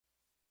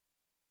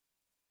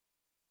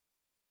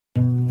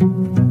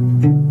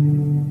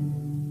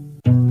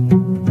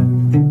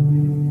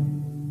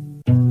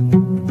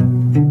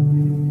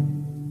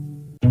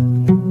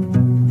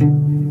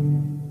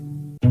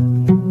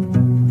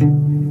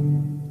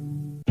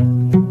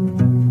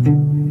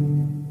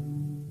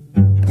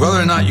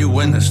not you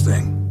win this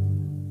thing.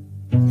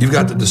 You've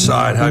got to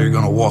decide how you're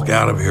going to walk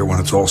out of here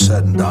when it's all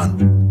said and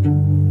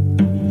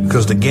done.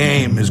 Because the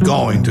game is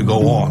going to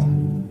go on.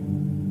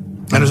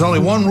 And there's only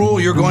one rule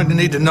you're going to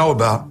need to know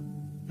about.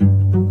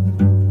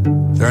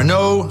 There are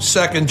no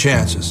second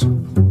chances.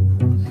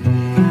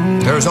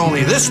 There's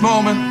only this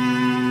moment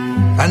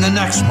and the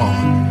next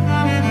moment.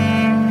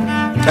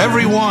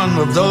 Every one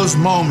of those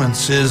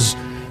moments is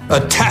a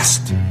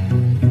test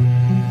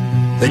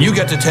that you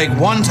get to take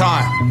one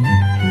time,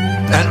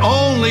 and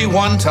only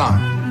one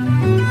time.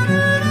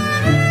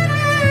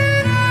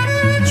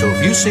 So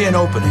if you see an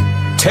opening,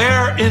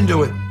 tear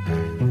into it.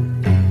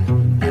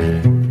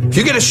 If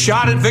you get a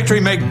shot at victory,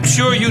 make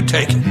sure you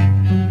take it.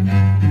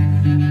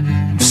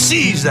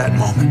 Seize that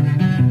moment.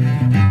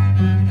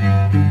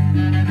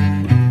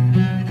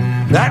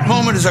 That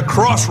moment is a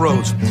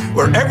crossroads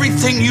where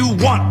everything you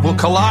want will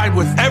collide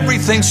with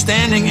everything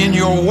standing in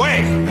your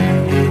way.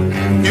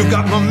 You've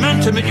got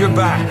momentum at your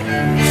back.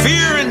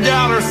 Fear and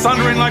doubt are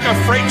thundering like a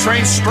freight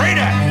train straight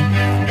at you.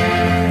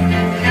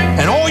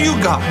 And all you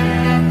got,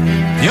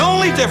 the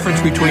only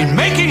difference between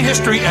making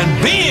history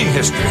and being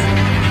history,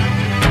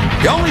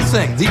 the only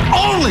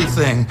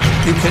thing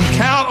you can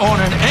count on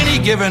in any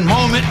given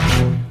moment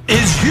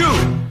is you.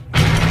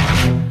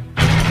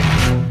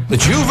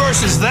 It's you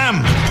versus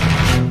them.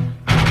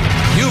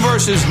 You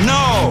versus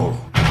no.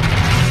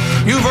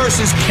 You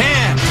versus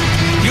can't.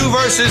 You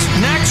versus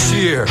next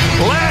year,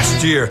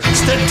 last year,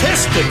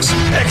 statistics,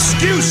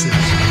 excuses.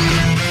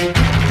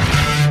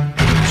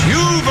 It's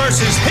you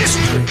versus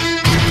history.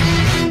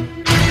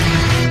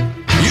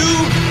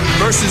 You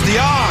versus the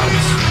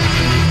odds.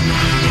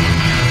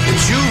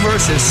 It's you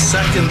versus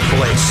second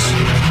place.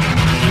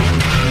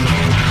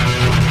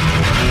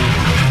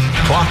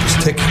 Clock is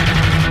ticking.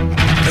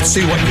 Let's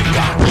see what you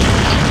got.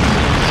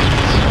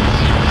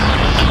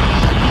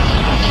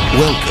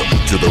 Welcome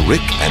to the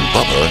Rick and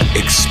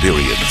Bubba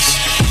Experience.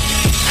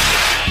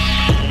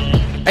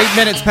 8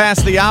 minutes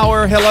past the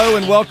hour. Hello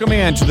and welcome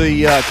in to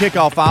the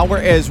kickoff hour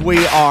as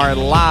we are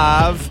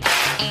live,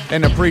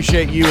 and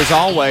appreciate you as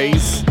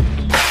always.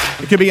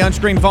 It could be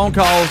unscreened phone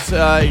calls.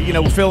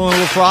 We're feeling a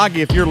little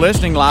froggy if you're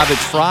listening live.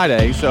 It's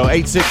Friday, so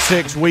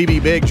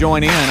 866-WE-BE-BIG.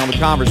 Join in on the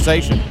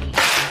conversation.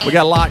 We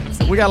got a lot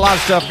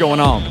of stuff going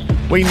on.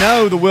 We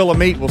know the wheel of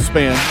meat will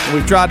spin.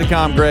 We've tried to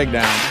calm Greg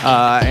down,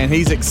 and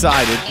he's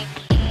excited.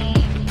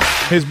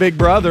 His big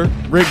brother,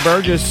 Rick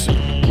Burgess,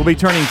 will be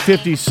turning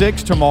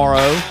 56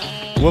 tomorrow.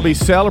 We'll be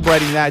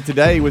celebrating that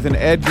today with an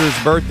Edgar's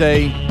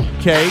birthday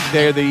cake.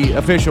 They're the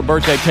official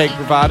birthday cake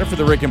provider for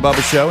the Rick and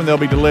Bubba Show, and they'll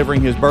be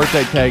delivering his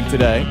birthday cake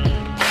today.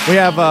 We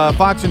have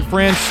Fox and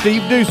Friends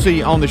Steve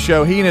Ducey on the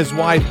show. He and his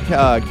wife,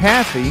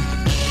 Kathy,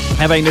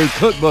 have a new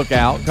cookbook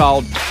out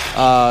called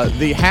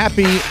the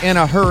Happy in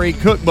a Hurry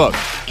Cookbook.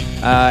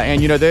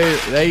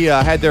 They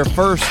had their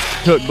first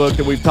cookbook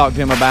that we've talked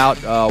to him about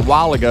a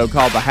while ago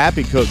called the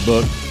Happy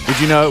Cookbook. Did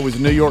you know it was a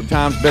New York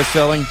Times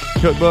best-selling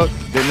cookbook?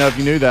 Didn't know if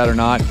you knew that or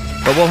not.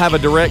 But we'll have a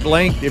direct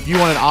link if you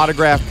want an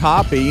autographed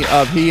copy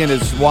of he and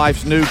his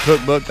wife's new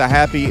cookbook, the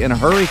Happy in a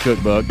Hurry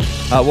Cookbook.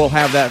 We'll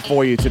have that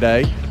for you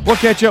today. We'll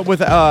catch up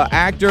with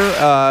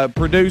actor,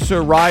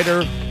 producer,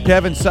 writer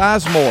Kevin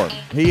Sizemore.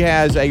 He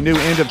has a new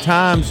End of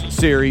Times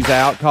series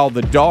out called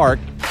The Dark.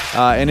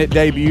 And it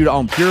debuted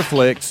on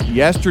PureFlix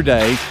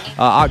yesterday,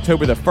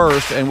 October the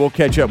 1st, and we'll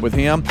catch up with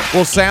him.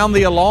 We'll sound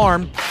the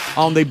alarm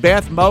on the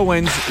Beth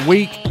Mowins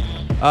Week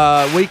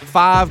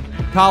 5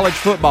 college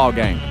football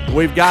game.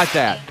 We've got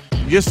that.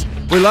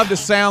 We love to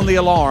sound the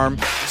alarm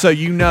so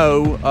you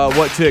know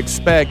what to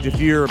expect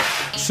if you're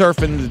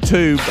surfing the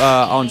tube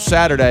on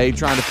Saturday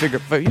trying to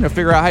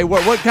figure out, hey,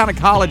 what kind of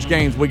college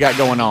games we got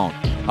going on.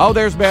 Oh,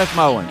 there's Beth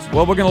Mowins.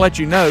 Well, we're going to let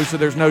you know so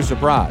there's no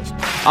surprise.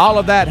 All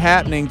of that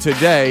happening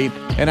today,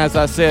 and as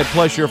I said,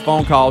 plus your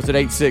phone calls at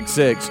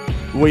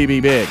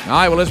 866-WE-BE-BIG. All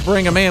right, well, let's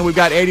bring him in. We've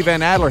got Eddie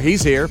Van Adler.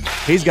 He's here.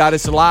 He's got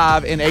us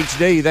live in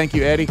HD. Thank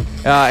you, Eddie.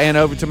 And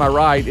over to my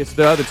right, it's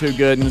the other two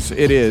good ones.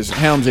 It is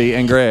Helmsy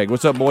and Greg.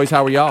 What's up, boys?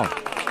 How are y'all?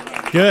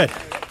 Good.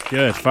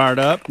 Fired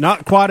up.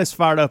 Not quite as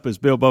fired up as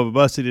Bill Bubba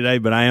Bussy today,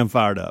 but I am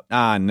fired up.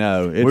 I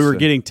know. We were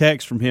getting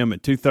texts from him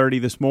at 2:30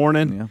 this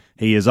morning. Yeah.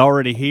 He is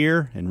already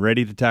here and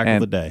ready to tackle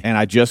the day. And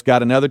I just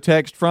got another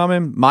text from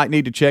him. Might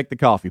need to check the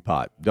coffee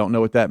pot. Don't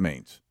know what that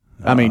means.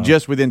 I mean,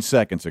 just within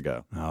seconds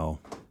ago. Oh,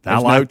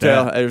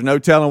 there's no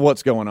telling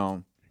what's going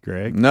on.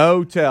 Greg?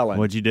 No telling.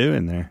 What'd you do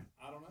in there?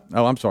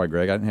 Oh, I'm sorry,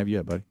 Greg. I didn't have you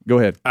yet, buddy. Go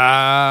ahead.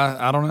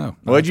 I don't know.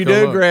 What'd you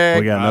do,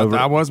 Greg?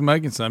 I was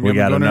making something. We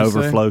got an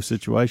overflow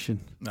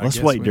situation. Let's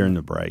wait during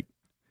the break.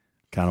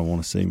 Kind of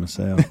want to see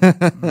myself.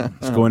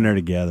 Let's go in there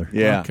together.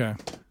 Yeah. Okay.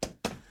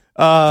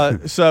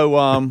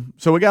 So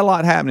we got a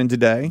lot happening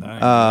today.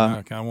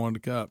 I kind of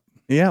wanted to cup.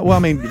 Yeah. Well, I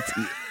mean,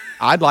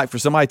 I'd like for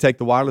somebody to take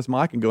the wireless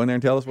mic and go in there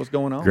and tell us what's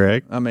going on.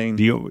 Greg, I mean,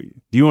 do you want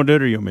to do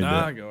it or you want me to do it?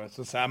 I go. It's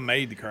just I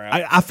made the crowd.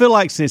 I feel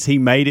like since he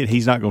made it,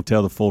 he's not going to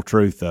tell the full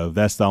truth, though.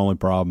 That's the only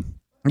problem.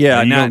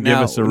 Yeah, And you now, don't give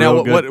us a now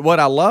real good. what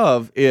I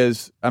love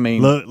is, I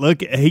mean,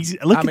 Look at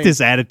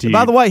this attitude.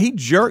 By the way, he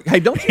jerked.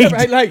 Hey, don't you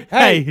ever?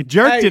 He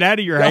jerked it out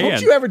of your hand.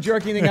 Don't you ever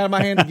jerk anything out of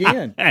my hand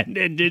again? And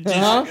then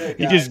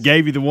he just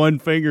gave you the one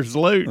finger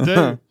salute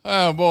too.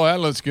 Oh boy, that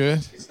looks good.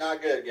 It's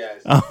not good,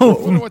 guys. I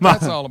wonder what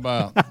that's all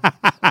about.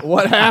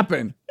 What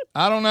happened?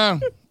 I don't know.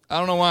 I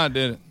don't know why I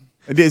did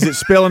it, Is it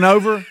spilling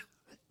over?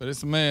 but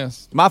it's a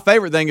mess. My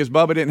favorite thing is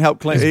Bubba didn't help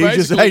clean. It's He just,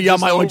 basically hey, y'all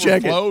might want to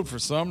check it. overflowed for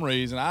some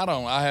reason.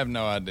 I have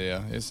no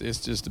idea. It's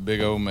just a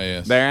big old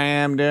mess. There I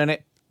am doing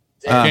it.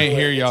 I can't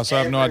hear y'all, so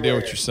I have no idea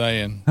what you're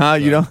saying. Huh?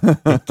 You don't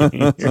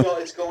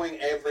It's going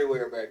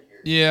everywhere back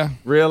here. Yeah.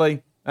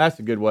 really? That's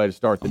a good way to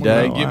start the I'm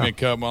day. gonna give me a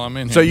cup while I'm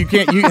in here. So you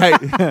can't.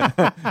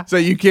 So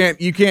you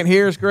can't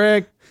hear us,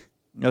 Greg.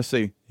 Let's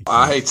see.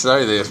 I hate to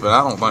say this, but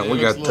I don't think we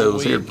got the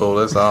tools here to pull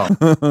this off.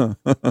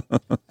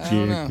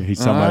 He's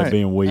talking about it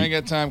being I ain't weak.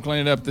 got time to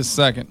clean it up this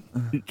second.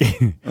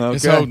 Okay.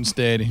 It's holding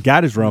steady.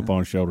 Got his rump on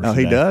his shoulders. Oh,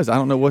 he today. does. I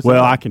don't know what's.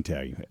 Well, up. I can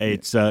tell you,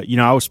 it's I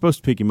was supposed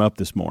to pick him up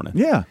this morning.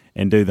 Yeah.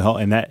 And do the whole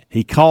and that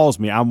he calls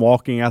me. I'm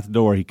walking out the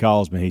door. He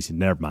calls me. He said,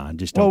 "Never mind.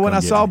 Just don't." Well, when come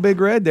I get saw me." Big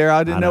Red there,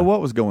 I didn't know know.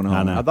 what was going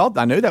on. I know.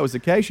 I knew that was the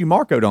case. You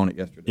Marco'd on it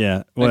yesterday. Yeah.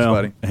 Thanks, Well,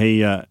 buddy.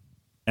 he.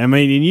 I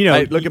mean, and you know,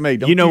 Hey, look at me.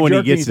 Don't you know you when he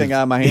jerk gets anything his,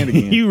 out of my hand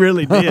again. You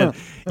really did.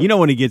 You know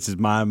when he gets his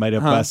mind made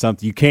up about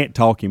something, you can't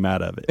talk him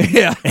out of it.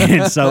 Yeah.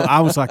 And so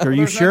I was like, "Are you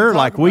There's nothing sure? to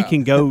Like talk we about.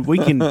 can go, we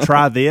can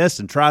try this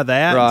and try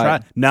that. Right.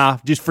 And try. Nah,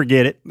 just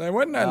forget it." There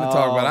wasn't nothing to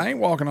talk about. I ain't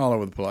walking all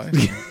over the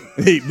place.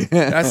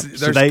 There's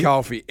they-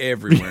 coffee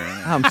everywhere.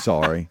 I'm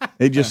sorry.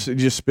 It just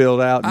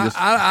spilled out. And just,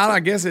 I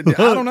guess it.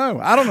 I don't know.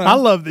 I don't know. I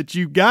love that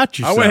you got I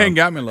yourself. went ahead and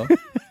got me a little.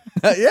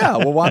 yeah.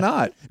 Well, why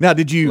not? Now,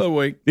 did Little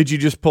weak. you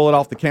just pull it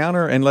off the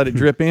counter and let it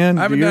drip in?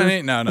 I haven't Do you- done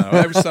it. No.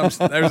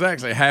 There was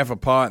actually half a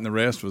pot, and the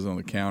rest was on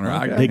the counter.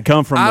 Okay. It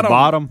come from I the don't-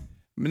 bottom.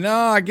 No,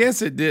 I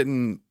guess it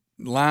didn't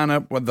line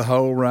up with the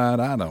whole right.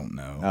 I don't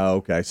know. Oh,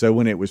 okay. So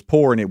when it was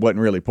pouring, it wasn't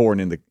really pouring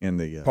in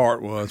the.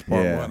 Part was,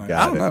 part Yeah, wasn't.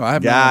 got I don't it. know. I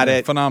haven't Got known it.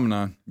 that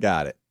phenomenon.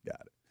 Got it.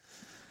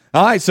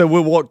 All right, so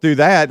we'll walk through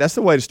that. That's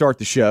the way to start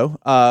the show.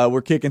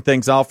 We're kicking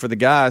things off for the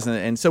guys,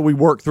 and so we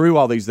work through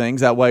all these things.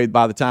 That way,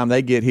 by the time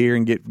they get here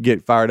and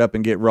get fired up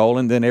and get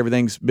rolling, then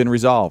everything's been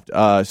resolved.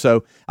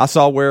 So I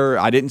saw where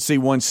I didn't see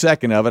 1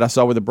 second of it. I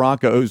saw where the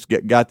Broncos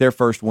got their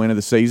first win of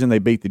the season. They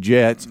beat the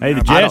Jets. Hey,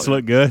 the I Jets don't-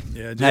 look good.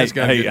 Yeah, Jets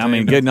got a good I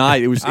mean, team. good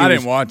night. I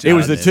didn't watch it. It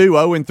was I the did. 2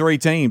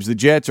 0-3 teams. The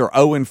Jets are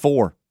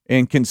 0-4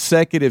 in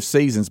consecutive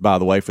seasons, by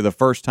the way, for the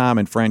first time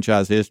in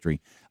franchise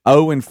history.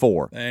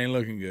 0-4. They ain't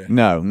looking good.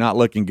 No, not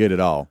looking good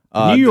at all.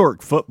 New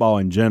York football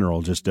in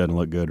general just doesn't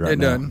look good right It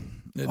now. doesn't.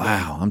 It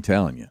Wow, I'm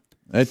telling you,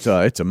 it's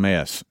a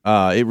mess.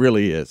 It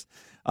really is.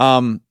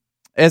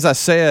 As I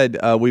said,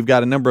 we've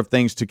got a number of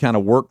things to kind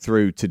of work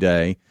through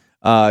today.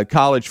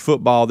 College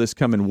football this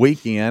coming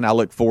weekend. I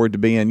look forward to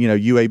being,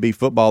 UAB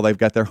football. They've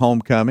got their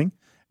homecoming,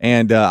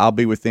 and I'll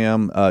be with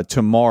them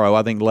tomorrow.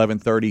 I think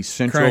 11:30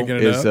 Central Cranking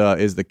it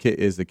is the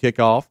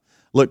kickoff.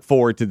 Look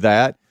forward to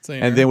that. Same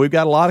And here. then we've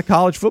got a lot of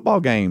college football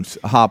games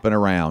hopping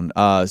around.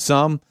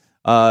 Some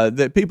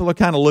that people are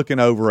kind of looking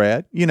over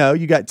at. You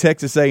got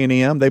Texas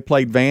A&M. They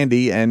played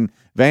Vandy, and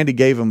Vandy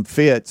gave them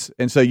fits.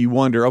 And so you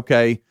wonder,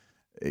 okay,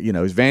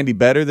 is Vandy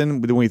better than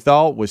we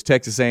thought? Was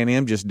Texas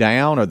A&M just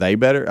down? Are they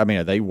better? I mean,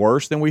 are they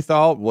worse than we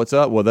thought? What's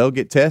up? Well, they'll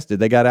get tested.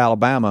 They got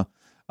Alabama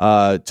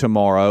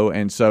tomorrow,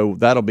 and so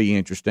that'll be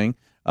interesting.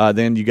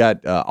 Then you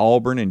got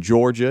Auburn and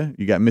Georgia.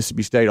 You got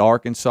Mississippi State,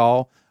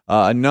 Arkansas.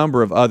 A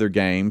number of other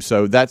games.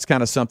 So that's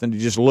kind of something to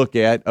just look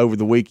at over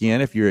the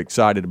weekend if you're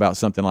excited about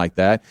something like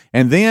that.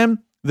 And then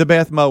the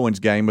Beth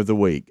Mowens game of the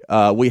week.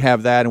 We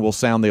have that, and we'll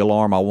sound the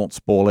alarm. I won't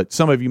spoil it.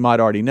 Some of you might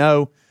already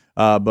know,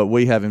 but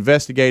we have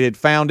investigated,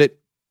 found it,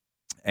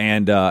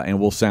 and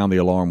we'll sound the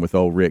alarm with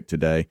old Rick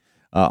today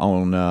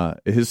on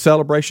his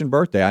celebration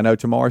birthday. I know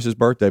tomorrow's his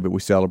birthday, but we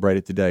celebrate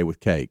it today with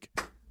cake.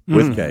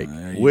 With cake.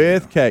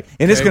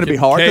 And it's going to be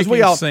hard because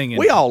Cake and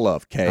we all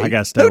love cake. I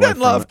gotta stay Who away doesn't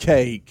from love it.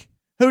 cake?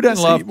 Who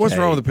doesn't love What's cake?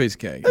 wrong with a piece of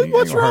cake?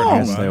 What's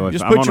wrong? Stay away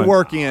Just from- put I'm your on a-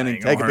 work in and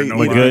take a hurt beat.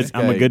 nobody. eat a piece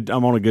of cake.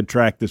 I'm on a good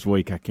track this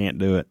week. I can't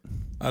do it.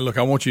 Look,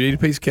 I want you to eat a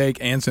piece of cake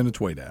and send a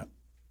tweet out.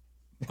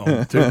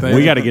 On 2 things.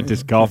 We got to get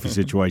this coffee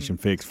situation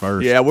fixed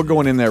first. Yeah, we're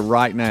going in there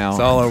right now. It's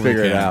all to over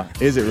Figure the it counter.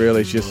 out. Is it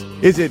really? It's just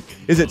is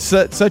it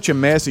such a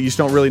mess that you just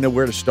don't really know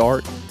where to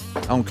start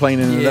on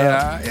cleaning it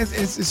up? Yeah,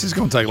 it's just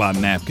going to take a lot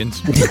of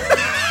napkins.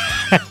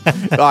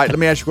 All right, let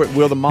me ask you quick.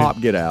 Will the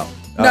mop get out?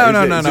 No, Is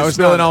it it's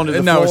spilling not. onto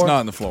the No, floor? it's not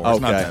on the floor. It's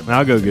not Okay. that bad.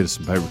 I'll go get us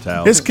some paper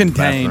towels. It's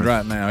contained Bathroom.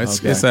 right now. It's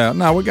Okay. it's out.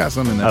 No, we got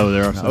some in there. Oh,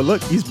 there are some. Oh,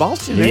 look, he's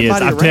bossing He is.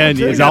 everybody I'm around, telling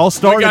you, too. it all we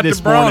started got the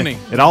this morning.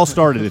 brownie. It all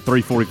started at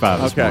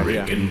 3:45 this morning. Okay,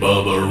 yeah.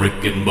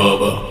 Rick and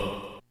Bubba.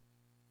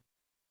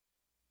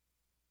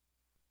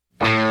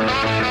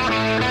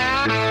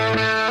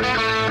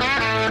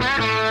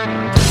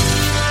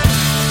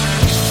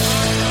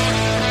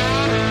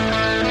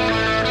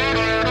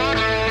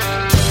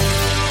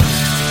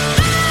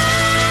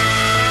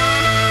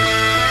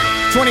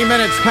 20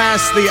 minutes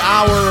past the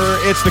hour.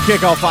 It's the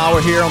kickoff hour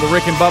here on the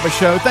Rick and Bubba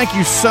Show. Thank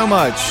you so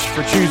much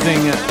for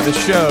choosing the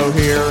show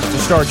here to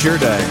start your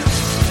day.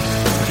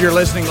 you're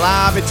listening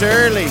live, it's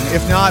early.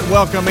 If not,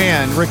 welcome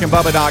in.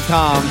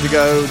 rickandbubba.com to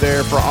go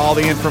there for all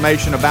the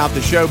information about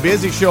the show.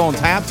 Busy show on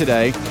tap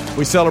today.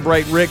 We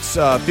celebrate Rick's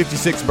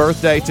 56th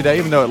birthday today,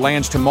 even though it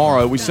lands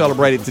tomorrow. We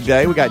celebrate it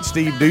today. We got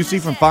Steve Ducey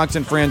from Fox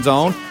and Friends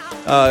on.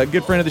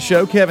 Good friend of the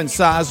show, Kevin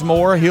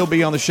Sizemore. He'll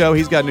be on the show.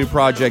 He's got a new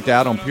project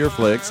out on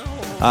PureFlix.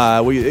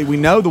 We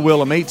know the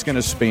Wheel of Meat's going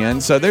to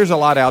spin, so there's a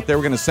lot out there.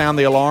 We're going to sound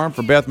the alarm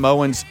for Beth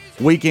Moen's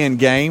weekend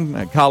game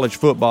at college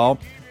football.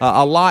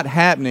 A lot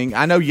happening.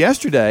 I know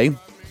yesterday,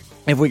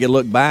 if we could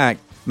look back,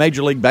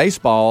 Major League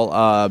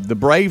Baseball, the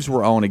Braves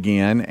were on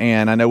again,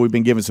 and I know we've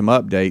been giving some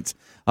updates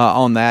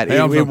on that.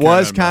 It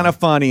was kind of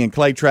funny, and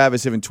Clay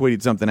Travis even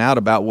tweeted something out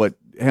about what,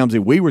 Helmsy,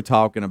 we were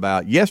talking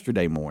about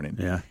yesterday morning.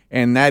 Yeah.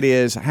 And that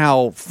is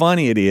how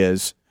funny it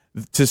is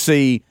to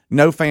see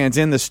no fans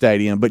in the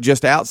stadium, but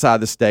just outside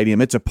the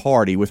stadium, it's a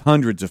party with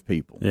hundreds of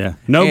people. Yeah.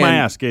 No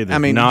mask either. I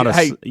mean,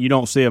 you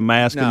don't see a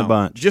mask in the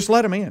bunch. Just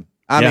let them in.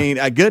 I mean,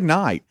 a good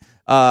night.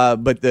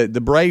 But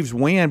the Braves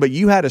win. But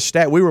you had a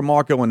stat. We were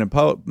Marco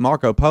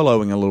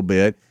Poloing a little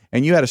bit,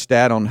 and you had a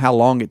stat on how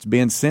long it's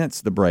been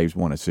since the Braves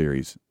won a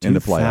series in the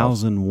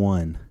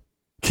playoffs.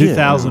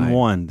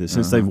 2001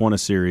 since they've won a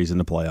series in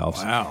the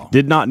playoffs. Wow.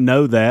 Did not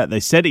know that.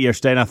 They said it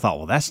yesterday, and I thought,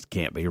 well, that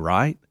can't be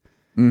right.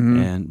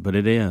 But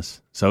it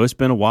is. So it's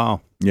been a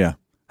while. Yeah.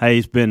 Hey,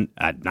 it's been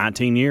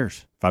 19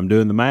 years, if I'm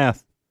doing the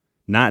math.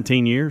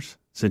 19 years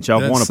since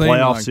y'all won a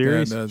playoff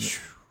series.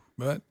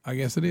 But I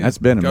guess it is. That's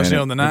been a minute.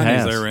 Because, in the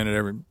 90s, they were in it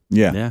every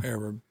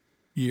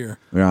year.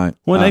 Right.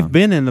 Well, they've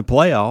been in the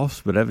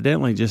playoffs, but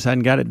evidently just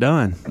hadn't got it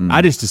done.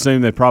 I just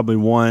assumed they probably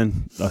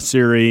won a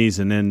series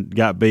and then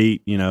got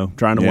beat,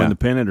 trying to win the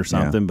pennant or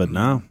something. But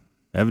no,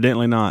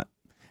 evidently not.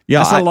 Yeah,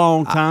 that's a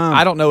long time.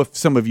 I don't know if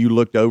some of you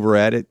looked over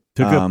at it.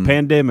 Took a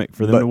pandemic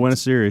for them to win a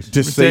series.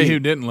 To see who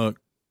didn't look.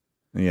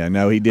 Yeah,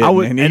 no, he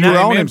didn't. And he was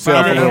on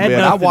himself a little bit.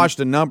 I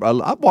watched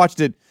I watched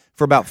it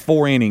for about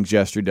 4 innings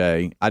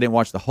yesterday. I didn't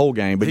watch the whole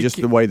game, but just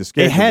the way the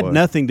schedule was. It had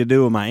nothing to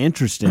do with my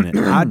interest in it.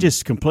 I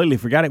just completely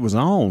forgot it was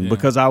on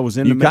because I was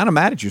in the kind of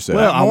mad at yourself.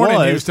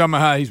 Well, he was talking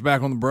about how he's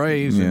back on the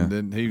Braves, and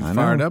then he was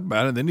fired up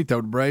about it. Then he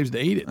told the Braves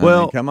to eat it.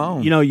 Well, come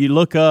on. You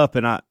look up,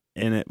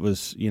 and it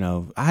was,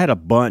 I had a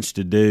bunch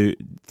to do.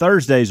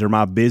 Thursdays are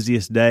my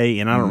busiest day,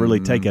 and I don't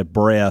really take a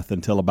breath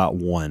until about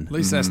 1. At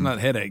least that's not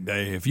headache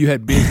day. If you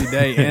had busy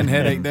day and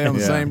headache day on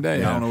the same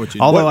day, I don't know what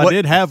you. Although I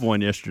did have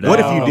one yesterday. What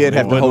if you did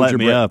have to hold your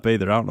breath up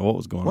either? I don't know what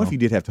was going on. What if you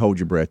did have to hold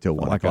your breath till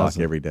 1 o'clock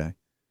every day?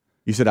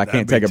 You said I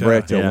can't take a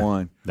breath till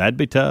 1. That'd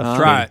be tough.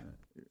 Try it.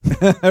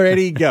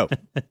 Ready, go.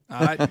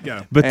 All right,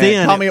 go. But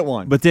then call me at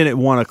 1. But then at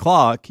 1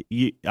 o'clock,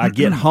 I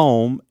get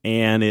home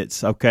and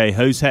it's okay.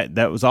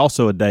 That was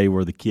also a day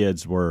where the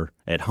kids were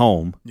at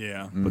home,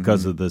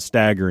 because of the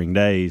staggering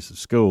days of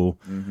school.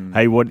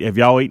 Hey, what have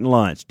y'all eaten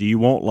lunch? Do you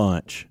want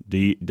lunch?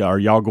 Are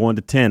y'all going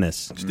to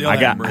tennis?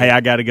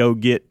 I got to go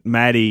get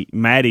Maddie.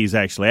 Maddie's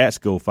actually at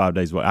school 5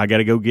 days a week. I got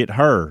to go get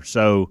her.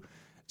 So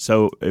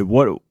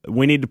what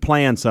we need to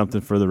plan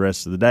something for the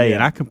rest of the day,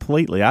 and I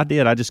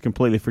just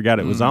completely forgot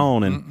it was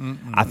on, and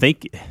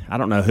I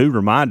don't know who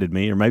reminded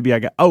me, or maybe I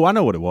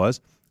know what it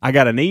was. I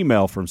got an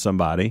email from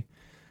somebody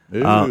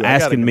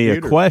asking me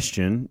a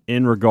question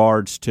in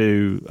regards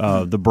to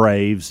the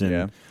Braves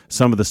and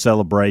some of the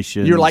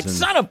celebrations. You're like,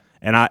 son of,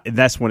 and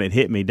that's when it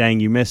hit me.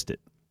 Dang, you missed it.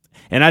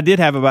 And I did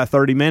have about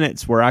 30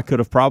 minutes where I could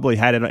have probably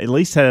at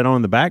least had it on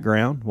in the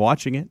background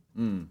watching it.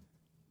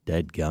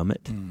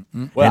 Dadgummit.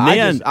 Well,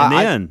 and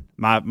then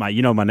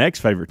my next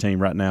favorite team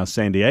right now is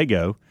San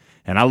Diego,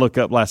 and I look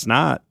up last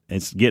night.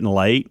 It's getting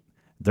late.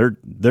 They're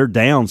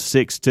down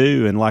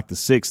 6-2 in like the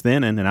 6th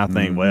inning, and I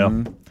think,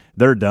 well,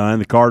 they're done.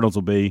 The Cardinals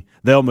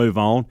they'll move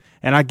on.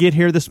 And I get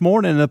here this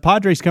morning, and the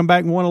Padres come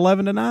back and won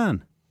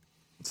 11-9.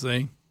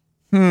 See,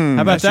 how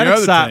about that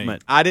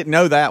excitement? I didn't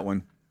know that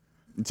one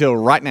until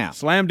right now.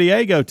 Slam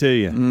Diego to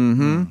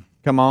you.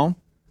 Come on.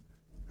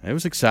 It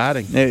was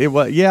exciting. It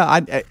was,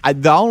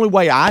 the only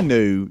way I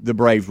knew the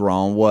Braves were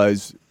on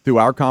was through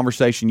our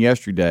conversation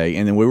yesterday,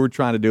 and then we were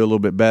trying to do a little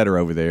bit better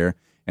over there.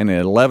 And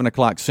at 11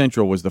 o'clock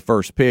Central was the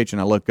first pitch,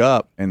 and I look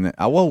up, and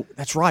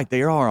that's right,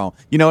 they are on.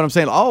 You know what I'm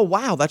saying? Oh,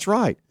 wow, that's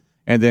right.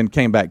 And then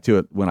came back to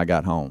it when I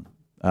got home.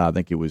 I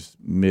think it was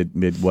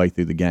midway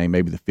through the game,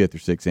 maybe the 5th or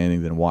 6th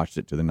inning, then watched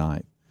it to the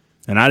 9th.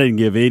 And I didn't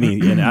give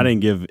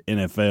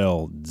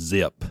NFL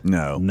zip.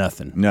 No.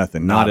 Nothing.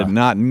 Nothing.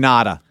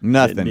 Nada.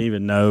 Nothing. Didn't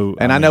even know.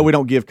 And I know we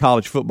don't give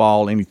college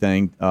football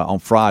anything on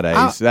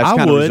Fridays. That's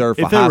kind of reserved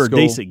for high school. If there were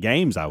decent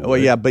games, I would. Well,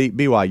 yeah,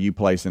 BYU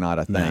plays tonight,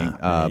 I think.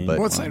 But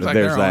it seems like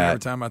they're on every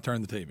time I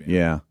turn the TV.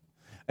 Yeah.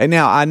 And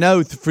now I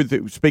know,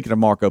 speaking of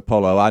Marco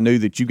Polo, I knew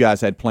that you guys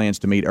had plans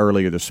to meet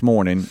earlier this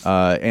morning.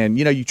 And,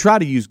 you try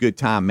to use good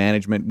time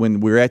management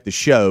when we're at the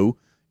show.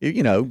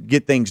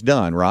 Get things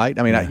done, right?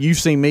 I mean, you've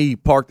seen me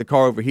park the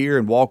car over here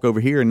and walk over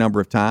here a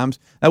number of times.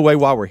 That way,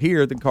 while we're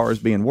here, the car is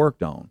being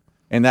worked on.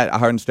 And that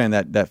I understand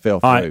that fell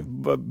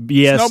through.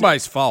 Yes, it's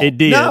nobody's fault. It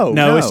did.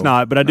 No, it's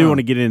not. But I do want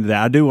to get into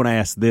that. I do want to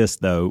ask this,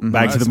 though,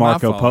 back to the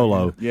Marco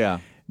Polo. Yeah.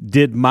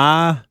 Did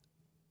my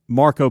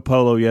Marco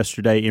Polo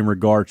yesterday in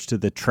regards to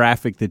the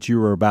traffic that you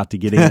were about to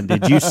get in.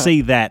 Did you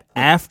see that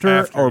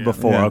after or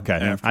before? Yeah. Okay.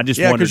 After. I just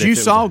Yeah, wondered because you if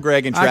it saw was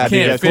Greg in I traffic.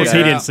 can't of course, figure he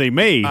it didn't out. see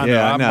me. I know,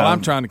 Yeah, but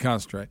I'm trying to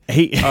concentrate.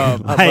 Hey,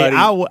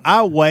 buddy.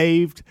 I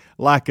waved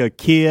like a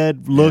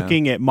kid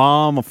looking at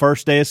mom on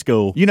first day of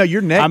school. You know,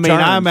 your neck I mean,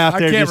 turns. I'm out I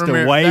there can't just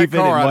remember waving that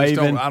car, and I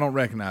just waving. I don't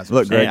recognize it.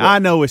 Look, Greg, I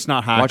know it's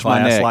not high Watch my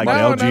class neck. like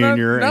No, Dale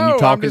Jr. and you I'm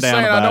talking just down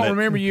saying, about I don't it.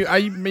 remember you. I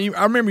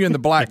remember you in the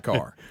black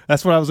car.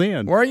 That's what I was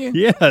in. Were you?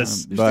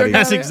 Yes, buddy.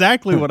 That's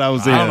exactly what I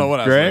was in. I don't know what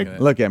I was Greg. looking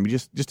at. Look at me.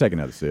 Just take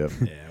another sip.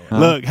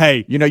 Look,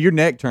 hey, You know, your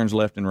neck turns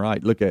left and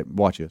right.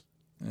 Watch this.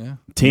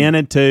 10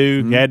 and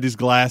 2. He had his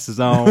glasses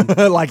on.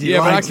 Like Yeah,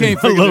 but I can't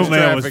The figure little this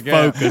man was traffic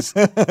out. focused.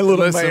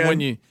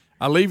 Listen,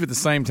 I leave at the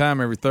same time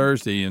every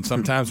Thursday, and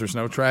sometimes there's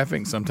no traffic,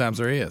 and sometimes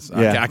there is.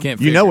 Yeah. I can't.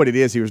 You know figure what it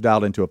is? He was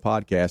dialed into a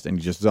podcast and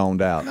he just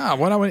zoned out. No,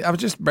 I was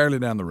just barely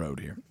down the road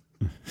here.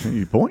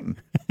 You pointing?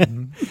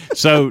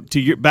 So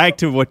back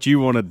to what you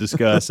want to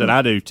discuss, and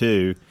I do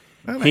too.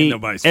 ain't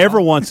nobody's every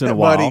fault. once in a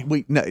while,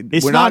 Buddy,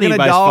 it's we're not gonna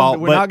anybody's dog, fault,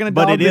 We're but- not going to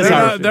but dog it is the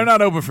our- nation. They're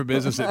not open for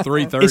business at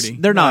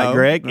 3:30. they're not, No,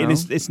 Greg, no. and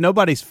it's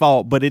nobody's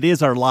fault, but it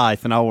is our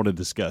life, and I want to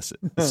discuss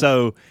it.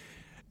 So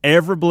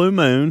every blue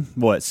moon,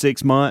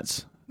 6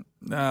 months?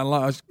 I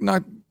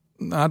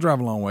drive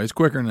a long way. It's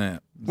quicker than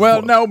that.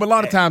 Well, no, but a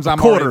lot of times I'm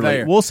Quarterly. already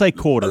there. We'll say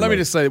quarterly. Let me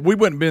just say, we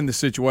wouldn't have been in this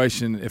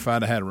situation if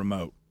I'd have had a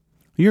remote.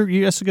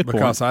 That's a good point.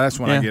 Because that's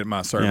when I Yeah. get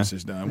my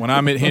services done. When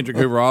I'm at Hendrick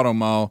Hoover Auto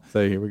Mall,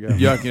 So here we go.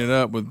 yucking it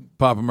up with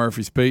Papa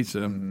Murphy's Pizza,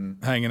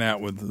 hanging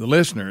out with the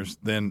listeners,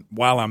 then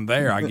while I'm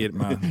there, I get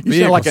my You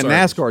sound like a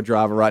service. NASCAR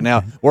driver right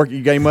now.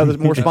 You gave others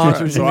more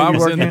sponsors. So than I you was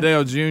work in the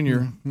Dale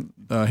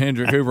Jr.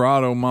 Hendrick Hoover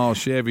Auto Mall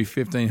Chevy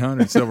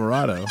 1500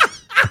 Silverado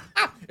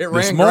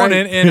this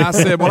morning, and I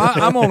said, "Well,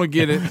 I'm going to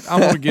get it.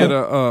 I'm going to get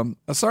I'm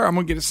going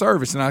to get a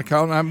service." And I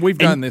called. We've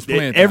done this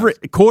plenty of Every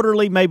times.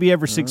 quarterly, maybe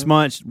every 6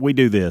 months, we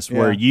do this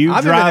where you I've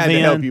even drive had to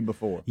in. help you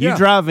before. You Yeah.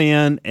 drive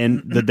in,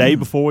 and the day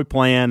before we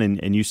plan,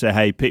 and you say,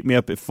 "Hey, pick me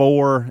up at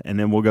 4, and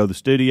then we'll go to the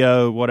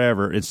studio,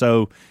 whatever." And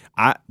so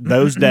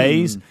those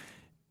days.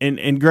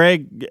 And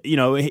Greg, you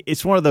know,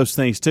 it's one of those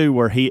things too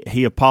where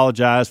he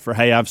apologized for,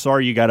 "Hey, I'm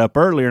sorry you got up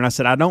earlier," and I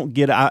said, I don't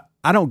get up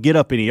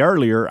any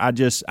earlier.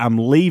 I'm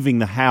leaving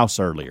the house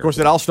earlier. Of course,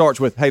 it all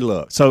starts with, "Hey,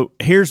 look." So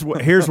here's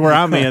where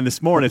I'm in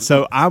this morning.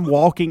 So I'm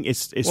walking.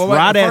 It's Well,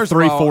 right at first of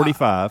all,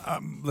 3:45.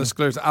 Let's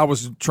clear this. I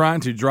was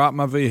trying to drop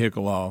my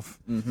vehicle off,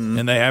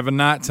 and they have a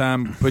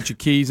nighttime. Put your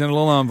keys in a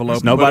little envelope.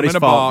 It's nobody's put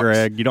them in a fault, box,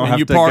 Greg. You don't and have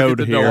you to park go at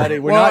the to door. here. Buddy,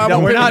 we're Well, not- I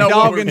we're didn't not know what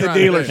dogging we were the trying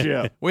to do.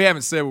 dealership. We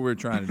haven't said what we were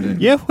trying to do.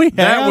 Yeah, we have.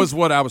 That was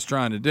what I was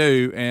trying to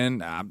do,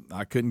 and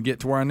I couldn't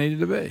get to where I needed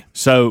to be.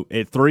 So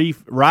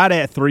right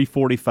at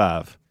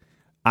 3:45,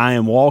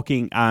 I'm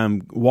walking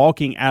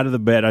out of the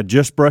bed. I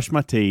just brushed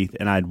my teeth,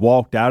 and I'd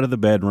walked out of the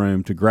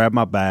bedroom to grab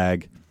my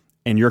bag,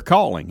 and you're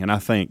calling, and I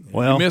think,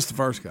 well, You missed the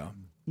first call.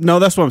 no,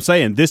 that's what I'm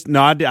saying.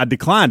 I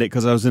declined it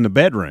because I was in the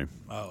bedroom.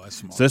 Oh, that's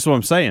smart. So that's what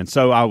I'm saying.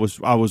 So I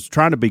was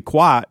trying to be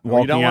quiet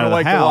walking don't out wanna of the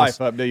wake the house,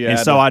 wife up, do you, and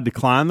Adam? so I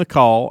declined the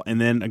call, and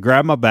then I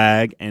grabbed my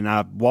bag and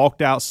I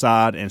walked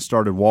outside and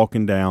started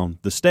walking down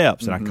the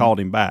steps, and I called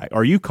him back,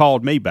 or you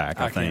called me back,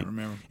 I think. can't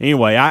remember.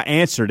 Anyway, I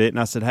answered it and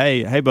I said,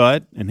 "Hey,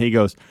 bud," and he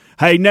goes,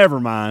 "Hey, never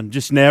mind,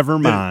 just never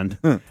mind."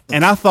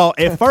 And I thought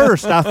at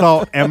first,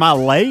 am I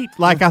late?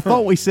 Like I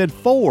thought we said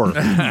 4,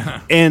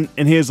 and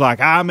he was like,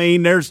 "I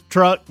mean, there's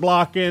truck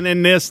blocking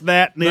and this,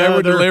 that, and the They other."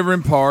 were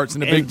delivering parts,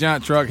 and the big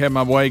giant truck had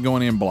my way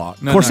going in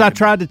blocked. Of course, I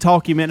tried to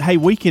talk him in. Hey,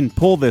 we can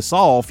pull this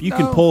off. You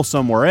can pull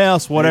somewhere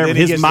else. Whatever. then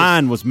he His gets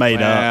mind was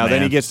made up. Then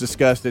he man. gets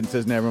disgusted and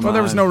says, "Never mind." Well,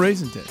 there was no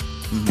reason to.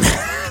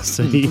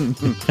 See,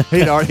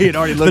 He'd already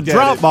the looked at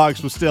drop it.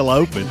 box was still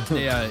open.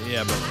 Yeah,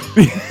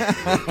 but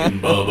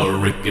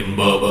Bubba, Rick and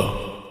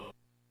Bubba.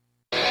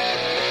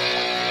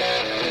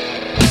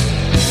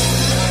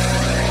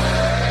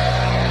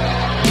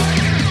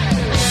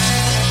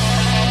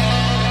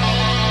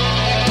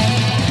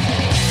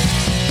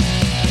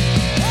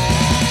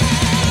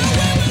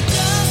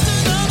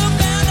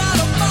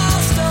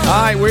 All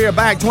right, we are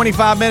back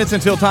 25 minutes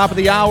until top of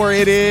the hour.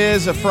 It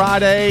is a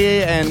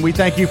Friday, and we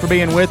thank you for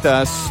being with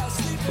us.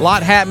 A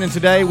lot happening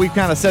today. We've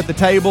kind of set the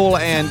table,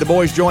 and the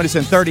boys join us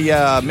in 30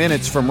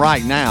 minutes from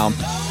right now.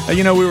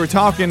 You know, we were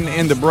talking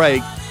in the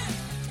break,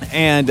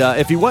 and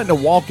if he wasn't a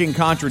walking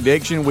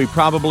contradiction, we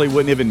probably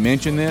wouldn't even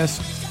mention this.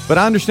 But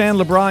I understand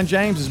LeBron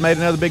James has made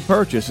another big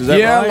purchase. Is that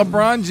yeah, right?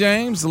 LeBron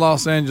James, the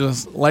Los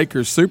Angeles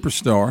Lakers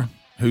superstar,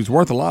 who's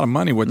worth a lot of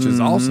money, which is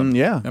awesome.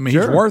 yeah, I mean,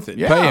 sure. he's worth it.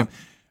 Yeah. Pay him.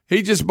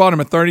 He just bought him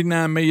a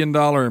 $39 million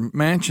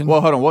mansion. Well,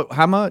 hold on. What?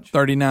 How much?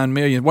 $39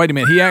 million. Wait a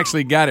minute. He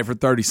actually got it for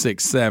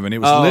 $36.7. It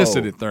was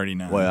listed at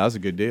 $39. Well, that's a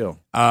good deal.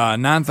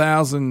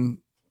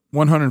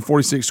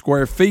 9,146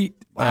 square feet.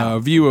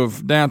 View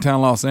of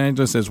downtown Los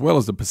Angeles as well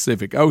as the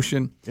Pacific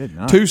Ocean. Good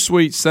night. 2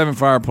 suites, 7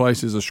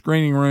 fireplaces, a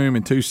screening room,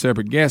 and 2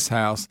 separate guest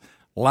house,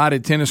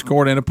 lighted tennis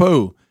court, and a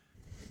pool.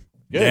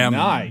 Good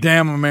night.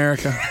 Damn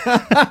America.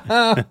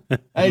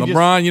 Hey,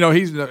 LeBron, you know,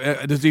 he's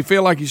does he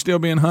feel like he's still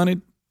being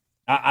hunted?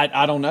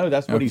 I don't know.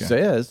 That's what he Okay.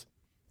 says.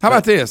 How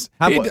about this?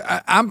 How He-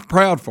 about- I'm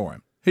proud for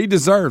him. He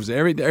deserves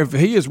it. If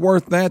he is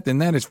worth that, then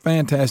that is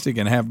fantastic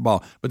and have the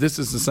ball. But this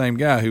is the same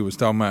guy who was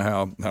talking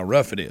about how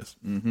rough it is.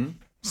 Mm-hmm.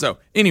 So,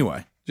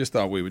 anyway, just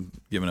thought we would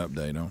give an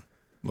update on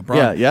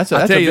LeBron. Yeah, that's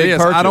I tell a you big this,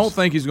 purchase. I don't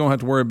think he's going to have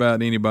to worry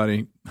about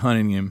anybody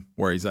hunting him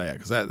where he's at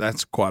because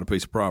that's quite a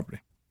piece of property.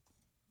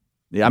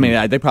 Yeah, I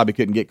mean, they probably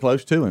couldn't get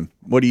close to him.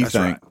 What do you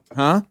think? Right.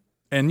 Huh?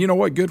 And you know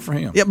what? Good for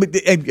him. Yeah, but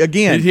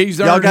again, he's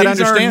y'all earned, got to he's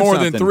understand earned more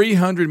something. than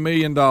 $300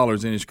 million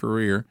in his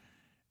career,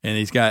 and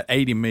he's got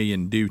 $80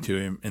 million due to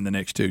him in the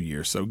next 2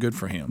 years. So good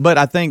for him. But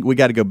I think we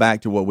got to go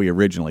back to what we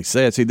originally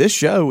said. See, this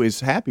show is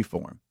happy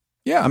for him.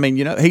 Yeah, I mean,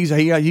 he's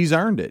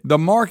earned it. The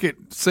market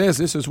says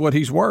this is what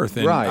he's worth,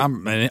 and right?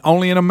 And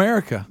only in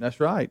America. That's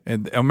right.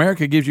 And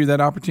America gives you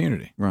that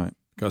opportunity, right?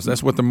 Because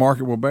that's what the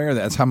market will bear.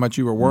 That's how much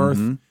you are worth.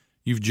 Mm-hmm.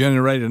 You've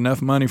generated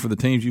enough money for the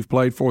teams you've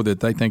played for that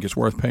they think it's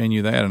worth paying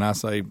you that, and I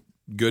say,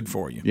 good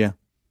for you. Yeah,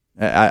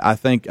 I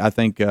think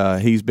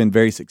he's been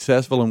very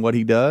successful in what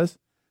he does,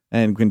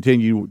 and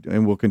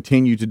will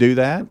continue to do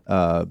that.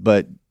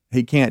 But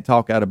he can't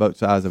talk out of both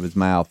sides of his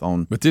mouth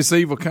on. But this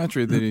evil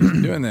country that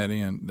he's doing that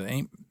in, there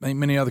ain't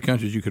many other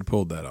countries you could have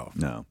pulled that off.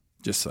 No,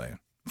 just saying,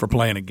 for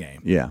playing a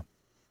game. Yeah,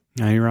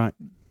 you're right.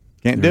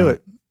 Can't do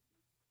it.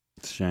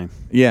 It's a shame.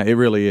 Yeah, it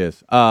really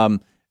is.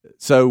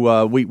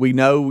 So we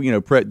know,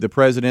 the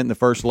president and the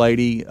first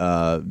lady,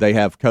 they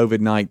have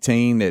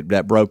COVID-19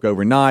 that broke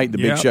overnight. The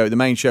big show, the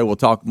main show, we'll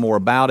talk more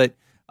about it.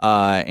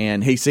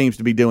 And he seems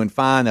to be doing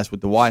fine. That's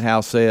what the White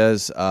House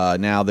says.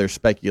 Now there's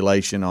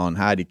speculation on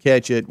how to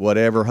catch it,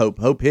 whatever.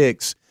 Hope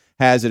Hicks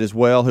has it as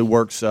well, who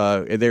works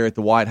there at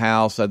the White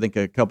House. I think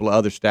a couple of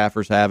other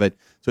staffers have it.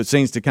 So it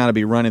seems to kind of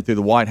be running through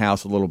the White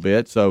House a little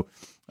bit. So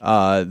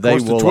of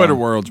course, the Twitter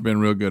world's been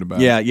real good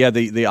about it. Yeah,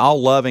 the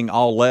all loving,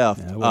 all left.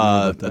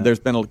 There's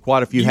been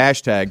quite a few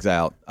hashtags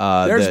out.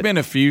 There's been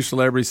a few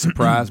celebrities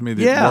surprised me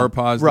that were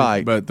positive,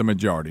 right. But the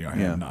majority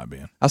have not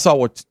been. I saw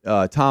what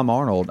Tom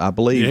Arnold, I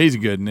believe. Yeah, he's a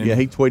good one. Yeah,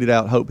 he tweeted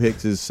out Hope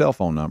Hicks' cell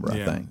phone number,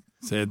 I think.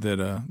 Said that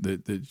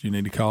that you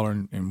need to call her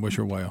and wish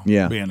her well.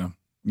 Yeah. Being a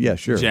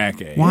sure.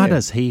 jackass. Why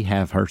does he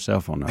have her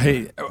cell phone number?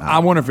 Hey, I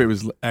wonder if it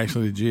was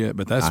actually legit,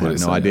 but that's what it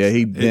says. I have no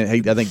idea.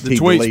 I think the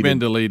tweet's been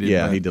deleted.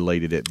 Yeah, he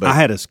deleted it. But I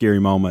had a scary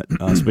moment,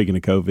 speaking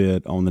of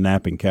COVID, on the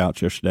napping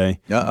couch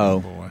yesterday. Uh-oh. Oh,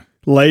 boy.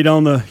 Laid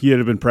on you'd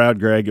have been proud,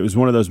 Greg. It was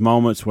one of those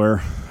moments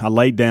where I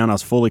laid down. I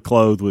was fully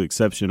clothed with the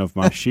exception of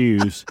my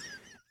shoes.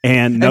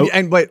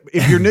 But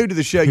if you're new to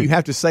the show, you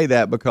have to say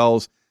that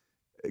because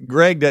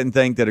Greg doesn't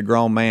think that a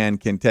grown man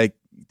can take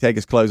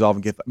his clothes off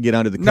and get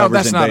under the covers. No,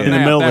 that's not bed. a nap.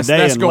 In the middle of the day,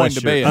 that's going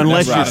to bed.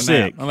 Unless you're That's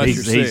sick. Unless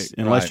you're sick.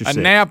 Unless you're a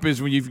sick. nap is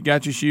when you've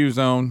got your shoes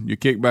on, you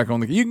kick back on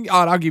the.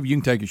 I'll give you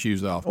can take your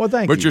shoes off. Well,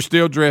 thank you. But you're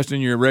still dressed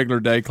in your regular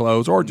day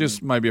clothes, or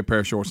just maybe a pair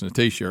of shorts and a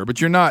t-shirt. But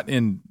you're not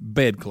in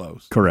bed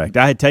clothes. Correct.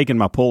 I had taken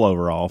my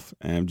pullover off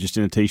and just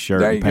in a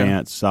t-shirt and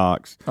pants,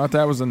 socks. I thought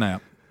that was a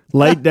nap.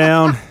 laid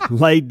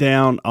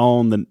down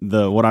on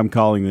the what I'm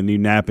calling the new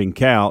napping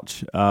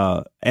couch,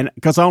 and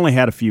because I only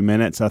had a few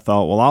minutes, I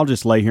thought, well, I'll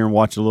just lay here and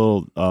watch a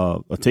little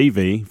a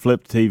TV,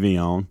 flip the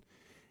TV on,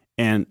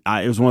 and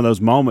it was one of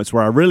those moments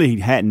where I really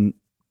hadn't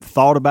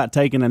thought about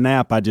taking a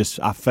nap. I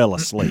fell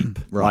asleep,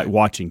 right. like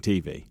watching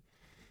TV,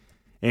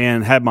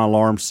 and had my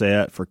alarm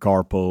set for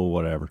carpool,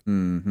 whatever.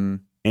 Mm-hmm.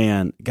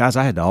 And guys,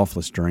 I had the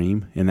awfulest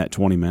dream in that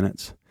 20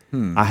 minutes.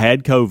 I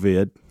had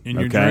COVID. In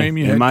your dream,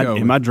 you had COVID.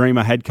 In my dream,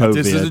 I had COVID. But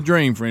this is a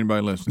dream for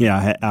anybody listening.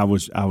 Yeah, I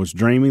was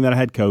dreaming that I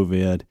had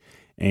COVID,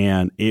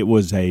 and it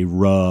was a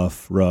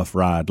rough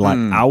ride. Like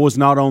I was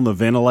not on the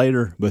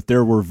ventilator, but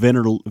there were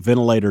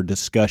ventilator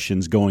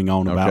discussions going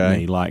on about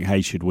me. Like,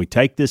 hey, should we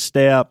take this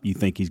step? You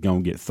think he's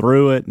going to get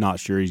through it? Not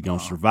sure he's going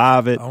to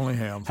survive it. Only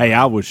hell. Hey,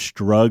 I was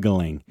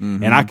struggling,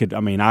 and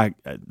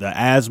the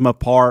asthma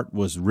part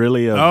was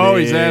really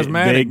he's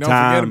asthmatic. big Don't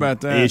time forget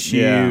about that.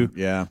 issue.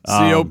 Yeah.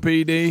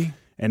 COPD.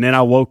 And then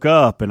I woke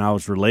up and I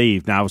was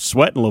relieved. Now I was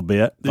sweating a little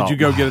bit. Did you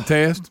go get a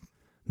test?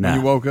 No. When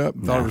you woke up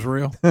and thought it was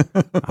real?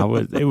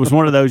 It was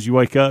one of those you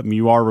wake up and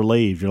you are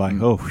relieved. You're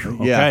like, oh,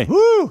 okay.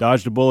 Yeah.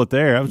 Dodged a bullet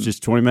there. That was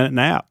just a 20-minute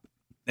nap.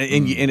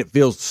 And it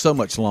feels so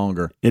much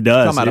longer. It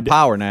does. Talking about a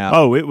power nap.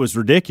 Oh, it was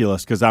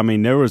ridiculous because,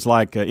 there was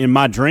like, in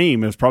my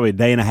dream, it was probably a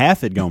day and a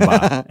half had gone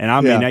by.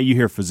 And now you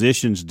hear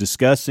physicians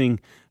discussing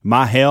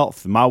my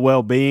health, my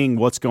well-being,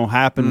 what's going to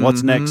happen,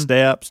 what's next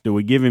steps. Do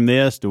we give him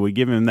this? Do we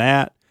give him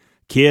that?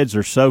 Kids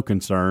are so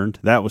concerned.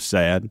 That was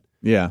sad.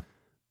 Yeah.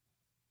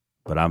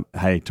 But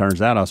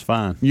turns out I was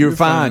fine. You were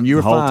fine. You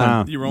were the whole fine.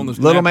 time. You were on this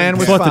little man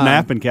was That's what fine. the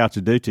napping couch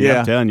would do to you.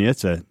 Yeah. I'm telling you,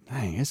 it's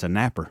a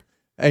napper.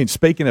 And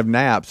speaking of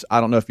naps, I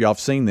don't know if y'all have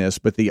seen this,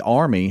 but the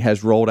Army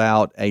has rolled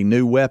out a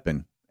new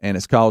weapon, and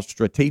it's called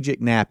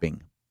strategic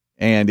napping.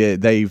 And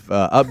they've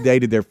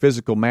updated their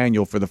physical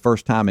manual for the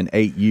first time in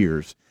 8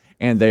 years,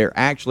 and they're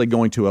actually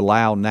going to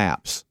allow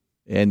naps.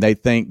 And they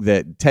think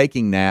that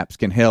taking naps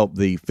can help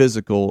the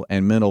physical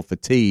and mental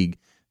fatigue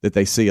that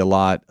they see a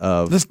lot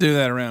of. Let's do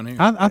that around here.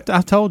 I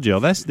told you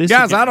this.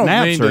 Guys, I don't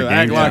naps mean are to a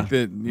act game like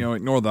that.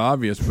 Ignore the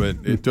obvious, but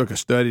it took a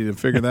study to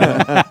figure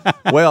that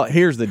out. Well,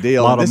 here's the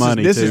deal. A lot of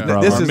money, This too, is bro.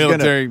 this Our is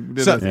military gonna,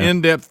 did an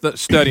in-depth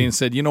study and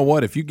said, you know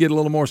what? If you get a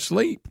little more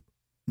sleep,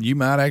 you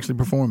might actually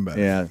perform better.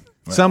 Yeah.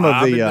 Well, Some of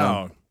I'll be the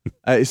dog.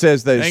 it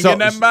says that Ain't getting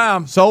nothing by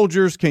 'em.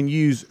 soldiers can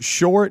use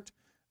short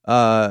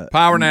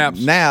power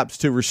naps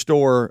to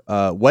restore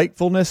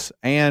wakefulness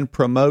and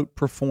promote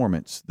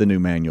performance. The new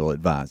manual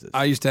advises.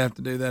 I used to have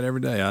to do that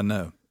every day. I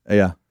know.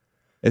 Yeah.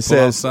 It Pull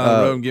off the says side of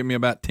the road and give me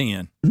about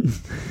 10.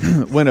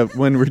 when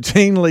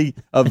routinely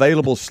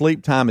available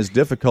sleep time is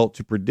difficult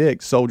to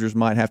predict, soldiers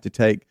might have to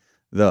take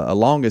the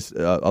longest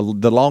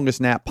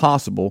nap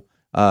possible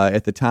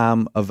at the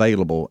time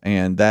available,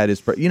 and that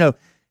is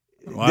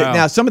Wow.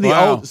 Now some of the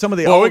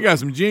we got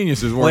some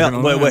geniuses working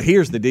on that. Well,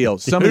 here's the deal.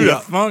 Some Who'd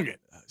have thunk it?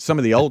 Some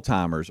of the old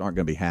timers aren't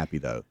going to be happy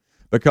though,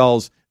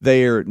 because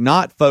they're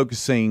not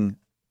focusing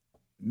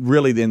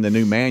really in the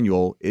new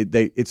manual.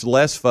 It's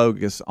less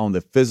focus on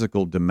the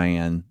physical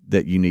demand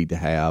that you need to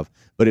have,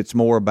 but it's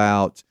more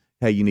about,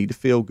 hey, you need to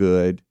feel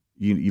good.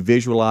 You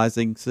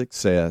visualizing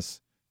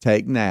success,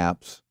 take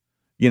naps.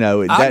 I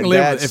can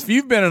live with, if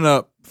you've been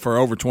up for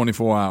over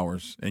 24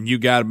 hours and you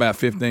got about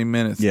 15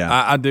 minutes,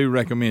 I do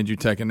recommend you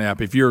take a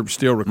nap if you're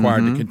still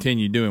required to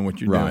continue doing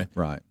what you're doing.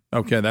 Right.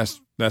 Okay,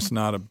 that's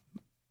not a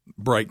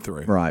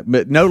breakthrough. Right,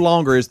 but no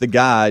longer is the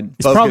guide.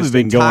 It's probably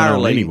been going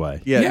on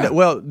anyway. Yeah.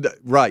 Well,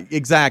 right,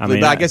 exactly.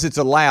 But I guess it's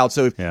allowed.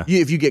 So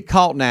if you get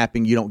caught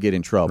napping, you don't get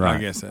in trouble. Right. I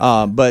guess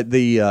that's but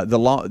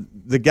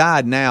the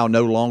guide now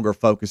no longer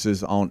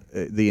focuses on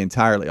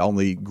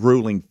the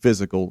grueling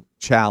physical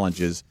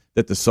challenges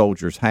that the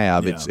soldiers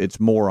have. Yeah. It's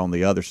more on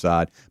the other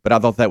side. But I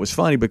thought that was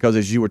funny because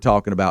as you were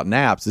talking about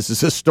naps, this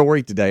is a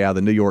story today out of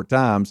the New York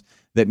Times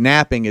that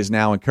napping is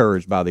now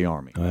encouraged by the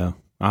Army. Well,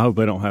 I hope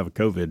they don't have a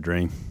COVID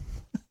dream.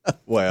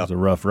 Well, it's a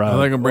rough ride.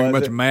 They're going to bring a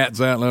bunch of mats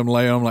out and let them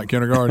lay on them like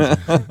kindergarten.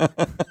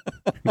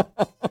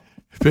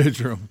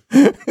 Picture them.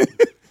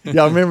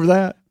 Y'all remember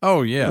that?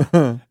 Oh,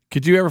 yeah.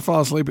 Could you ever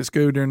fall asleep at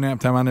school during nap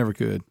time? I never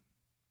could.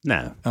 No.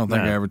 I don't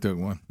think I ever took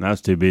one. I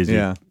was too busy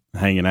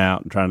hanging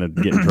out and trying to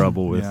get in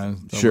trouble with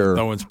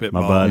throwing spitballs.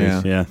 My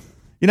buddies. Yeah.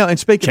 And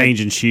speaking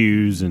changing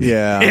shoes and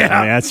yeah. I mean,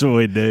 that's what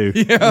we do.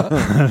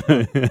 Yeah.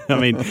 I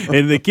mean,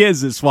 and the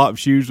kids that swap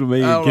shoes with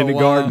me in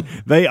kindergarten,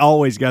 they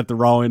always got the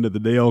raw end of the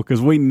deal because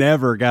we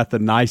never got the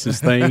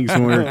nicest things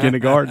when we were in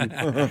kindergarten.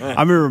 I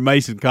remember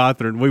Mason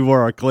Cothran, we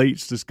wore our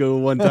cleats to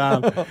school one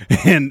time,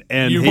 and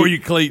you wore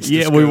your cleats.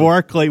 Yeah, we wore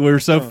our cleats. We were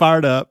so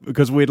fired up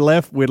because we'd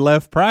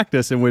left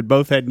practice and we'd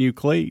both had new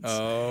cleats.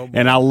 Oh,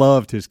 and I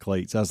loved his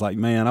cleats. I was like,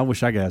 man, I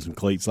wish I could have some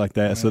cleats like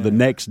that. Man. So the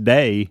next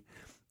day.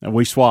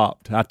 We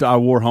swapped. I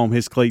wore home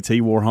his cleats.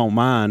 He wore home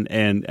mine,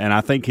 and I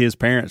think his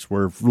parents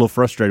were a little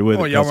frustrated with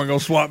it. Oh, y'all weren't gonna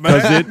swap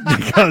back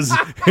because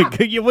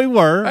we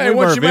were. Hey,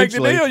 once you make the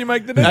deal, you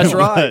make the deal. That's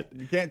right.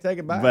 You can't take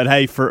it back. But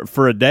hey,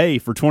 for a day,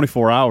 for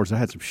 24 hours, I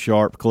had some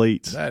sharp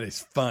cleats. That is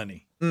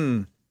funny.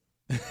 I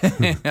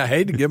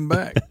hate to give them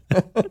back.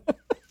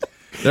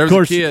 There was of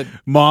course, a kid.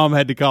 Mom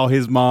had to call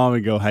his mom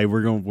and go, "Hey,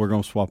 we're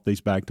gonna swap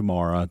these back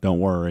tomorrow. Don't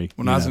worry."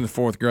 When I was in the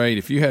 4th grade,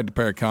 if you had a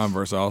pair of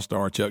Converse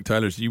All-Star Chuck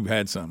Taylors, you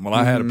had something. Well,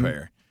 I had a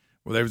pair.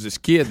 Well, there was this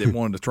kid that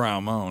wanted to try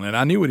them on, and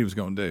I knew what he was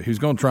going to do. He was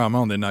going to try them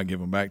on, then not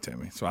give them back to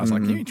me. So I was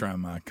like, "You ain't trying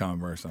my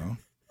Converse on."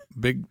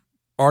 Big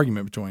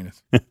argument between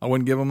us. I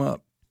wouldn't give them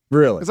up.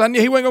 Really? Because I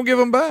knew he wasn't going to give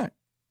them back.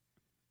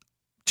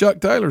 Chuck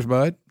Taylors,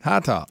 bud.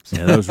 High tops.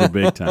 Yeah, those were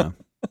big time.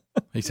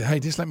 He said, "Hey,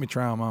 just let me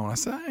try them on." I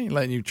said, "I ain't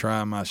letting you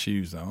try my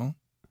shoes on.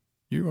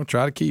 You're going to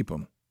try to keep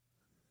them."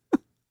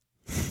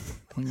 I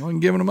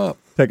wasn't giving them up.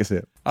 Take a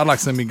sip. I'd like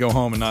to see me go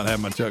home and not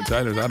have my Chuck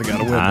Taylors. I'd have got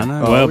a whip. I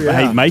know.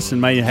 Hey,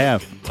 Mason may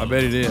have. I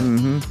bet he did.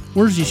 Mm-hmm.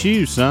 Where's your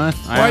shoes, son?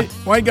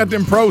 Why you got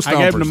them pro stompers?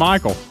 I gave them to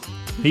Michael.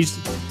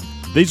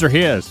 These are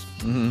his.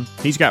 Mm-hmm.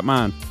 He's got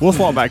mine. We'll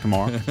swap back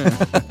tomorrow.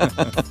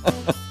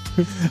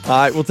 All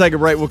right, we'll take a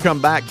break. We'll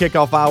come back.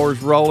 Kickoff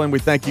hours rolling. We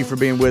thank you for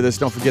being with us.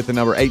 Don't forget the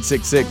number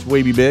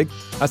 866-WE-BE-BIG.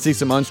 I see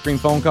some unscreened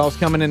phone calls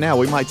coming in now.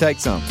 We might take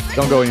some.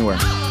 Don't go anywhere.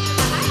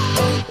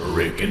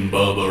 Rick and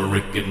Bubba,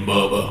 Rick and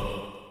Bubba.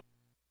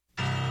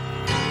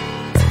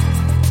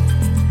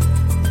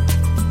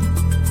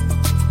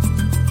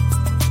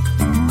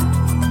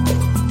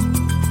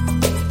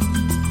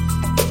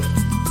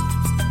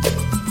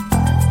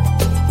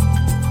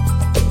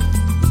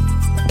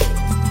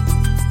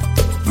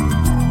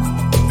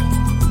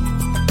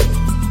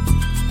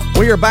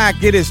 We are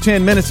back. It is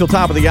 10 minutes till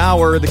top of the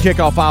hour. The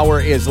kickoff hour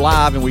is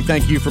live, and we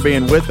thank you for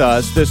being with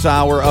us. This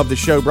hour of the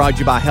show brought to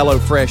you by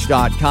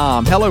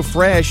HelloFresh.com.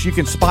 HelloFresh, you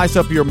can spice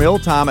up your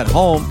mealtime at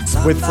home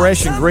with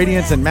fresh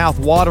ingredients and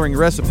mouth-watering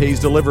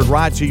recipes delivered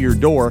right to your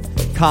door,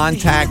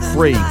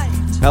 contact-free.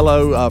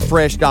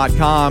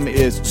 HelloFresh.com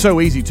is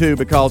so easy, too,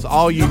 because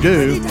all you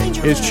do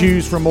is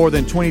choose from more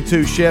than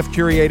 22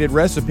 chef-curated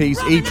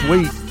recipes each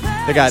week.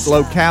 They got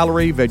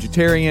low-calorie,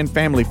 vegetarian,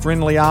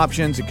 family-friendly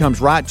options. It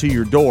comes right to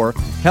your door.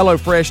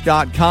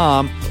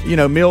 HelloFresh.com. You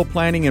know, meal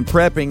planning and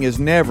prepping has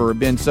never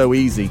been so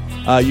easy.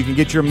 You can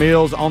get your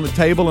meals on the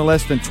table in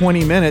less than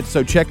 20 minutes,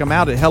 so check them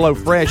out at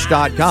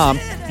HelloFresh.com.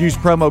 Use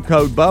promo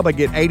code BUBBA,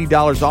 get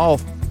 $80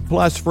 off,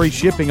 plus free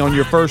shipping on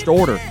your first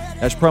order.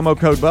 That's promo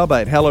code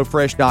BUBBA at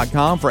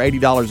HelloFresh.com for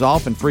 $80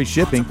 off and free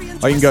shipping.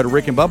 Or you can go to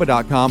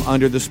RickandBubba.com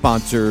under the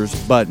sponsors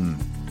button.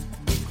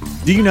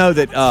 Do you know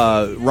that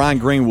Ryan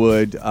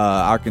Greenwood,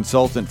 our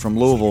consultant from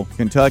Louisville,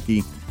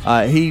 Kentucky,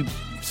 he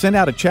sent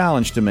out a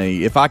challenge to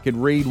me if I could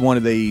read one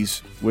of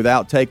these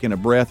without taking a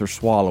breath or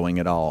swallowing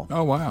at all.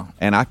 Oh, wow.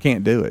 And I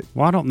can't do it.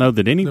 Well, I don't know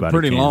that anybody They're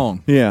pretty can.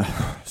 long. Yeah.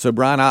 So,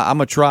 Brian, I'm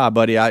going to try,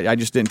 buddy. I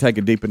just didn't take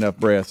a deep enough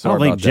breath. I Sorry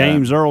don't think about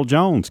James that. Earl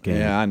Jones can.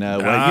 Yeah, I know.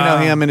 Well, you know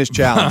him and his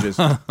challenges.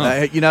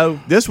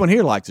 This one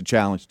here likes a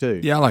challenge,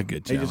 too. Yeah, I like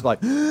good He challenge. just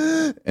like,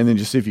 and then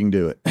just see if you can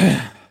do it.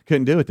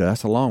 Couldn't do it, though.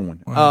 That's a long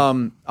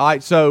one. All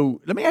right, so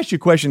let me ask you a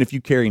question if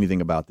you care anything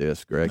about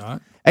this, Greg. All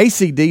right.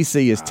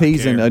 AC/DC is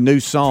teasing care. a new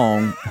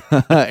song,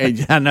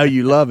 and I know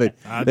you love it.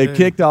 They do.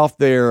 kicked off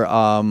their,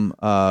 I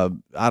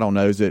don't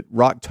know, is it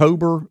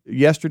Rocktober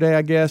yesterday,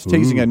 I guess,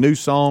 teasing a new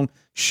song,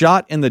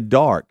 Shot in the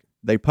Dark.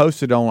 They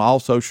posted on all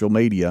social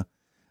media.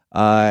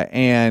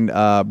 And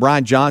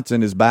Brian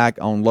Johnson is back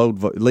on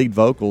lead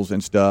vocals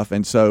and stuff.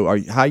 And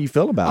so how you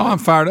feel about it? I'm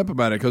fired up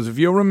about it because if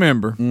you'll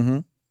remember,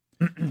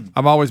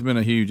 I've always been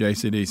a huge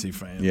AC/DC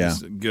fan. Yeah.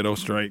 Just good old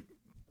straight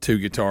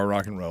two-guitar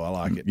rock and roll. I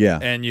like it. Yeah.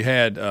 And you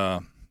had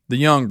the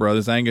Young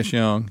brothers, Angus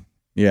Young,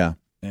 Yeah.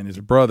 and his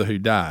brother who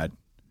died.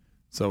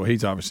 So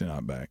he's obviously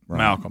not back,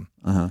 Malcolm.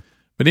 Uh-huh.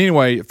 But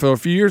anyway, for a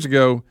few years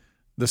ago,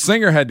 the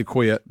singer had to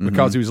quit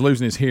because he was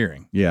losing his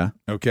hearing. Yeah.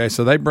 Okay,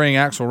 so they bring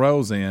Axl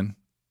Rose in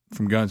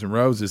from Guns N'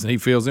 Roses, and he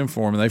fills in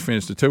for him, and they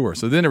finish the tour.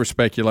 So then there was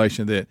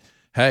speculation that,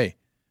 hey,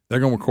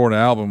 they're going to record an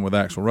album with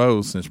Axl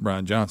Rose since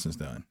Brian Johnson's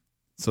done.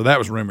 So that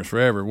was rumors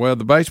forever. Well,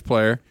 the bass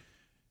player,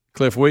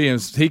 Cliff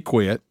Williams, he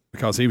quit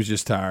because he was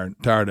just tired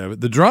of it.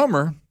 The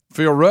drummer,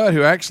 Phil Rudd,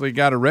 who actually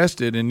got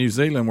arrested in New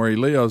Zealand where he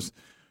lives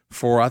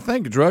for, I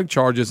think, drug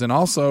charges, and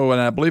also, and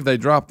I believe they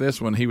dropped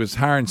this one, he was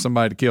hiring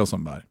somebody to kill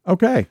somebody.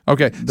 Okay.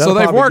 Okay, That'll so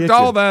they've probably worked get you.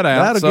 all that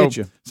out. That'll get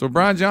you. So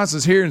Brian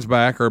Johnson's hearing's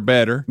back or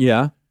better.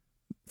 Yeah.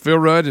 Phil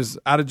Rudd is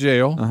out of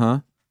jail, Uh-huh.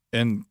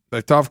 and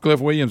they talked Cliff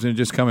Williams and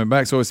just coming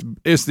back. So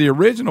it's the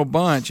original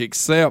bunch,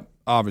 except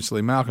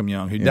obviously Malcolm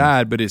Young, who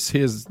died, but it's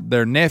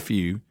their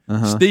nephew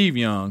Steve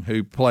Young,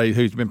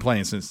 who's been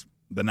playing since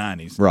the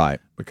 90s, Right.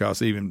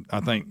 because even I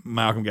think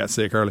Malcolm got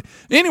sick early.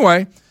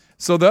 Anyway,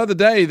 so the other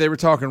day they were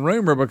talking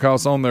rumor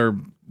because on their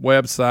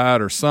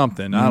website or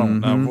something, I don't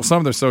know, well, some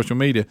of their social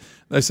media,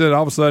 they said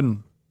all of a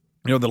sudden,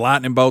 the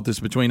lightning bolt that's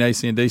between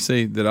AC and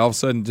DC, that all of a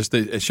sudden just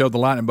it showed the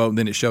lightning bolt and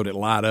then it showed it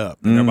light up.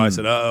 And everybody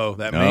said, uh-oh,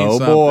 that means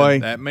something. Boy.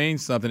 That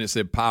means something. It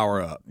said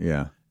power up.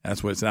 Yeah.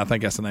 That's what it said. I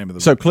think that's the name of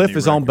the So the Cliff new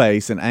is on record.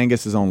 bass and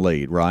Angus is on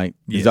lead, right?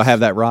 Yes. Did I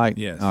have that right?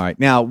 Yes. All right.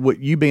 Now,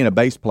 you being a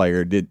bass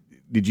player, did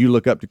you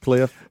look up to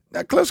Cliff?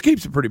 Now, Cliff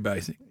keeps it pretty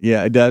basic.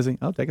 Yeah, does he?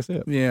 I'll take a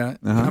sip. Yeah.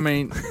 I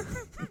mean,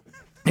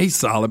 he's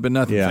solid, but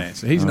nothing Yeah.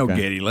 fancy. He's no Okay.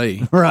 Geddy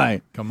Lee.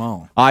 Right. Come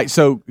on. All right,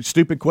 so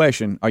stupid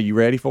question. Are you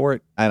ready for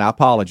it? And I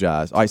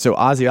apologize. All right, so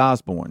Ozzy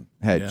Osbourne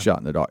had Shot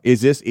in the Dark. Is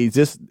this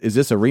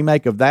a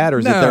remake of that, or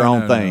is it their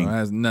own thing? No, it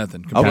has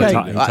nothing. Okay.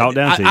 He talked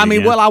down to you I mean,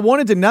 again. well, I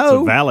wanted to know.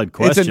 It's a valid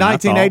question, It's a I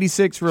thought.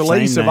 1986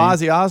 release Same of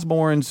name. Ozzy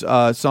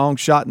Osbourne's song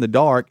 "Shot in the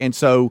Dark," and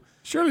so.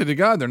 Surely to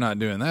God they're not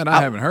doing that.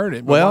 I haven't heard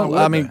it. But Well, why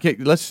I would mean, they?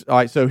 let's. All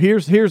right, so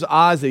here's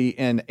Ozzy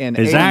and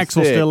Is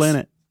Axel still in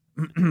it?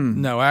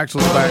 No,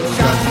 Axel's back.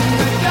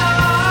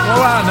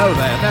 Well, I know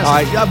that. That's All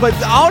right, but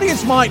the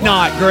audience might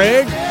not,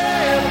 Greg.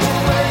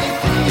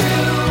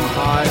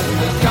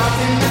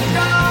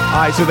 All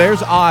right, so there's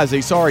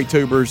Ozzy. Sorry,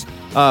 tubers.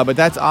 But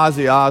that's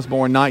Ozzy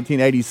Osbourne,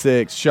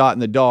 1986, Shot in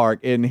the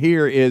Dark. And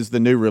here is the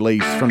new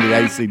release from the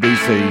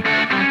AC/DC.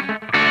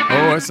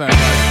 Oh, it sounds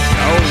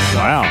like old stuff.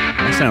 Wow,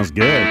 that sounds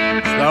good.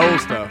 It's the old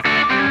stuff.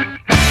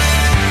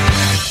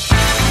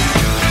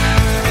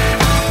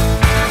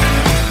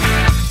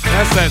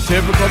 That's that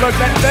typical. Look,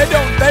 they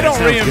don't That sounds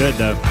reinvent. good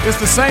though. It's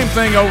the same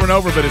thing over and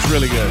over, but it's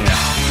really good.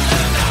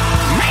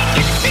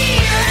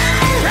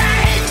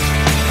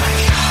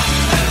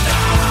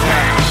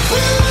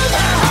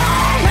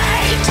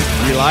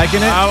 You liking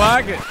it? I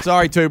like it.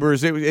 Sorry,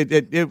 tubers. It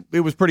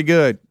was pretty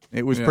good.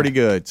 It was pretty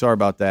good. Sorry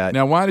about that.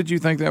 Now, why did you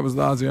think that was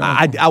the Ozzy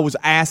Osbourne? I was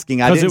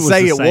asking. I 'Cause it didn't was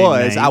say the it same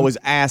was. name. I was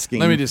asking.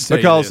 Let me just say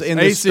because this. in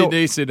the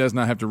AC/DC does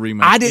not have to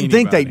remake. I didn't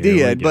think they anybody.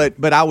 Here we did, go.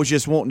 but I was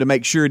just wanting to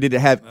make sure. Did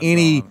it have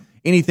anything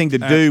to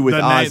do with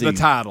the Ozzy? the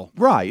title.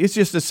 Right. It's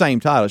just the same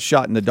title.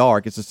 Shot in the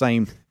Dark. It's the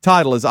same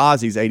title as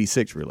Ozzy's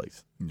 '86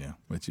 release. Yeah,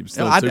 which he was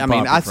still I too mean,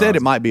 popular I for said it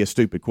Ozzy. might be a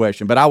stupid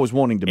question, but I was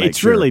wanting to make It's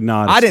sure. really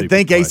not a I didn't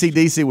stupid think question.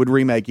 AC/DC would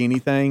remake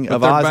anything But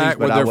of they're Ozzy's, back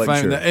but with I their wasn't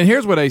fame. sure. And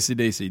here's what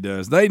AC/DC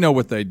does: they know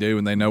what they do,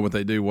 and they know what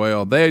they do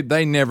well. They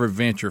never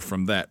venture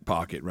from that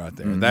pocket right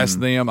there. That's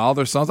them. All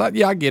their songs. I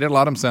get it. A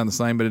lot of them sound the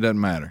same, but it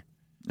doesn't matter.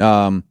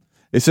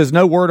 It says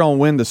no word on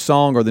when the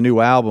song or the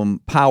new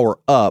album Power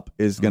Up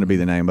is going to be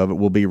the name of it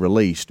will be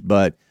released,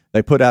 but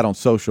they put out on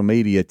social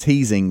media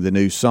teasing the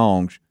new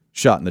song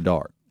Shot in the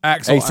Dark.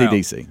 Axl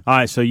AC/DC. All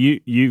right, so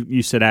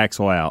you said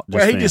Axel out.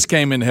 Well, he then. just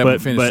came in to help him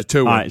finish the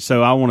tour. All right,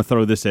 so I want to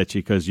throw this at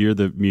you because you're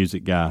the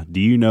music guy. Do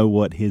you know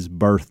what his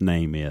birth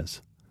name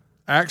is?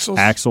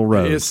 Axl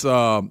Rose. It's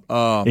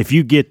If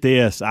you get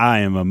this, I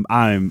am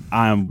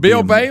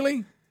Bill being-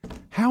 Bailey.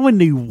 How in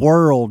the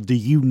world do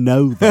you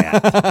know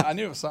that? I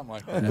knew it was something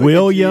like that.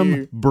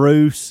 William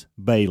Bruce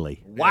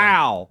Bailey.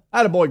 Wow.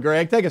 Attaboy,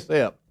 Greg. Take a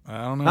sip.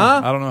 I don't know.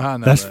 Huh? I don't know how I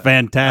know That's that.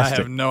 fantastic.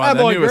 I have no Hi,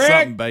 idea. I boy, knew it was Greg.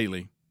 something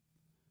Bailey.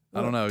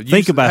 I don't know.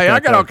 Think about hey, that, I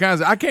got though. all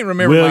kinds of. I can't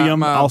remember William,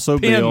 my also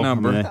PIN Bill.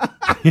 number.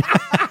 I mean,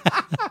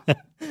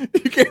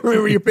 You can't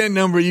remember your PIN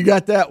number. You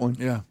got that one.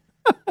 Yeah.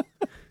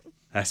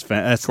 that's Of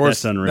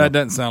course, that's unreal. that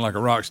doesn't sound like a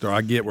rock star.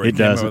 I get where It it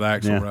came up doesn't. with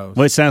Axl Yeah. Rose.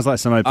 Well, it sounds like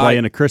somebody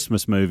playing a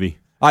Christmas movie.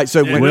 All right, so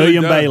It when, really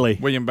William does. Bailey.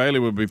 William Bailey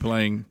would be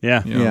playing.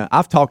 Yeah. you know. yeah,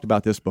 I've talked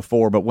about this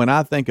before, but when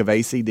I think of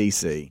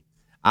AC/DC,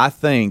 I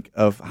think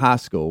of high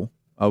school,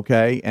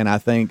 okay, and I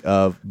think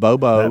of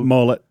Bobo. That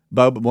mullet.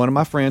 Bobo, one of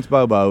my friends,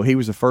 Bobo, he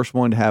was the first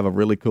one to have a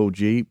really cool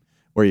Jeep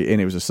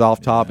and it was a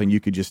soft top, and you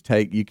could just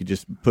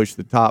push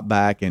the top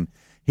back, and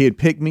he'd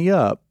pick me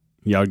up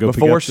Y'all go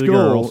before pick up the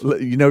girls.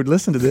 school. You know,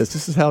 listen to this.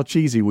 This is how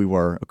cheesy we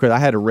were. Because I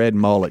had a red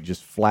mullet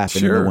just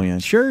flapping in Sure. the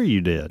wind. Sure,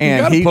 you did.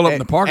 And gotta he pull up in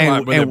the parking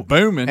lot with it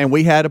booming. And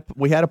we had a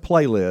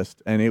playlist,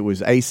 and it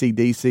was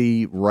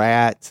AC/DC,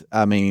 Rat.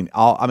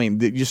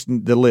 Just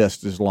the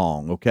list is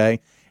long. Okay.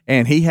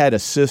 And he had a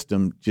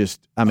system.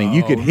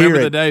 You could hear remember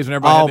it. the days when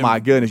everybody oh had my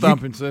them goodness!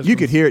 thumping You systems?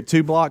 could hear it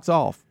 2 blocks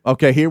off.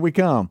 Okay, here we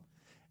come.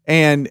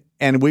 And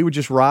we would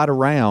just ride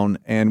around,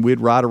 and we'd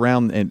ride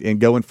around and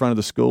go in front of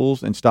the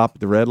schools and stop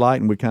at the red light,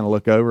 and we'd kind of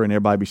look over, and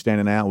everybody be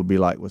standing out. We'd be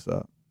like, "What's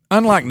up?"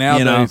 Unlike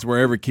nowadays, where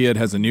every kid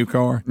has a new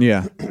car,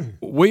 Yeah.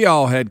 we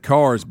all had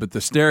cars, but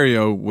the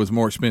stereo was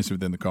more expensive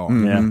than the car.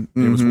 Yeah.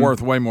 It was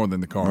worth way more than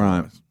the car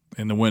Right. was,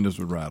 and the windows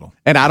would rattle.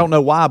 And I don't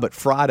know why, but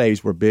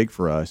Fridays were big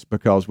for us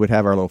because we'd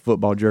have our little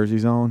football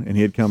jerseys on, and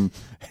he'd come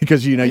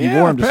because you Yeah,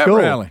 wore them to pep school,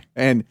 rally.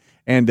 and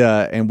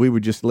we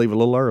would just leave a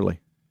little early.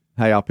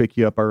 Hey, I'll pick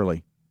you up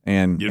early,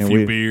 and Get a and few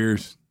we-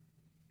 beers.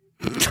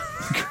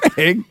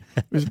 Greg,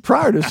 it was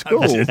prior to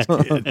school,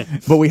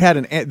 but we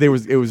had there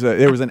was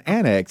an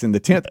annex, and the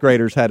 10th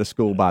graders had a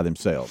school by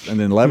themselves, and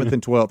then 11th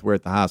and 12th were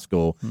at the high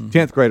school.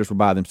 10th graders were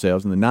by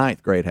themselves, and the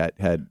 9th grade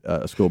had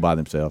a school by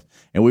themselves,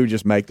 and we would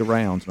just make the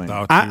rounds, man.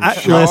 Thought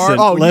Listen, you were sharp.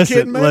 Oh, you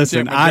kidding me?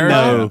 listen. Jim I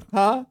know. McGurk.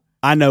 Huh?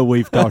 I know.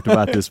 We've talked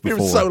about this It before.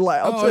 was so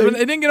loud, Oh, it too.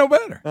 didn't get no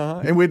better.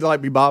 And we'd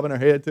like be bobbing our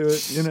head to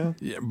it, you know.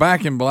 Yeah,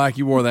 Back in Black,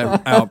 you wore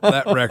that out.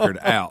 That record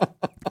out.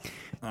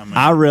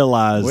 I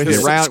realize. Wait,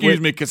 that- round- Excuse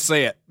we- me,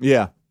 cassette.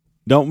 Yeah.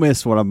 Don't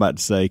miss what I'm about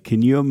to say.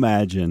 Can you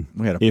imagine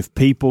We had a- if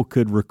people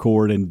could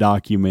record and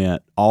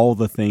document all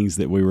the things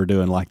that we were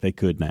doing like they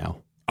could now?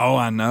 Oh,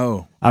 I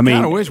know. I mean-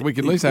 kind of wish we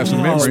could at least have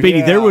some memories.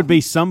 Speedy, there would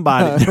be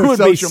somebody. There would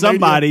be Social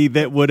somebody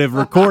that would have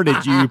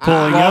recorded you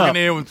pulling up.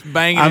 Walking in with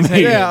banging I his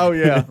mean- head. Yeah, oh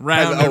yeah.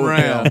 Round That's and old,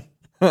 round.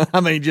 yeah. I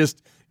mean,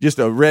 just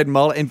a red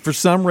mullet, and for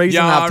some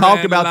reason, Y'all I've talked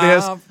ran about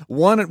live. this.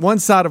 One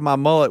side of my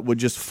mullet would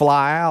just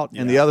fly out,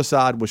 and the other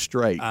side was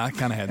straight. I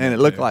kind of had that. And it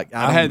looked too. like-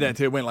 I had that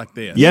too. It went like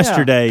this.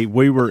 Yesterday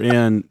we were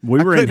in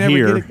couldn't ever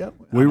here. get it going.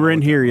 We were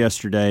in here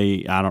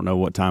yesterday. I don't know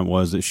what time it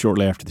was. It's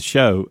shortly after the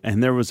show,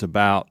 and there was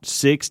about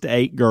 6 to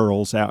 8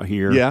 girls out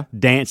here Yeah.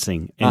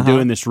 dancing and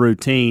doing this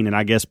routine, and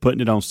I guess putting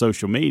it on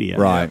social media.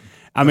 Right.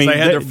 I mean, they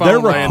had their they're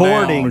phone laying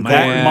recording down,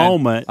 that man.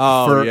 moment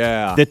Oh,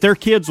 yeah. that their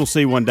kids will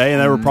see one day,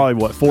 and they were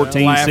probably,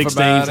 14, Laugh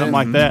 16, about something it.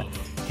 like that.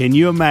 Can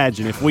you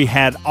imagine if we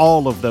had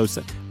all of those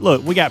things?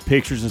 Look, we got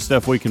pictures and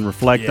stuff we can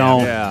reflect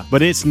on, Yeah.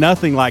 but it's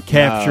nothing like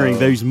capturing No.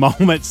 those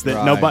moments that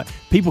Right.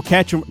 people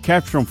capture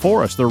them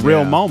for us. They're real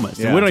Yeah. moments,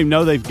 and Yeah. we don't even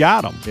know they've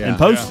got them Yeah. and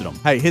posted them.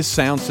 Hey, his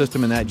sound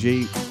system in that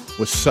Jeep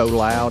was so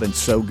loud and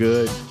so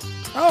good.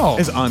 Oh,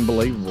 It's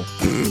unbelievable.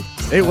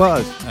 It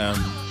was.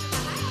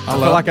 I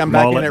feel like I'm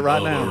back in mullet. it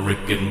right now.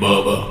 Rick and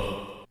Bubba.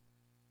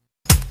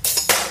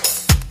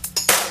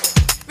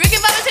 Rick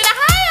and Bubba's in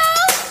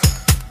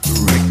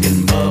Ohio. Rick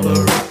and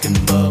Bubba, Rick and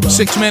Bubba.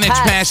 6 minutes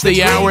past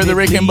the hour of the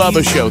Rick and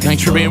Bubba Show.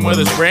 Thanks for being with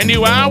us. Brand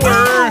new hour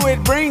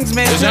It brings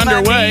me is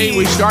underway.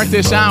 We start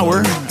this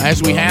hour,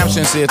 as we have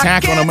since the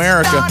attack on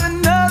America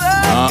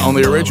on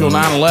the original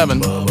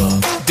 9/11.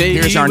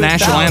 Here's our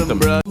national anthem.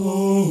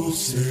 Oh,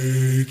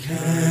 say,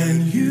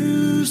 can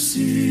you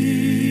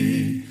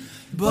see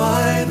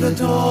by the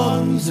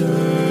dawn's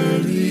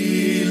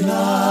early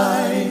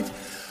light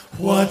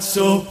what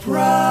so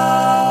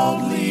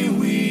proudly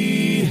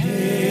we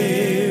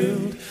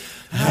hailed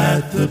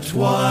at the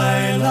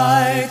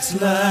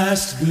twilight's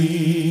last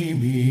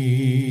gleaming,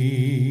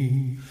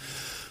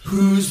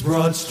 whose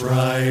broad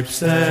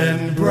stripes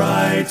and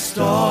bright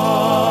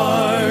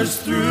stars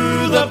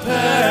through the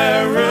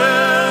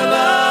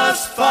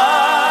perilous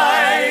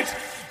fight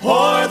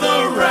o'er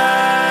the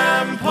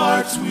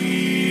ramparts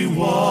we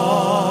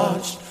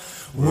watched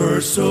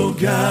were so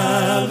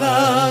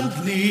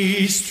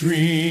gallantly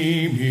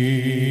streaming,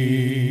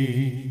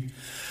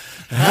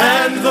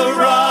 and the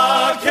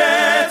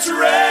rocket's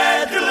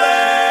red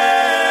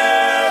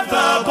glare,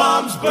 the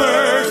bombs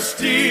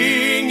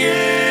bursting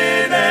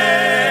in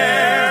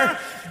air,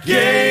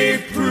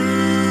 gave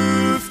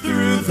proof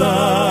through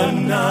the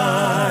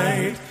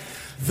night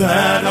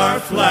that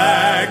our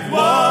flag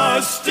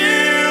was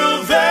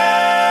still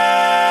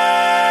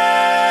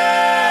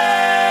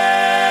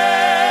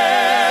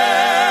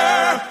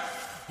there.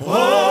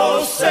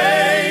 Oh,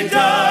 say,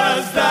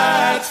 does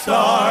that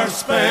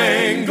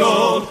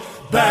star-spangled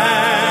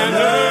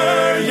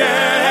banner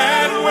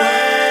yet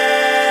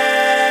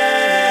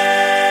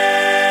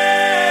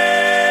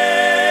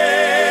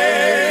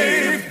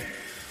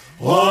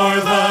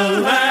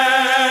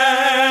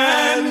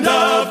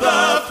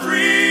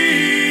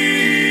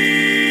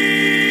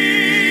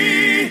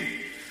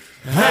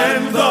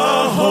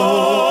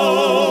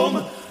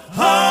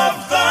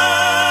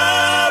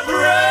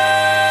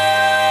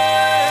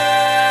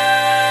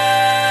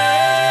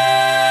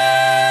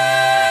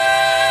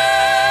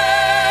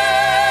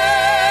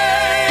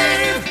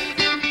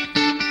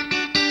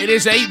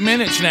is 8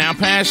 minutes now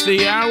past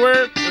the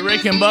hour. The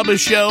Rick and Bubba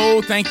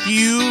Show. Thank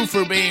you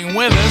for being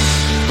with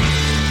us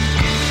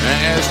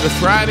as the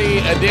Friday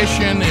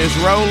edition is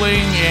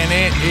rolling, and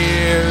it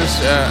is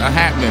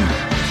happening.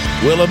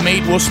 Wheel of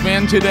Meat will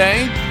spin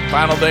today.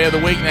 Final day of the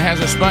week, and it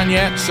hasn't spun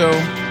yet. So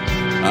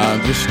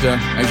just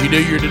as you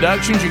do your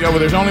deductions, you go, well,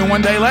 there's only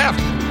one day left.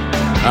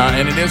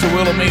 And it is a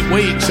Wheel of Meat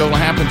week, so it'll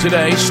happen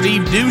today.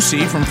 Steve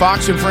Ducey from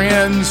Fox and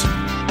Friends,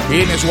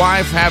 he and his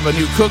wife have a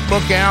new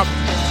cookbook out.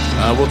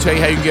 We'll tell you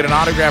how you can get an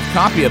autographed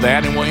copy of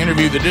that, and we'll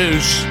interview the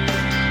Deuce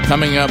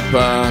coming up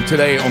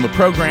today on the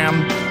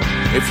program.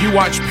 If you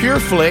watched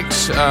Pure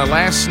Flix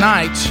last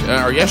night,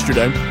 or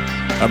yesterday,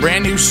 a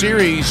brand new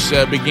series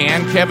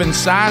began. Kevin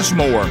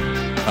Sizemore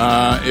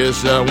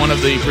is one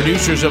of the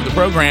producers of the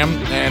program,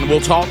 and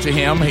we'll talk to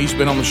him. He's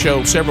been on the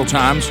show several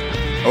times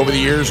over the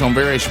years on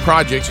various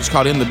projects. It's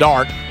called In the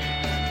Dark.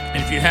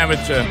 And if you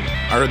haven't,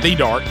 or The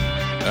Dark,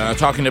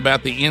 talking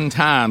about the end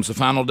times, the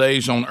final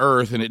days on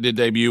Earth, and it did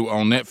debut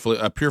on Netflix,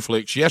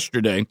 PureFlix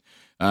yesterday.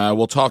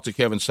 We'll talk to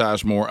Kevin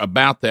Sizemore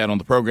about that on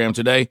the program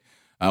today.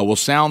 We'll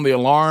sound the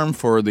alarm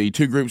for the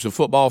two groups of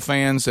football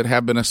fans that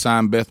have been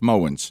assigned Beth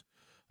Mowins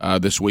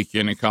this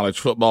weekend in college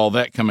football.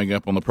 That coming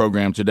up on the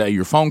program today.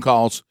 Your phone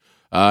calls,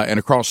 and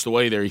across the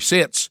way there he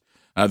sits.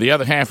 The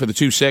other half of the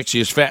two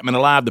sexiest fat men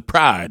alive, the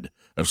pride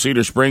of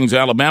Cedar Springs,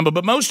 Alabama.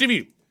 But most of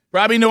you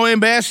probably know him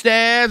best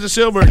as the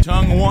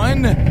silver-tongued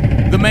one,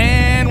 the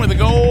man with the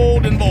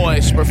golden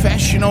voice,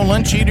 professional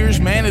lunch eaters,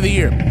 man of the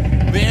year,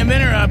 the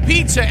inventor of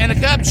pizza and a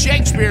cup,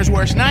 Shakespeare's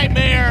worst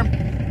nightmare,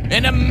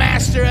 and the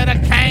master of the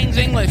King's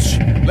English.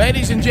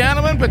 Ladies and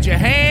gentlemen, put your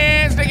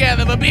hands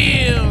together for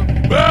Bill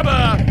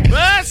Bubba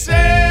Bussey!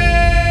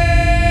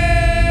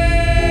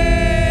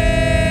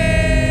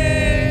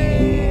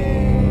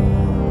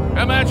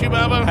 How about you,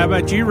 Bubba? How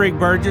about you, Rick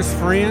Burgess,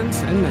 friends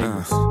and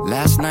neighbors?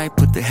 Last night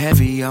put the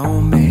heavy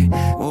on me.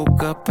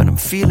 Woke up and I'm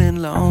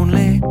feeling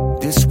lonely.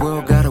 This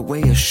world got a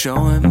way of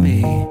showing me.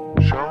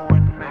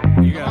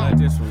 You gotta let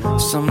this one roll.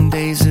 Some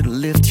days it'll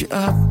lift you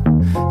up.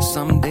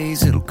 Some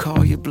days it'll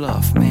call you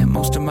bluff. Man,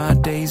 most of my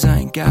days I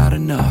ain't got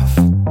enough.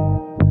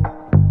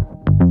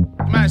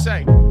 What might I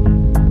say?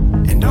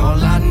 And all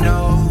I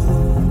know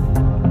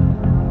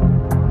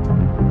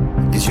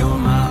is you're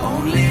my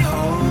only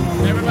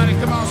hope. Everybody,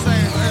 come on, say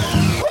it.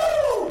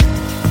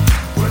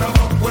 When I'm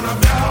up, when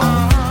I'm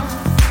down,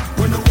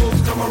 when the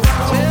wolves come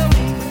around,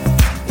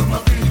 when my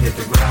feet hit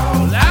the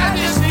ground, I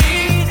just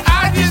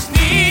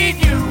need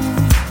you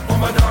on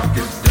my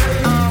darkest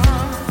day,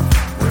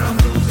 when I'm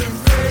losing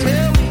faith,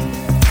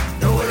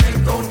 no, it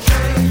ain't gon'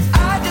 change.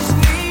 I just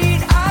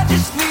need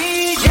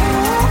you.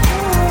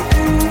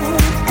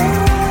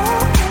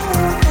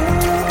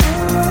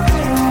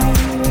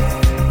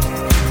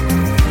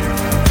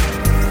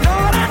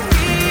 Lord, I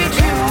need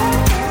you.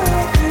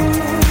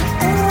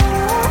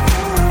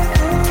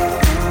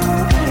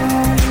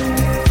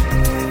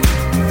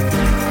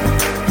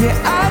 Yeah,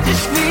 I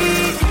just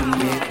need you.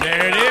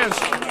 There it is.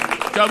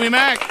 Toby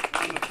Mac.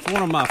 It's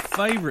one of my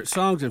favorite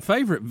songs and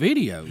favorite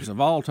videos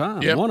of all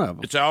time. Yep. One of them.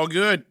 It's all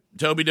good.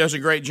 Toby does a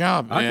great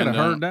job. I could have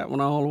heard that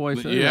one all the way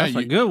through. Yeah, That's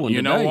a good one.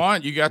 You know today.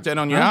 what? You got that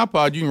on your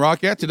iPod. You can rock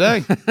that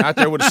today. Out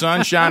there with the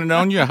sun shining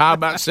on you, high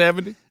about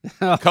 70,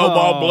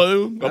 cobalt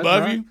blue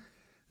above right. you.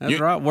 That's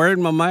right.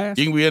 Wearing my mask.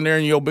 You can be in there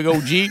in your big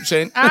old Jeep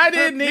saying, I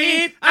didn't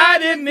need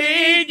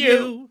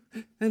you.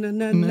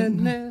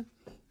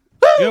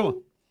 Good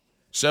one.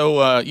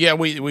 So,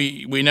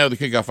 we know the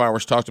kickoff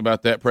hours talked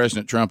about that.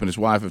 President Trump and his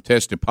wife have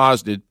tested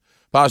positive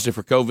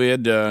for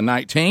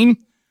COVID-19.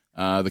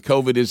 The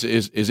COVID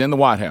is in the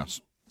White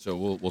House. So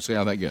we'll see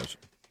how that goes.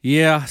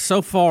 Yeah,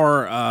 so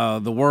far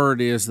the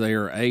word is they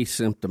are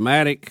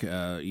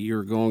asymptomatic.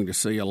 You're going to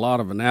see a lot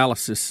of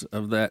analysis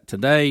of that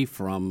today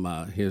from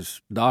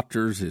his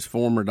doctors, his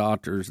former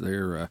doctors.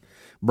 They're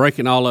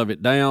breaking all of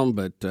it down,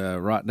 but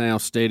right now,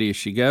 steady as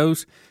she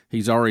goes.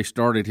 He's already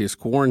started his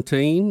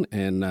quarantine,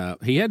 and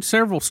he had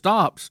several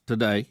stops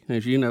today.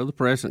 As you know, the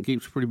president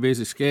keeps a pretty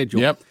busy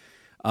schedule. Yep.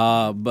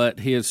 But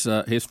his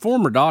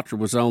former doctor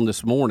was on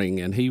this morning,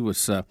 and he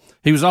was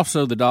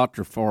also the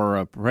doctor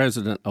for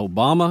President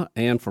Obama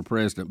and for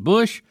President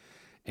Bush,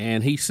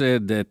 and he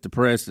said that the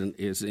president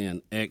is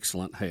in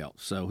excellent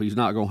health, so he's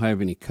not going to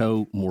have any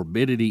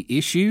comorbidity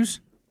issues.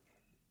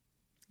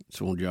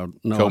 So y'all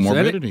know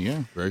comorbidity,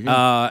 yeah, very good.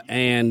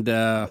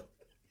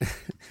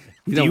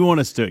 Do you want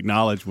us to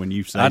acknowledge when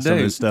you say some of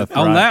this stuff?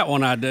 On right? that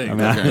one, I do.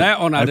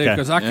 That one, I do,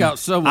 because I got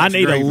so much. I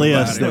need a grief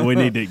list about that it. we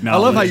need to acknowledge.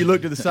 I love how you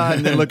look to the side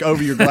and then look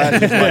over your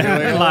glasses.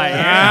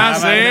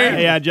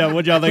 Yeah, Joe,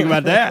 what y'all think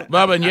about that?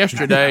 Bubba, and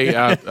yesterday,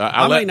 I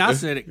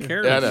said it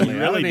carelessly.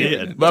 You really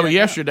did. Bubba,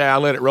 yesterday I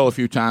let it roll a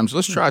few times.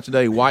 Let's try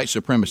today, white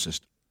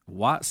supremacist.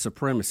 White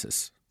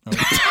supremacist.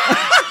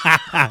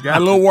 Got a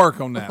little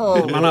work on that.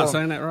 Am I not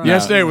saying that right?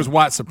 Yesterday it was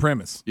white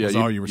supremacist. Yeah, That's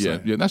all you were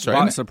saying. Yeah, that's right.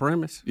 White isn't it?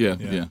 supremacist?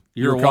 Yeah.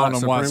 You're a calling white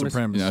them white supremacist?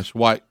 supremacists. Yeah, it's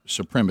white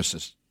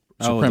supremacist.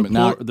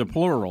 Oh, the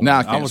plural. Now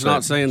I can't was say not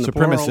it. saying the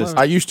plural. Supremacist.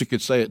 I used to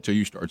could say it till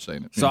you started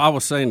saying it. So I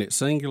was saying it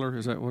singular.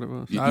 Is that what it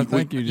was? I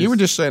think you were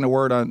just saying a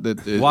word on that.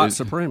 White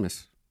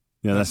supremacist.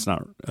 Yeah, that's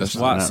not. That's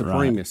white not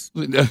supremacist.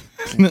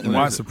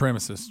 White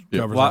supremacist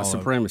covers White all of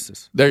it.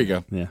 supremacist. There you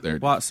go. Yeah. There it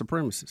is. White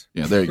supremacist.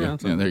 Yeah, there you go.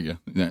 Yeah, there you go.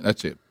 Yeah,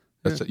 that's it.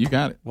 That's it. You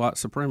got it. White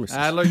supremacist.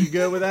 Adler, you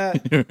good with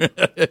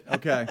that?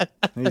 Okay.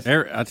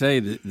 I tell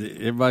you,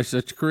 everybody's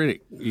such a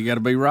critic. You got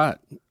to be right.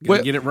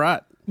 Well- Get it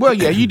right. Well,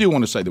 yeah, you do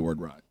want to say the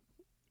word right.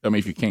 I mean,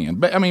 if you can.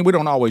 But, I mean, we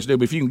don't always do,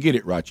 but if you can get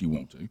it right, you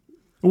want to.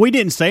 We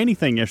didn't say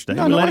anything yesterday.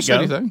 No, we let nobody it said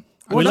go. anything.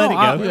 We let it go.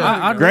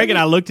 I'd Greg rather- and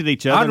I looked at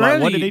each other I'd like,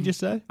 rather what did you- he just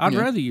say? I'd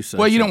rather you say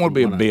Well, you don't want to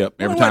be a something bip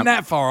every It time. wasn't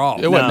that far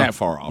off. It wasn't that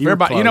far off. You were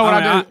Everybody, you know what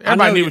close. I do? I Everybody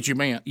know knew what you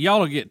meant. Y'all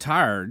will get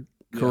tired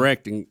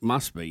correcting my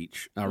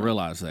speech. I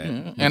realize that.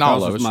 And all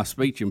because of us. my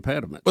speech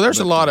impediment. Well, there's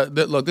a lot of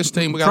look. This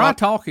team we got. Try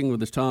talking with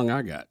this tongue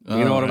I got.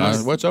 You know what I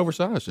mean? What's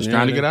oversized? Just Yeah,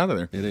 trying to it get is. out of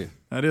there. It is.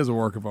 That is a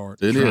work of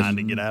art. It is Trying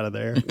to get out of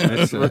there.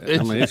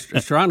 It's,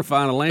 it's trying to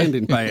find a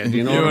landing pad.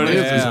 You know what I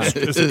mean?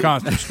 It's a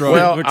constant struggle.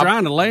 Well, We're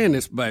trying to land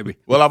this baby.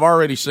 Well, I've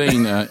already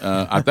seen.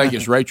 I think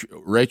it's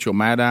Rachel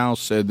Maddow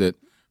said that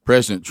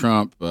President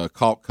Trump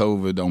caught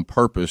COVID on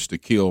purpose to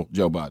kill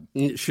Joe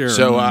Biden. Sure.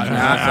 So That's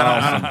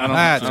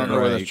I don't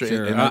know whether that's great. true.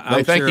 Sure. And I'm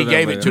they think sure he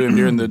gave they'll it be. to him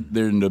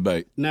during the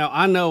debate. Now,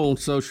 I know on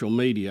social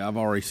media, I've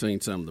already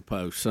seen some of the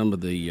posts. Some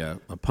of the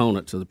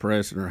opponents of the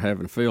president are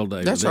having a field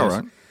day. That's with all this.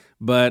 right.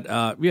 But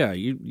yeah,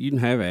 you can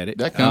have at it.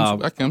 That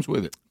comes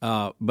with it.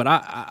 But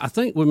I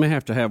think we may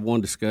have to have one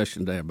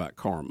discussion today about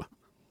karma.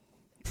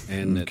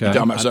 And that-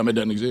 Talking about something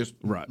that doesn't exist.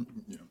 right.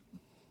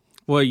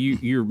 Well,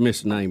 you're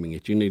misnaming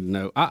it. You need to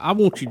know. I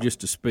want you just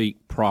to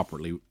speak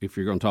properly if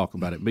you're going to talk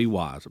about it. Be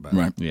wise about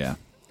Right. it. Yeah.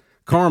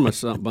 Karma's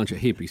something a bunch of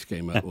hippies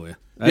came up with.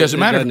 Yeah, as a It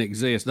matter of- doesn't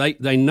exist.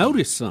 They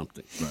noticed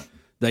something. Right.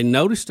 They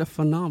noticed a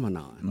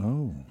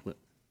phenomenon.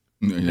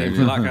 Yeah,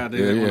 Like I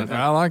did. Yeah, when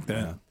yeah. I like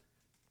that.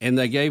 And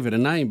they gave it a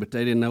name, but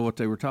they didn't know what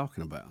they were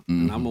talking about.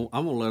 And I'm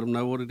gonna let them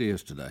know what it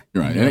is today.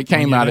 Right, and it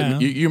came out.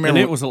 You remember? And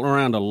it was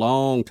around a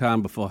long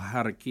time before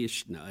Hare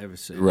Krishna ever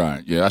said.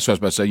 Right. Yeah, that's what I was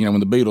about to say. You know,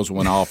 when the Beatles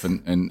went off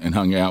and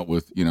hung out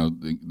with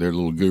their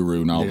little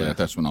guru and all Yeah. that,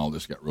 that's when all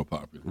this got real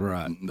popular.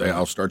 Right. They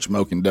all start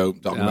smoking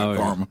dope, talking about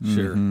karma.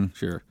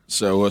 Sure.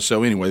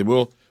 So anyway,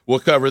 we'll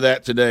cover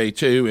that today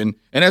too, and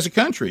as a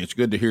country, it's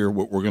good to hear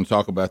what we're going to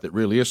talk about that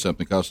really is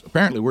something because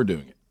apparently we're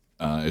doing it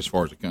as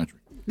far as a country.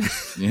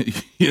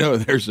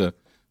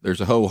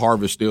 There's a whole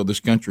harvest deal this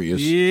country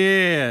is.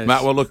 Yes.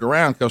 Might well look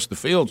around because the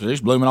fields are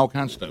just blooming all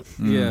kinds of stuff.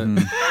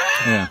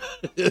 Yeah.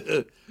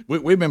 Yeah.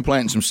 We've been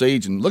planting some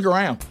seeds and look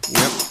around.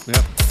 Yep.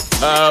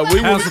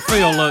 How's the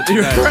field look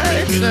today? You're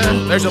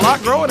right. There's a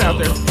lot growing out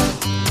there.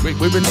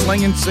 We've been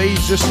slinging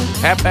seeds just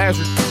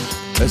haphazard,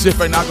 as if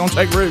they're not going to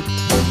take root.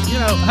 You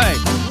know, hey,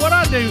 what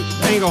I do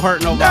ain't gonna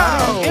hurt nobody.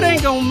 No. It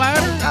ain't gonna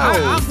matter.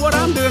 No. What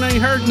I'm doing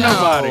ain't hurting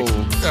nobody.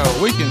 No,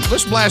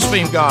 let's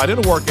blaspheme God.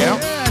 It'll work out.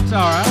 Yeah, it's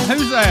all right.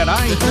 Who's that?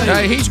 I ain't seen.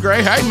 Hey, he's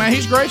great. Hey, man,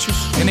 he's gracious,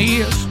 and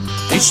he is.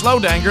 He's slow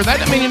danger. That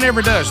doesn't mean he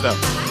never does, though.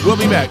 We'll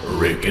be back.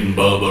 Rick and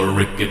Bubba,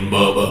 Rick and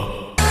Bubba.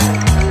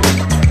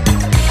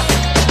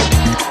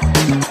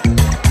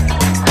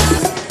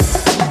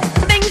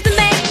 Things that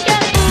make you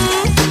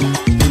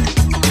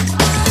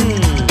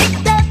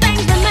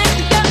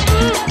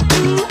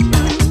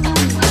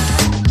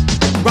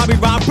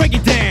Rob, break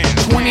it down.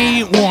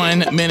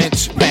 21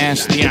 minutes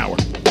past the hour.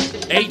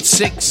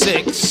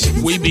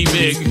 866 We Be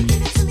Big.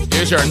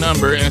 Here's our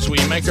number as we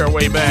make our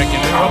way back.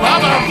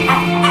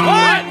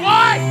 What?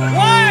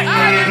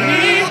 I didn't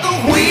need The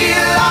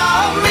wheel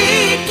of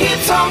me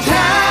keeps on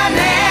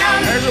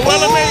turning. There's a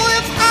wheel of meat.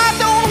 If I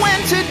don't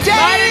win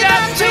today,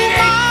 then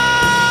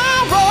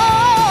tomorrow.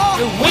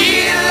 The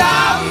wheel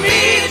of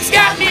meat's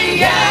got me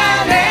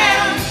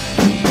yearning.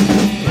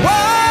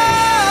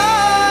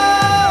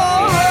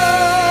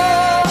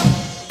 Whoa,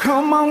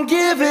 come on,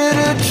 give it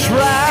a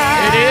try.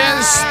 It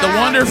is the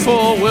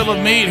wonderful Wheel of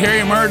Meat.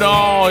 Harry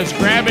Murdahl is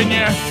grabbing you,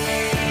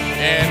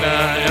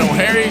 and old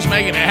Harry's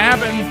making it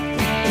happen.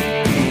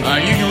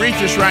 You can reach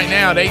us right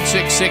now at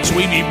 866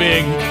 We Be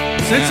Big.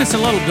 Since it's a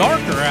little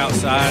darker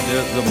outside,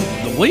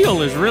 the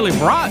wheel is really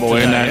bright.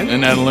 Boy, today.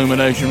 isn't that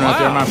illumination right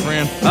there, Wow. my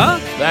friend? Huh?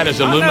 That is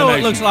I know illumination.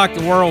 it looks like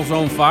the world's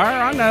on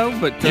fire. I know,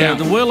 but Yeah.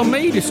 the wheel of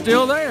meat is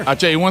still there. I'll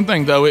tell you one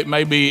thing though, it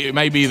may be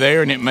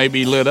there and it may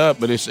be lit up,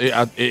 but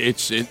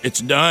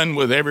it's done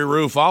with every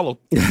rule followed.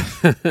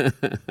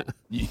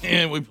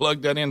 Yeah, we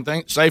plug that in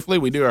safely.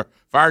 We do our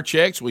fire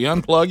checks. We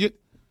unplug it.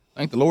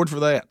 Thank the Lord for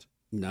that.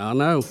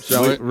 No.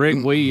 So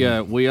Rick, we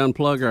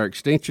unplug our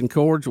extension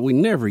cords. We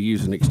never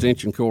use an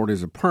extension cord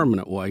as a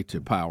permanent way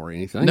to power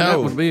anything. No. That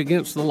would be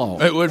against the law.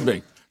 It would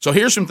be. So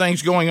here's some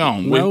things going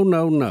on. No.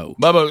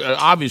 Bubba,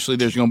 obviously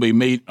there's going to be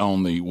meat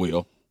on the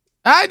wheel.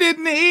 I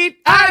didn't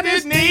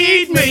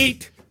eat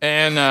meat.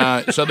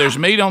 And so there's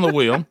meat on the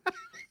wheel.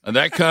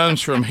 That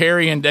comes from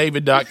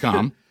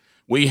harryanddavid.com.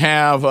 We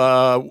have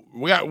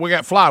we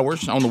got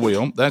flowers on the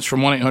wheel. That's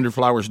from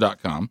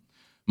 1-800-Flowers.com.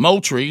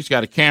 Moultrie's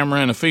got a camera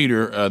and a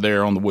feeder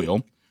there on the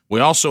wheel. We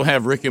also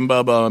have Rick and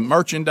Bubba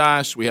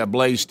merchandise. We have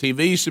Blaze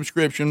TV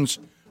subscriptions.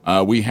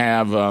 We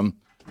have we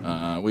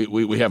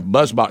have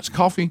BuzzBox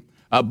coffee.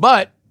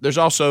 But there's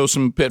also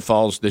some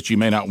pitfalls that you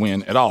may not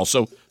win at all.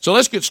 So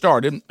let's get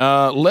started.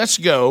 Let's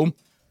go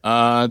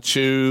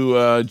to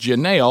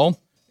Janelle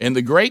in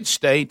the great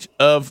state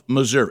of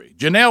Missouri.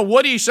 Janelle,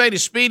 what do you say to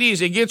Speedy as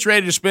he gets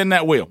ready to spin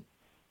that wheel?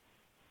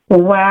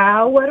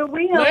 Wow, what a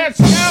wheel. Let's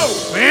go.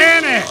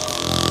 Spin it.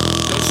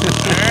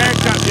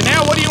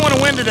 Janelle, what do you want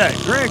to win today?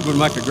 Greg would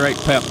make a great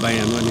pep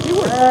band, wouldn't he?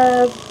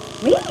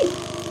 Me?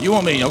 You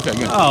want me? Okay,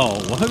 good.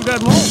 Oh, well, who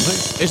doesn't want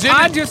me? Is it?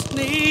 I just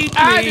need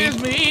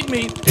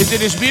meat. Is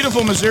it as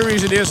beautiful Missouri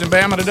as it is in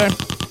Bama today?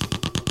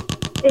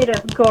 It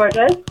is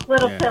gorgeous.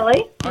 Little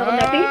silly. Little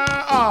nippy.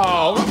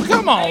 Oh,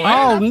 come on, man.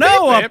 Oh,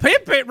 no, a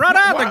pip-pip right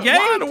out the gate.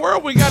 Why in the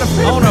world we got a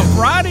pip-pip? On a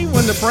Friday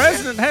when the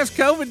president has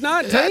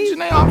COVID-19?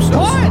 Janelle, I'm so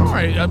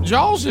sorry.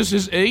 Jaws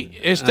is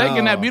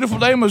taking that beautiful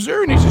day in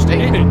Missouri and he's just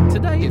eating it.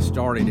 Today it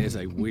started as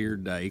a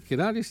weird day. Can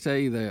I just tell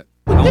you that?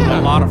 On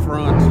a lot of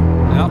fronts.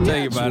 I'll tell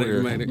you about it in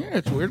a minute. Yeah,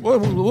 it's weird.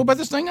 What about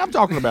this thing I'm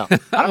talking about?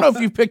 I don't know if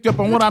you've picked up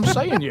on what I'm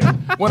saying yet.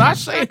 When I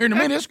say it here in a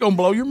minute, it's going to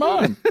blow your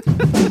mind.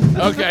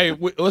 Okay,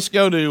 let's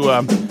go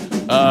to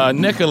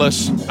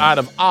Nicholas out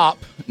of Opp.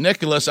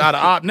 Nicholas,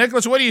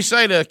 what do you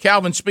say to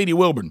Calvin Speedy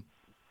Wilburn?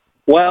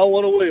 Well,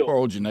 what a wheel. Poor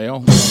old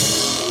Janelle.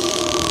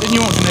 Didn't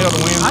you want Janelle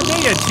to win? I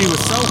did. She was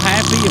so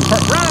happy and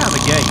right out of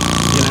the gate,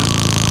 you know.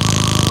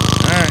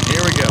 All right,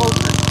 here we go.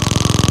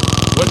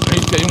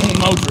 You want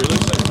Moultrie?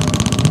 Let's see.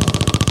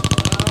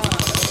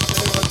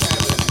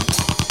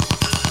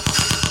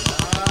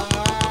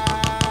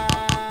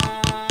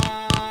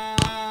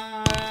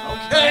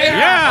 Okay.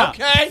 Yeah.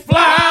 Okay.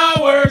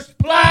 Flowers.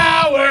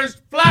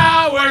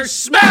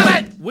 Smell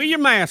it. With your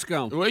mask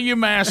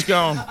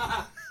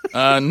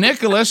on.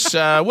 Nicholas,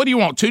 what do you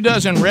want? 2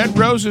 dozen red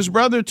roses,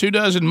 brother? 2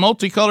 dozen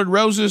multicolored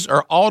roses,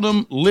 or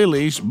autumn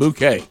lilies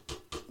bouquet?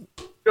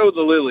 Go with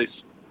the lilies.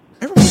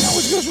 Everybody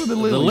always goes with the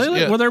lilies. The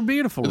lilies? Yeah. Well, they're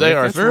beautiful. They Rick.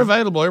 are. That's They're right.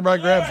 available.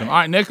 Everybody grabs them. All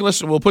right,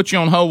 Nicholas, we'll put you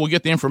on hold. We'll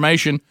get the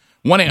information.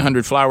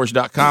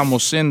 1-800-Flowers.com. We'll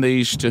send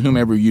these to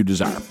whomever you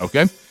desire,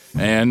 okay?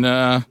 And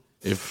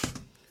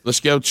let's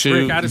go to...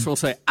 Rick, I just want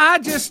to say, I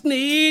just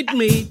need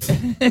meat.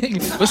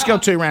 Let's go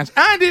 2 rounds.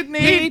 I just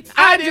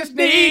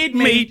need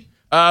meat.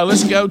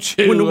 Let's go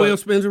to... When the wheel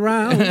spins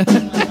around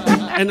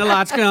and the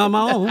lights come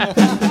on.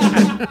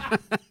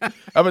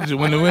 How about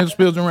when the wind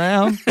spills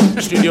around,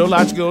 studio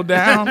lights go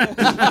down?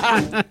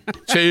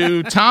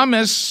 To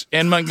Thomas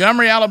in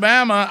Montgomery,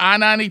 Alabama,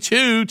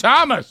 I-92.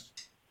 Thomas.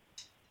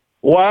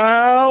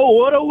 Wow,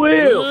 what a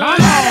wheel.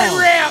 Come on.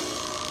 Rip.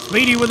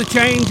 Speedy with a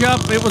change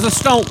up. It was a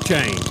stomp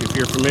change, if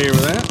you're familiar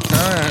with that.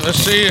 All right, let's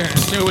see.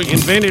 Until we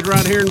Invented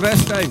right here in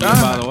Vestavia,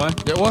 by the way.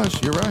 It was.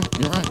 You're right.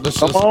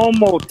 Come on,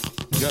 Moultrie.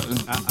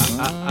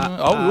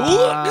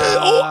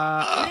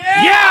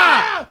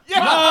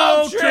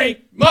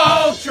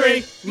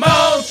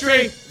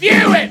 Moultrie.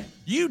 View it.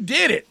 You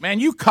did it, man.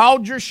 You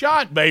called your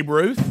shot, Babe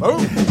Ruth.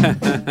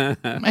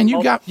 Man,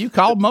 you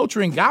called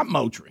Moultrie and got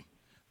Moultrie.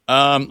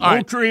 All right.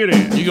 Moultrie it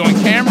is. You going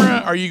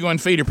camera or are you going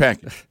feeder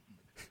package?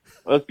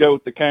 Let's go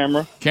with the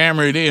camera.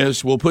 Camera it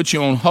is. We'll put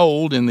you on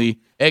hold in the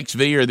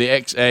XV or the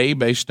XA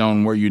based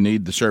on where you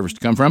need the service to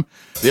come from.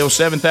 The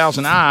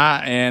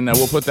 7000i, and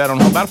we'll put that on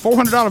hold. About a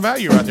 $400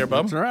 value right there,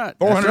 Bubba. That's right.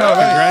 $400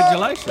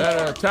 value.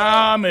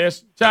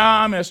 Congratulations.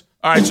 Thomas.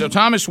 All right, so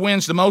Thomas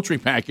wins the Moultrie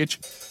package.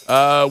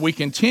 We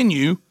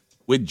continue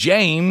with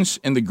James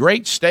in the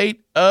great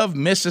state of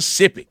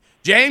Mississippi.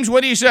 James,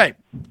 what do you say?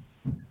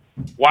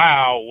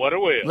 Wow, what a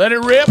wheel. Let it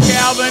rip,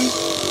 Calvin.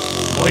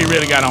 Well, he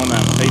really got on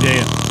that one. He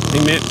did. He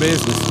meant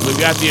business. We've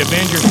got the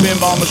Avengers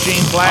pinball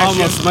machine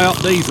flashing. Almost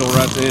smelt diesel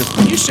right there.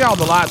 You see all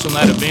the lights on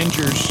that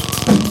Avengers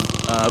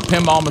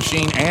pinball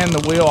machine and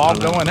the wheel all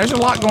going. There's a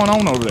lot going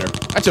on over there.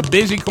 That's a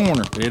busy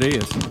corner. It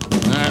is. All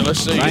right,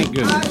 let's see. Thank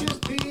goodness.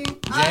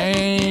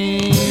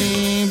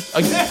 James.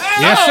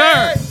 Yes,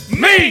 sir.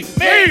 Me.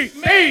 Hey,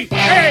 meat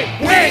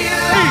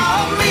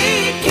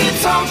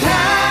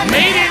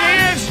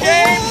it is,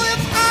 James.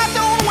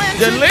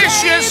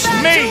 Delicious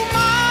meat.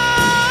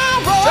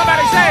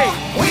 Somebody say.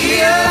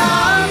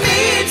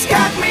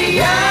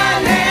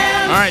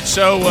 All right,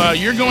 so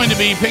you're going to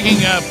be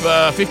picking up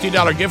a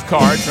 $50 gift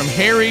card from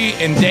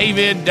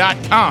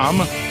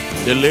harryanddavid.com.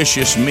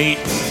 Delicious meat.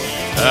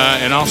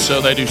 And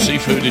also they do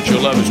seafood that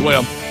you'll love as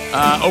well.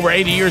 Over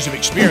 80 years of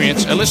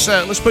experience.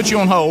 Let's put you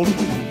on hold,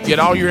 get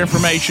all your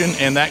information,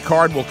 and that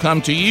card will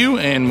come to you.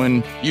 And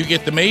when you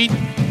get the meat,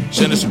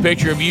 send us a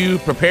picture of you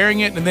preparing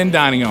it and then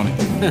dining on it.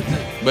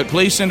 But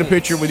please send a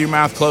picture with your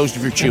mouth closed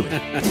if you're chewing.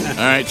 All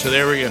right, so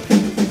there we go.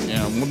 You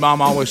know, what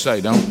Mom always say,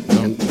 don't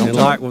And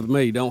like with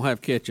me, don't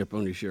have ketchup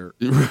on your shirt.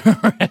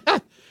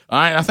 All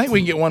right, I think we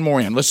can get one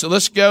more in.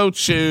 Let's go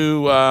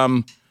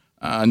to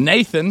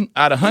Nathan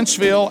out of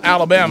Huntsville,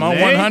 Alabama,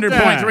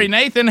 100.3.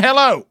 Nathan,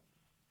 hello.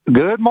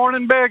 Good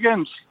morning,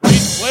 Biggins.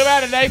 What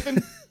about it,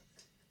 Nathan?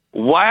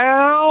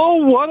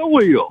 Wow, what a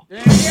wheel.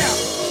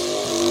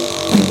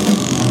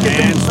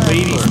 And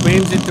Speedy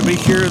spins it to be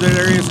sure that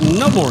there is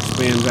no more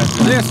spins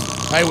after this.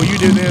 Hey, will you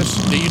do this?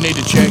 Do you need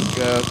to check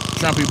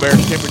Trumpy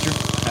Bear's temperature?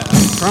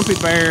 Trumpy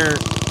Bear,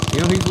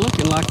 he's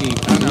looking like he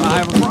might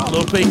have a problem. A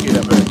little peaky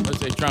up there. Let's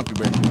say Trumpy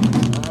Bear.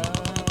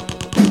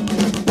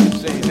 Let's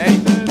see,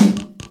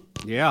 Nathan.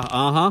 Yeah,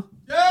 uh-huh.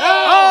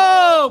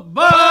 Oh! Oh,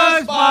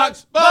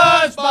 BuzzBox,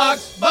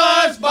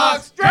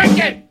 drink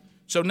it.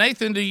 So,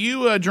 Nathan, do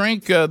you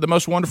drink the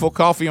most wonderful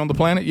coffee on the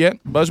planet yet,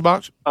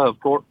 BuzzBox? Of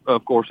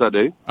course I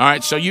do. All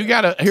right, so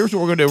here's what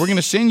we're going to do. We're going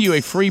to send you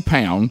a free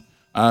pound.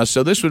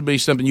 So this would be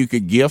something you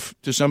could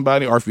gift to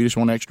somebody, or if you just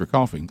want extra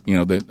coffee,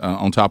 that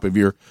on top of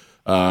your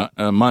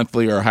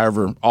monthly or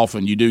however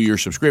often you do your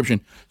subscription.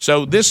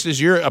 So this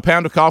is a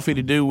pound of coffee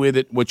to do with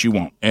it what you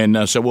want.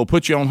 And so we'll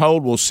put you on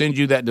hold. We'll send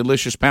you that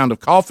delicious pound of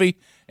coffee.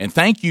 And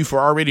thank you for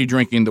already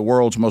drinking the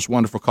world's most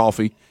wonderful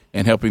coffee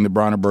and helping the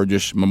Bronner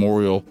Burgess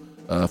Memorial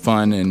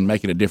Fund and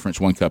making a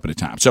difference one cup at a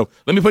time. So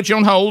let me put you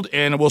on hold,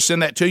 and we'll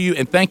send that to you.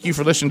 And thank you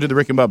for listening to the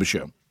Rick and Bubba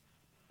Show.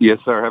 Yes,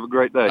 sir. Have a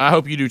great day. I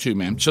hope you do too,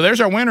 man. So there's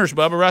our winners,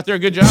 Bubba, right there.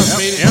 Good job,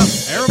 Speedy. Yep.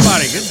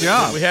 Everybody, good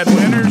job. We had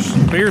winners.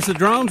 Appears the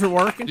drums are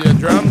working. The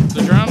drums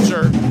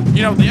are.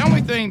 The only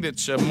thing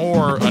that's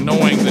more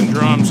annoying than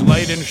drums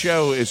late in the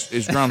show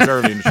is drums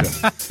early in the show.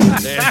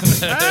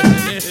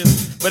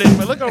 But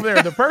look over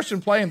there, the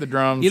person playing the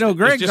drums.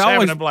 Greg's just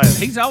having a blast.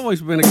 He's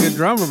always been a good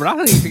drummer, but I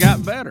think he's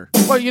gotten better.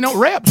 Well,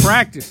 reps,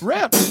 practice,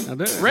 reps. I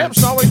do.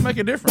 Reps always make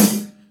a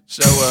difference.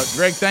 So,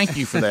 Greg, thank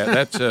you for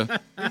that.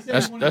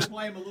 That's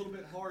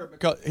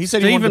he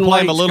said he wanted to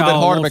play him a little bit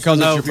harder because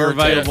it's your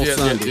birthday.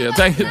 Yeah.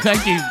 Thank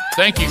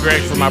you,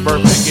 Greg, for my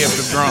birthday gift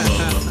of drums.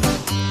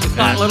 It's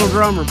not little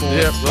drummer boy.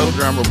 Yep, little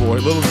drummer boy,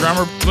 little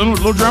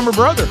drummer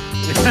brother.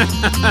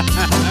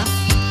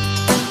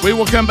 We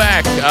will come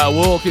back.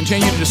 We'll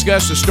continue to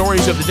discuss the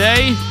stories of the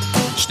day.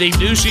 Steve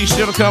Ducey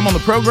still to come on the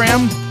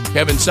program.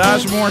 Kevin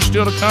Sizemore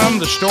still to come.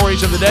 The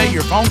stories of the day,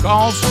 your phone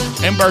calls,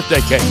 and birthday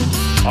cake.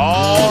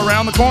 All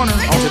around the corner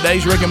on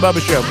today's Rick and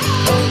Bubba Show.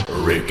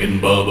 Rick and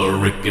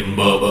Bubba, Rick and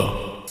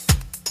Bubba.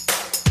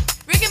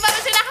 Rick and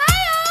Bubba's in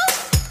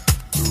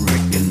Ohio.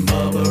 Rick and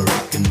Bubba,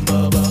 Rick and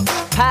Bubba.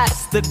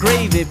 Pass the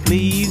gravy,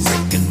 please.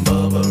 Rick and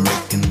Bubba,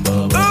 Rick and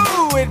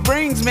Bubba. Ooh, it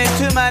brings me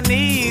to my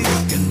knees.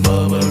 Rick and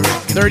Bubba, Rick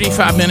and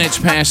 35 minutes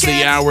past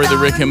the hour, the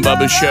Rick and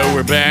Bubba Show.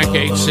 We're back,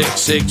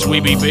 866. We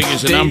be big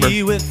as a number.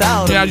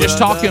 Just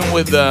talking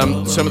with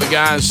some of the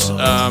guys,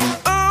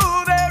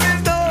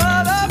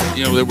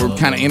 that were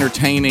kind of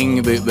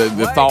entertaining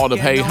the thought of,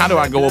 hey, how do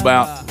I go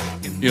about,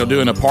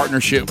 doing a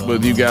partnership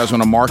with you guys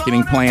on a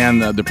marketing plan?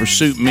 The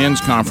Pursuit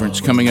Men's Conference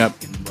coming up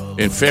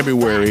in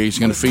February. He's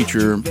going to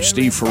feature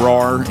Steve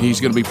Farrar. He's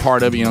going to be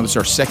part of it. This is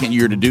our second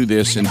year to do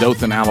this in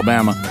Dothan,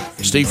 Alabama.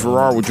 Steve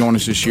Farrar will join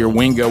us this year.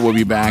 Wingo will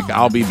be back.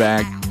 I'll be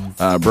back.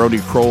 Brody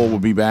Kroll will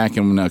be back.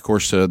 And, of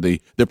course, the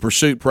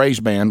Pursuit Praise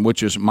Band,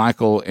 which is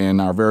Michael and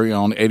our very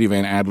own Eddie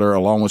Van Adler,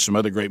 along with some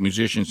other great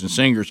musicians and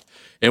singers.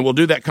 And we'll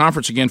do that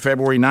conference again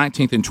February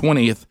 19th and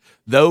 20th.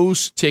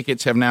 Those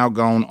tickets have now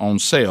gone on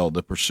sale,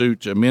 the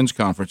Pursuit Men's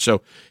Conference.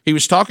 So he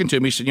was talking to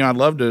me. He said, I'd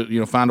love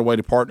to, find a way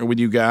to partner with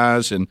you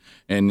guys. And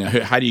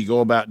how do you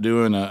go about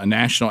doing a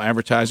national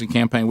advertising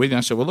campaign with you? And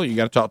I said, well, look, you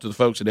got to talk to the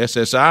folks at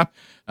SSI.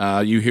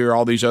 You hear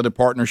all these other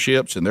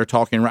partnerships, and they're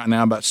talking right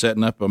now about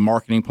setting up a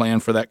marketing plan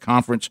for that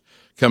conference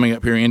coming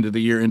up here into the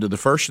year, into the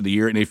first of the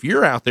year. And if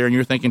you're out there and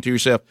you're thinking to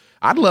yourself,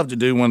 I'd love to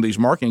do one of these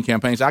marketing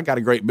campaigns. I got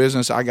a great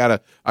business. I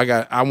want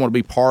to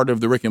be part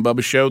of the Rick and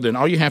Bubba Show. Then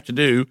all you have to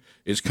do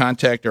is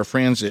contact our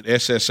friends at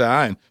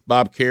SSI and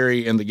Bob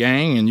Carey and the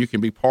gang, and you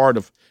can be part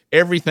of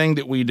everything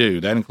that we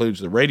do. That includes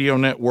the radio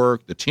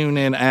network, the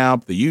TuneIn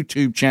app, the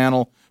YouTube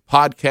channel,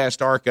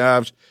 podcast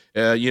archives,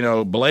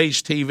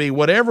 Blaze TV,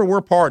 whatever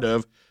we're part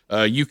of.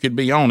 You could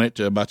be on it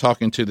by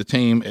talking to the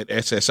team at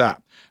SSI.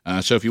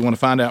 So if you want to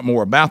find out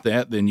more about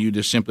that, then you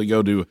just simply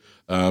go to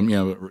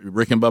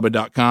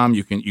rickandbubba.com.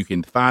 You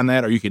can find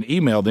that, or you can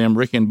email them,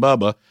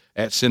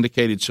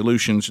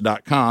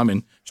 rickandbubba@syndicatedsolutions.com,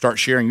 and start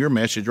sharing your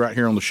message right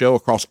here on the show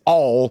across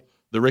all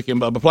the Rick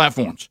and Bubba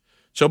platforms.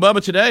 So,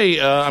 Bubba, today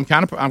I'm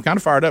kind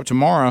of fired up.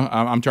 Tomorrow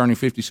I'm turning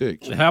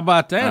 56. How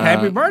about that?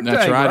 Happy birthday!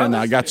 That's right. Brother. And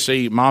I got to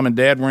see Mom and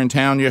Dad were in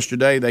town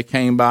yesterday. They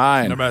came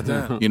by. And, how about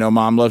that?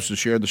 Mom loves to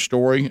share the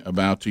story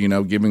about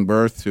giving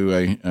birth to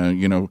a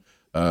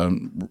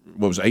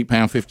what was 8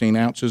 pounds 15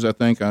 ounces, I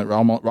think,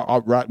 almost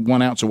right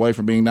 1 ounce away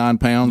from being 9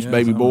 pounds,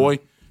 baby boy.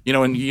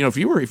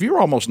 If you were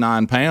almost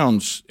 9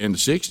 pounds in the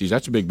 60s,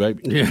 that's a big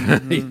baby. Yeah.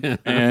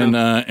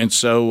 And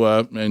so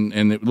a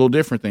little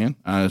different then.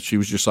 She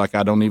was just like,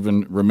 I don't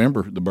even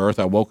remember the birth.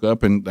 I woke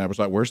up and I was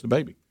like, where's the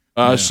baby?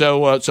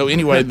 So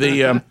anyway,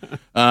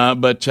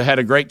 but had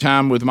a great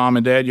time with Mom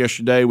and Dad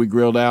yesterday. We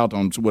grilled out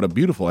on what a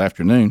beautiful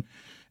afternoon.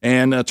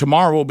 And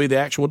tomorrow will be the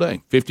actual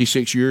day,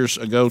 56 years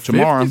ago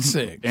tomorrow.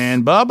 56.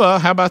 And,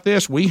 Bubba, how about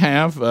this? We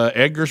have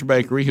Edgar's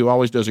Bakery, who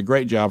always does a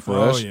great job for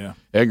us. Yeah.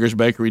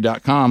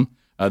 Edgar'sBakery.com.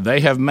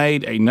 They have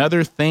made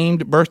another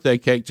themed birthday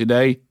cake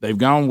today. They've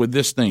gone with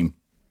this theme.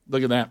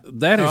 Look at that.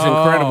 That is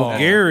incredible.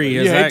 Gary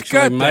has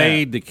actually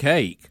made the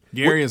cake.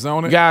 Gary is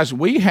on it. Guys,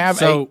 we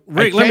have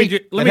Rick, a let me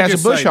cake let that me has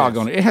just a bush say hog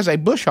this. on it. It has a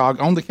bush hog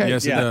on the cake.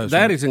 Yes, it does.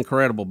 That is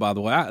incredible, by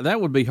the way.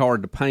 That would be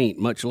hard to paint,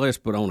 much less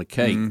put on a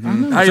cake.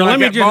 Mm-hmm. How you like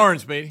that barn,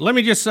 Speedy? Let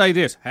me just say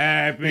this.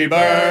 Happy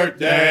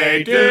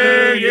birthday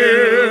to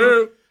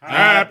you.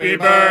 Happy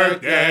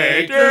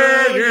birthday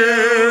to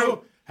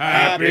you.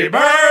 Happy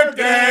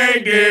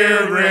birthday,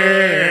 dear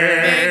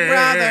Rick. Big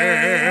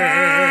brother.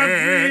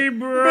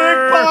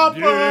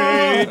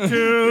 birthday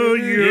to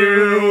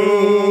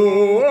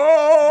you.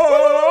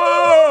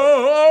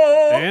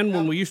 And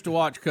when we used to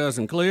watch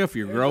Cousin Cliff,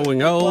 you're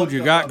growing old,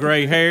 you got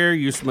gray hair,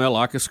 you smell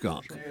like a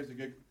skunk.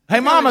 Hey,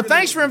 Mama,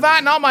 thanks for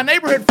inviting all my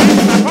neighborhood friends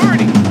to my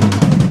party.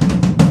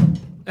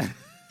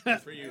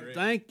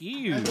 Thank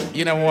you.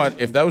 You know what?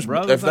 If those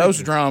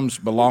drums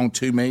belonged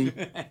to me,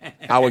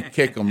 I would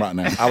kick them right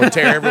now. I would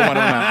tear every one of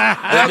them out.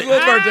 That's a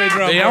little birthday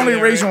drum. The only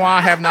reason why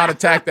I have not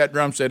attacked that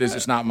drum set is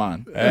it's not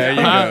mine. There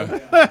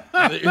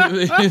you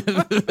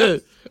go.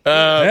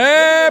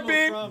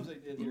 Happy birthday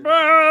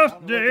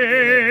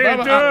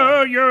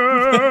to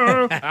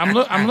you.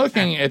 I'm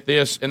looking at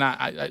this, and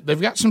I they've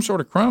got some sort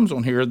of crumbs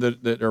on here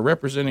that are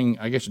representing,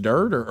 I guess,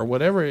 dirt or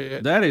whatever.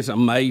 That is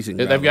amazing.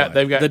 They've got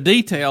the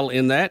detail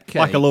in that cake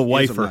like a little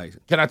wafer.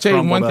 Amazing. Can I tell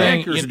you one thing?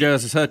 Edgar's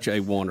does such a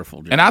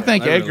wonderful job. And I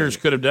think Edgar's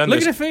could have done Look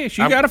this. at the fish.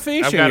 You got a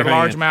fish. I've in got a your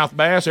hand. largemouth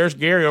bass. There's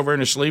Gary over in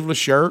his sleeveless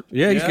shirt.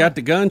 Yeah, he's got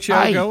the gun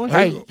show going.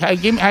 Hey,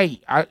 give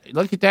me.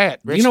 Look at that.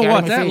 You know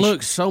what? That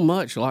looks so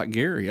much like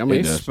Gary. I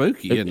mean, it's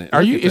spooky, isn't it?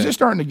 Is it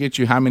starting to get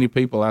you? How many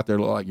people out there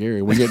look like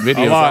Gary? We get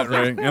videos. A lot,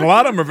 Ray. And a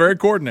lot of them are very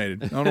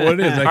coordinated. I don't know what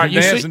it is. They can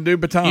dance and do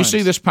batons. You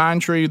see this pine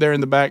tree there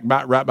in the back,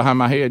 right behind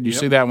my head. You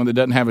see that one that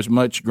doesn't have as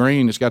much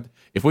green. It's got.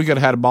 If we could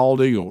have had a bald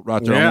eagle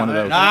right there on one of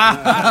those.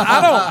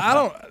 I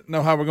don't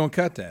know how we're going to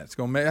cut that. It's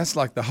going to make that's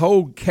like the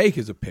whole cake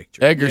is a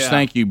picture. Eggers,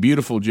 thank you.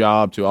 Beautiful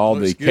job to all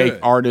the cake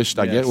artists.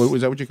 I guess Yes.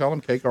 was that what you call them?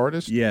 Cake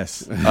artists?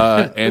 Yes.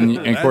 And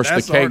of course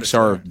the cakes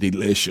are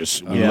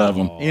delicious. We love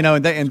them. You know,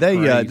 and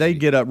they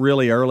get up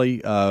really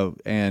early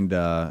and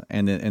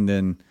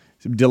then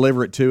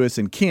deliver it to us.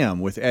 And Kim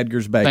with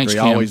Edgar's Bakery Thanks,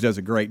 Kim. always does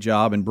a great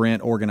job, and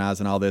Brent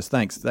organizing all this.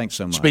 Thanks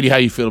so much. Speedy, how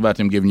you feel about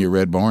them giving you a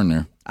red barn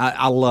there?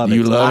 I love it.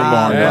 You love a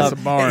barn. That's a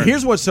barn. And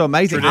here's what's so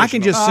amazing. I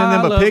can just send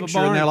them I a love a picture,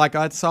 and barn. they're like,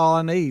 "That's all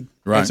I need."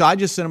 Right. And so I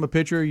just send them a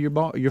picture of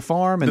your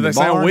farm and Do the they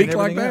barn sound weak and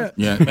like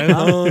everything that?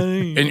 else. Yeah.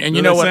 And Do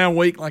you know they what? sound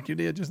weak like you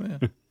did just now?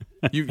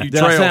 You Did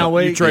I sound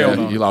weak? You trailed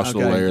Yeah, on you it. lost a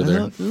little air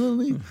there.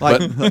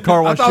 Like a car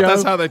I wash thought show.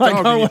 that's how they Like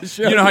talk. car You, wash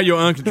show. you know how you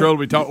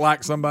uncontrollably talk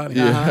like somebody?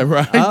 Yeah,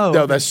 right. Oh, No,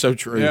 okay. that's so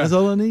true. That's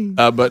all I need.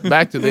 But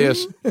back to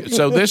this.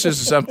 So this is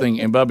something,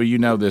 and Bubba, you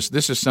know this.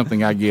 This is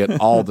something I get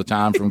all the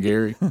time from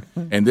Gary,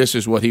 and this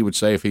is what he would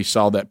say if he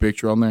saw that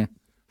picture on there.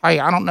 Hey,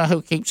 I don't know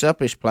who keeps up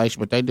this place,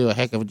 but they do a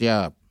heck of a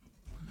job.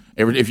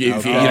 If you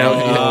he'll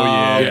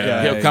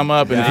come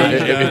up and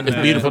if it's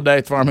a beautiful day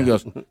at the farm, he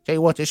goes, "Tell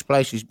you what, this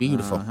place is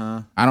beautiful.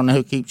 I don't know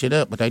who keeps it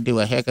up, but they do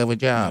a heck of a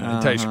job."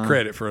 He takes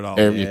credit for it all.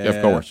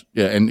 Of course,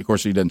 yeah, and of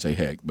course he doesn't say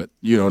heck, but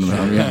you know what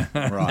I mean. Yeah.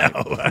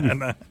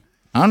 Right.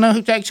 I don't know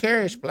who takes care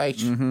of this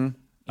place.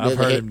 I've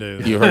heard him do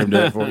that. You heard him do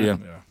it before, yeah.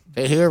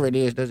 Whoever it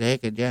is does a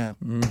heck of a job.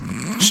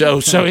 So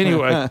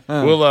anyway,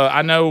 we'll.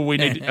 I know we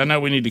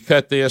need to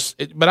cut this,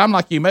 but I'm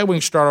like you. Maybe we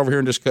can start over here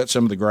and just cut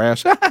some of the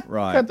grass.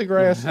 Right. Cut the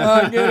grass.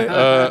 Get it.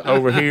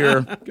 Over here,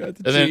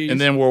 and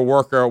then we'll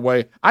work our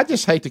way. I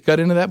just hate to cut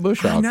into that bush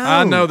hog.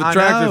 I know the I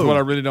tractor is know. what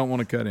I really don't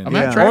want to cut in. I mean,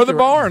 that Or tractor- the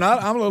barn.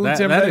 I'm a little That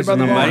intimidated is by an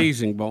the barn.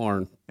 amazing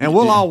barn. And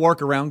we'll all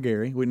work around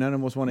Gary. None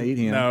of us want to eat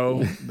him.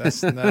 No,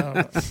 that's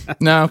no.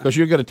 No, because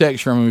you'll get a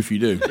text from him if you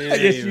do.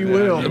 Yes, you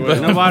will.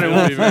 Nobody will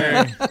wants be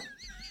very.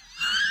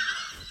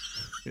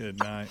 Good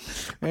night.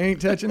 I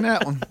ain't touching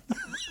that one.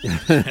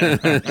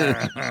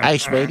 Hey,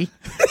 Speedy.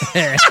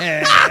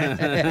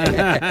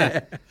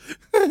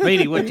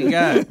 Speedy, what you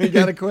got? You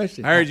got a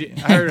question? I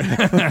heard.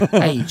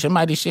 Hey,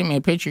 somebody sent me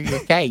a picture of your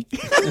cake.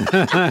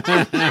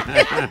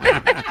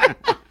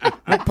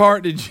 What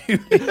part did you?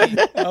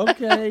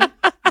 Okay,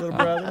 little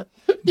brother.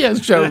 Yeah,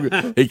 so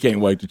he can't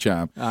wait to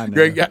chime. I know.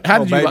 Greg, how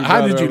did baby you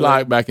brother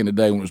like back in the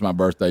day when it was my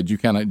birthday? Did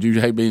you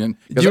hate being?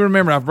 Do you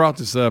remember? I've brought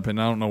this up, and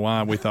I don't know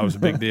why we thought it was a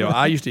big deal.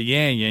 I used to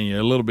yan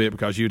you a little bit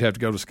because you'd have to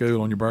go to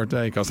school on your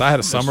birthday. Because I had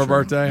a summer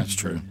birthday. That's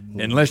true.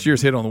 Unless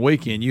yours hit on the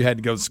weekend, you had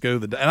to go to school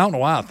the day. And I don't know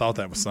why I thought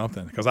that was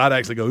something. Because I'd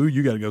actually go, "Ooh,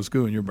 you got to go to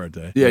school on your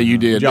birthday." Yeah, you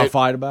did. Did y'all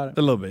fight about it?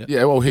 A little bit.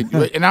 Yeah, well,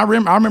 and I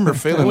remember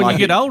feeling When like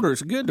you get older,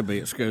 it's good to be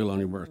at school on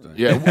your birthday.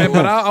 Yeah,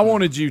 But I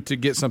wanted you to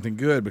get something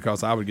good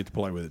because I would get to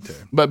play with it too.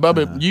 But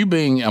Bubba, you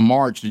being a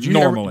March, did you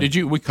Normally.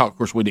 of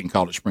course we didn't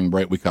call it spring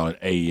break, we call it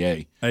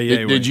AEA.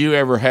 AEA Did you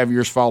ever have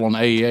yours fall on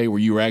AEA where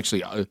you were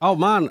actually Oh,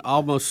 mine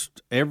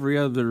almost every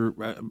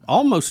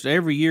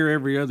year,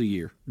 every other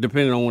year,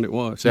 depending on when it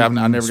was. See, I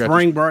never got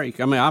spring break.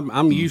 I mean,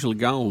 I'm usually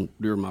gone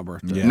during my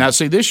birthday. Now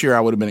see this year I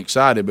would have been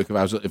excited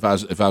because if I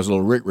was a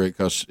little Rick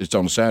because it's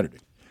on a Saturday.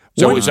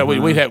 So we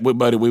would have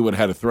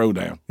had a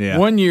throwdown. Yeah.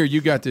 One year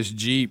you got this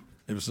Jeep.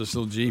 It was this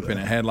little Jeep, and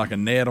it had like a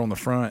net on the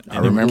front. And I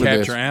remember it would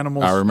this. capture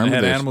animals. I remember it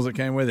had this. animals that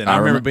came with it. And I I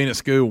remember remem- being at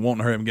school wanting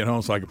to hurry up and get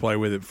home so I could play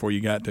with it before you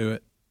got to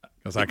it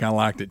because I kind of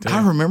liked it too.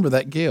 I remember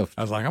that gift.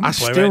 I was like, I'm going to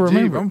play still with that Jeep.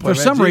 remember. I'm gonna play For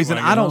with some that Jeep reason,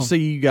 when I get don't home. see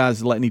you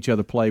guys letting each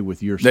other play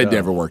with your They stuff.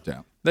 never worked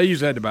out. They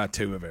usually had to buy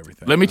two of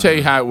everything. Let me tell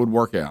you how it would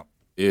work out.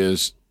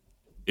 Is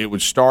it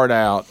would start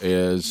out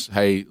as,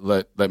 hey,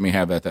 let me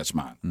have that. That's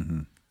mine,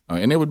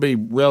 and it would be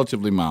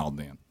relatively mild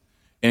then.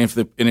 And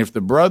if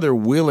the brother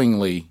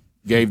willingly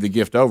gave the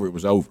gift over, it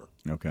was over.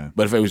 Okay.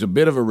 But if it was a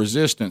bit of a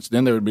resistance,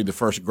 then there would be the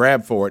first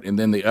grab for it, and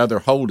then the other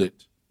hold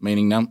it,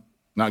 meaning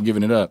not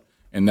giving it up.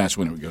 and that's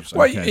when it would go south.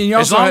 Well, and you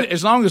also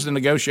as long as the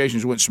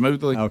negotiations went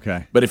smoothly.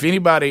 Okay. But if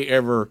anybody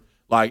ever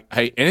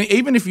hey, and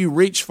even if you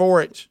reach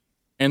for it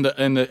and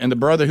the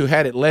brother who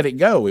had it let it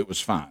go, it was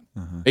fine.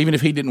 Even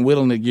if he didn't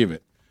willingly give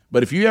it.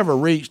 But if you ever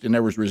reached and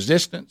there was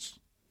resistance,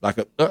 like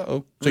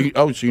so you're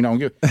not gonna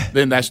give it,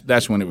 then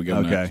that's when it would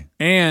go nuts.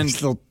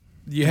 And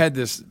you had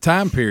this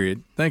time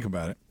period. Think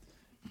about it,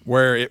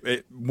 where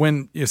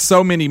when it's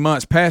so many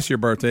months past your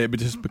birthday, it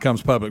just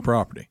becomes public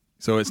property.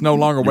 So it's no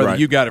longer whether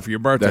you got it for your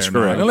birthday That's or not,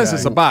 correct. unless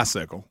it's a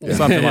bicycle,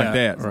 something like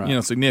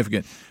that,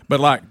 significant. But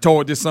like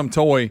just some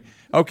toy.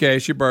 Okay,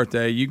 it's your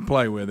birthday. You can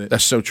play with it.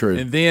 That's so true.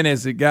 And then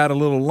as it got a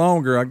little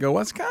longer, I go,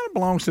 well, it kind of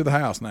belongs to the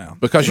house now.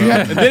 Because you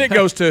have, and then it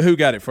goes to who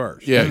got it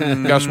first. Yeah,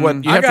 because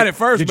what I got it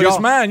first, but it's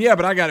mine. Yeah,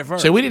 but I got it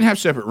first. So we didn't have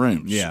separate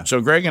rooms. Yeah.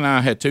 So Greg and I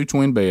had 2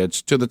 twin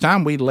beds. To the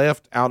time we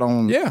left out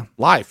on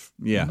life.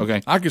 Yeah.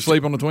 Okay. I could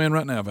sleep on the twin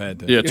right now if I had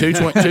to. Yeah, two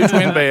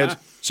twin beds.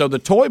 So the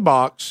toy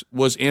box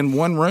was in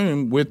one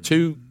room with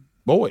 2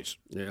 boys.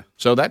 Yeah.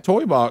 So that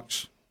toy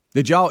box.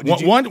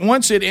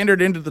 Once it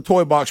entered into the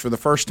toy box for the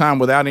first time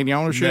without any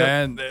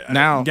ownership,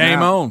 now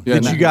game on.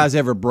 Did you guys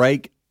ever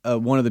break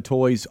one of the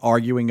toys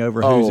arguing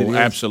over whose it is?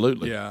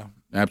 Absolutely. Yeah.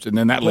 And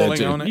then that led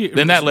to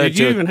Did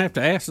you even have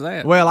to ask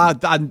that? Well, I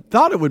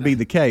thought it would be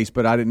the case,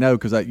 but I didn't know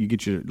because you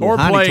get your little or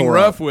hiney playing tore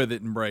rough up. with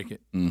it and break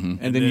it,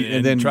 and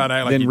then try to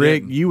act like you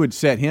Rick, didn't. you would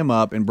set him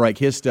up and break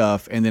his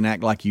stuff, and then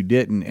act like you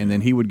didn't, and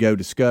then he would go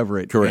discover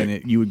it. Correct.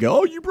 And you would go,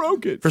 "Oh, you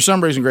broke it." For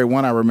some reason, Greg,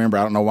 I remember.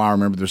 I don't know why I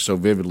remember this so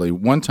vividly.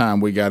 One time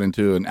we got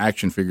into an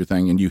action figure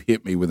thing, and you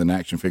hit me with an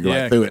action figure,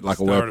 like threw it like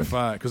a weapon.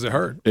 Because it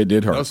hurt. It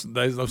did hurt.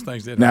 Those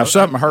things did. Now, hurt. if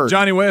something hurt,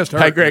 Johnny West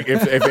hurt. Hey, Greg,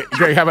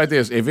 Greg, how about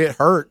this? If it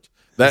hurt,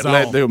 that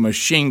led to a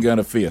machine gun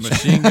of fist.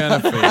 Machine gun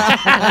of fist.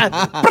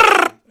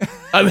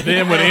 And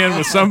then would end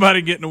with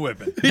somebody getting a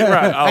whipping.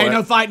 Right. Ain't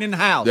no fighting in the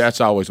house.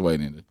 That's always the way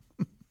it ended.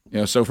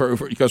 So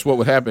because what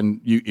would happen,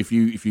 if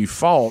you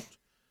fought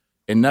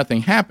and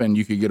nothing happened,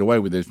 you could get away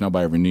with it if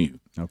nobody ever knew.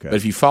 Okay. But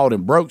if you fought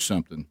and broke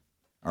something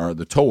or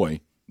the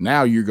toy,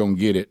 now you're going to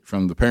get it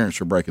from the parents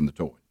for breaking the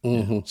toy.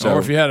 Mm-hmm. So, or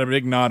if you had a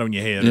big knot on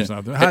your head or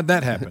something. How'd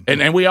that happen?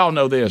 And we all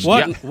know this.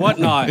 What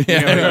knot? What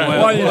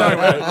are you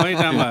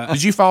talking about?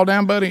 Did you fall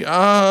down, buddy?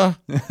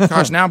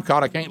 Gosh, now I'm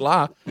caught. I can't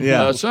lie.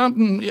 Yeah.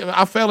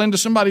 I fell into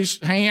somebody's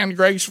hand,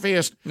 Greg's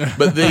fist.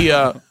 But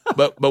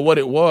but what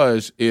it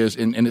was is,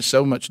 and it's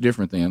so much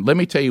different then. Let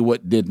me tell you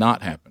what did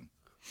not happen.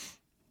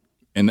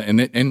 And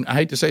I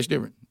hate to say it's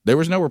different. There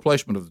was no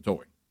replacement of the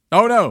toy.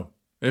 Oh no!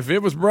 If it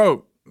was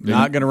broke,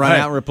 not going to run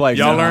out and replace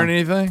it. Y'all learn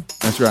anything?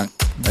 That's right.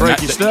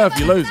 Break your stuff,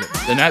 you lose it.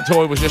 Then that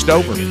toy was just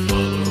over.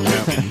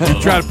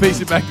 Try to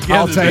piece it back together.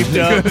 All taped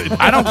up.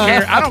 I don't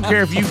care. I don't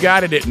care if you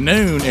got it at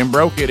noon and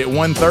broke it at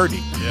 1:30.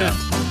 Yeah.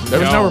 There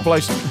was no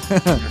replacing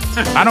it.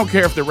 I don't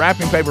care if the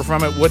wrapping paper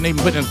from it wasn't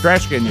even put in the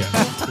trash can yet.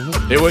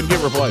 It wouldn't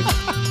get replaced.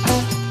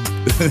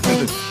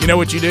 You know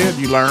what you did?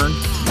 You learned.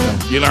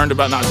 You learned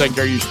about not taking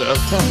care of your stuff.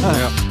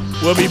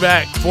 We'll be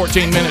back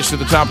 14 minutes to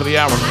the top of the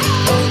hour.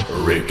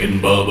 Rick and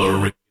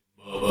Bubba, Rick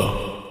and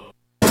Bubba.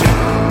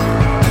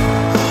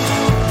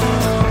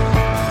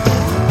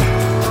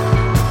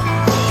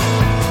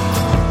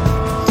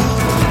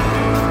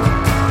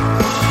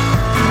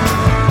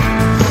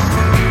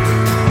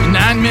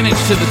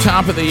 Minutes to the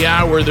top of the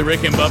hour, the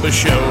Rick and Bubba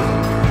Show.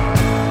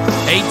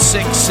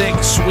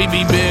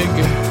 866-WE-BE-BIG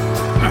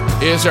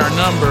is our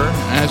number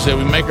as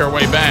we make our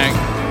way back.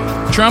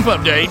 Trump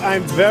update.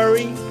 I'm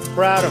very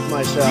proud of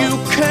myself. You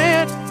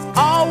can't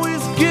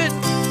always get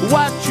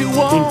what you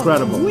want.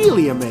 Incredible.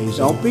 Really amazing.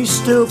 Don't be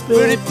stupid.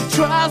 But if you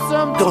try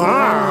something,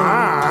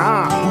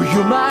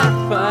 you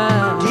might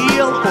find.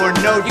 Deal or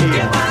no deal. You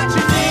get what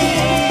you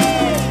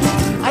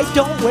need. I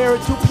don't wear a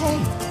toupee.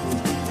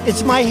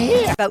 It's my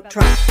hair. Vote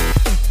Trump.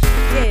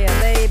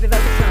 Yeah, baby, vote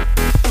Trump.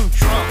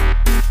 Trump.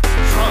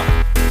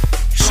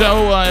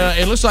 So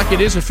it looks like it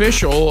is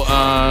official.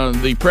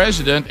 The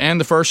president and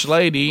the first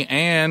lady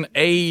and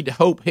aide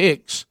Hope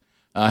Hicks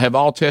have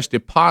all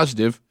tested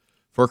positive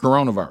for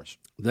coronavirus.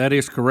 That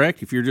is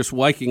correct. If you're just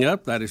waking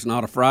up, that is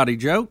not a Friday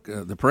joke.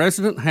 The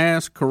president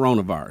has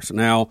coronavirus.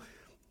 Now,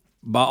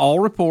 by all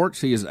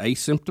reports, he is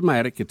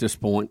asymptomatic at this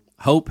point.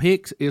 Hope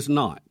Hicks is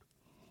not.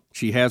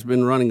 She has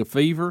been running a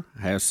fever,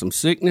 has some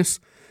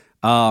sickness.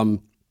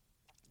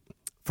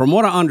 From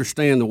what I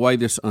understand, the way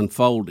this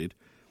unfolded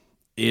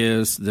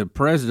is the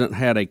president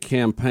had a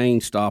campaign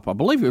stop. I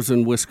believe it was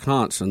in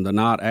Wisconsin the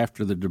night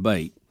after the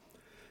debate.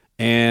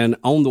 And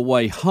on the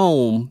way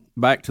home,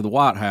 back to the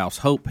White House,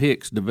 Hope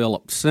Hicks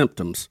developed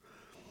symptoms.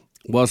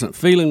 Wasn't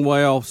feeling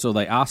well, so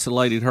they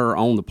isolated her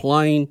on the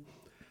plane.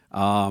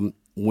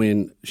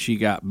 When she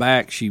got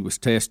back, she was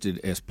tested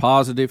as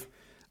positive.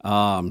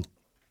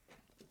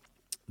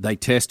 They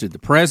tested the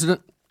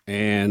president,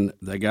 and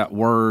they got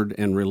word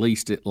and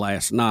released it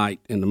last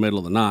night in the middle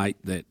of the night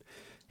that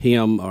he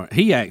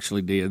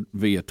actually did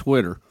via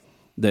Twitter,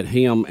 that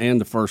him and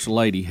the First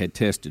Lady had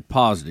tested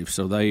positive.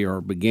 So they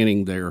are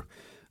beginning their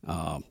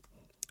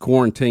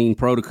quarantine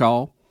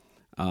protocol,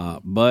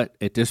 but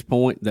at this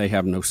point they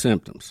have no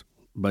symptoms.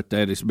 But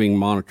that is being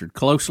monitored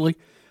closely.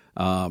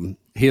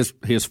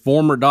 His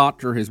former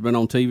doctor has been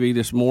on TV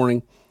this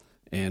morning,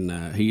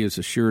 and he has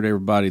assured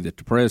everybody that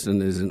the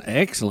president is in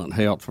excellent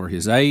health for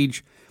his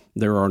age.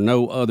 There are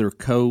no other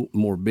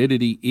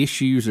comorbidity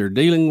issues they're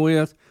dealing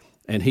with,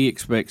 and he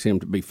expects him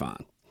to be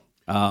fine.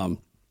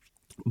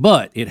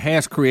 But it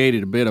has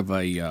created a bit of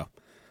a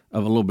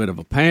little bit of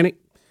a panic.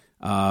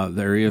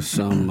 There is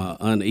some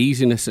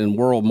uneasiness in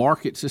world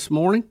markets this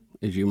morning,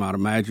 as you might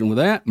imagine with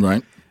that.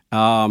 Right.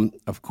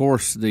 Of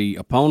course, the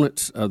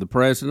opponents of the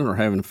president are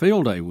having a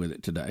field day with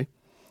it today.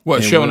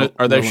 What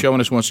are they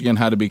showing us once again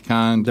how to be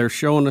kind? They're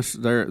showing us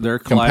their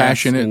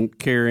compassionate and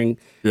caring.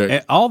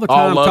 Yeah. All the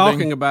time All-loving.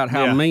 talking about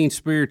how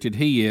mean-spirited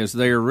he is.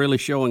 They are really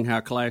showing how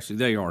classy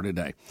they are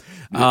today.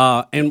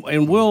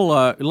 And we'll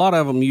a lot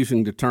of them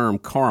using the term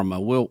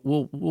karma.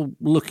 We'll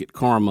look at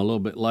karma a little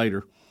bit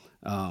later.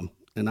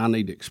 And I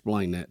need to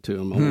explain that to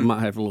them. We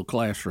might have a little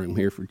classroom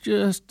here for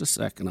just a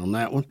second on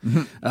that one.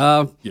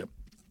 Yep.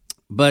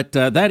 But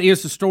that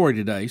is the story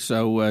today.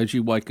 So as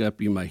you wake up,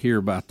 you may hear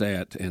about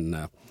that.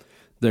 And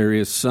there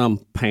is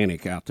some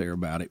panic out there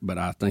about it, but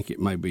I think it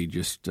may be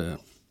just a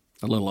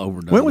little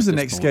overdone. When was the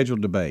next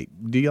scheduled debate?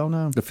 Do y'all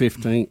know? The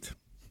 15th,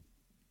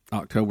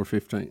 October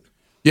 15th.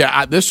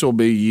 Yeah, this will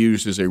be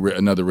used as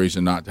another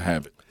reason not to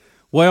have it.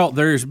 Well,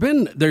 there's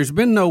been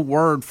no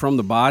word from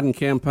the Biden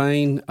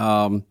campaign.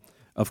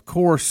 Of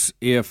course,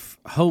 if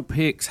Hope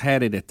Hicks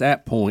had it at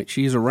that point,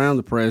 she's around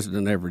the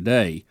president every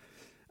day.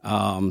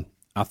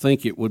 I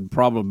think it would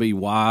probably be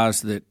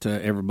wise that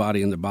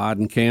everybody in the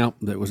Biden camp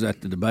that was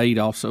at the debate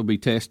also be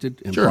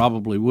tested, and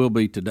probably will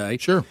be today.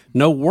 Sure.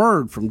 No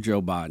word from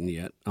Joe Biden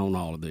yet on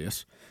all of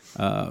this.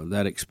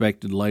 That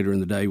expected later in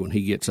the day when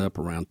he gets up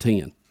around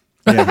 10.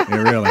 Yeah,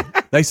 really.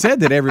 They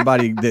said that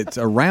everybody that's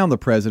around the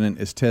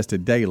president is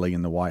tested daily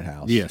in the White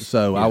House. Yes.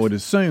 So I would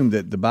assume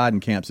that the Biden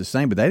camp's the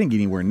same, but they didn't get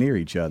anywhere near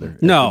each other.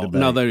 No,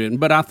 they didn't.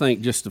 But I think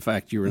just the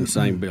fact you're in the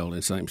same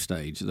building, same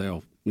stage,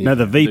 they'll. Now,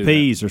 the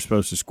VPs are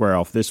supposed to square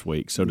off this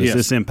week, so does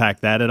this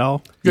impact that at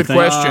all? Good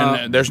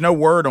question. There's no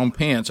word on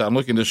Pence. I'm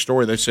looking at this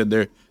story. They said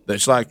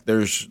it's like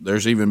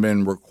there's even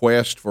been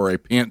request for a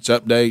Pence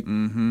update,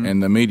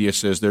 and the media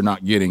says they're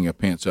not getting a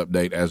Pence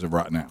update as of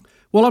right now.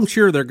 Well, I'm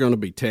sure they're going to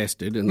be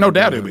tested. And no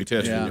doubt it'll be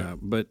tested. Yeah.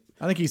 But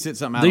I think he said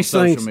something out on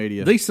social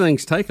media. These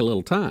things take a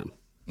little time.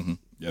 Mm-hmm.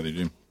 Yeah, they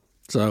do.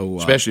 So,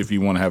 especially if you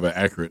want to have an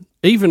accurate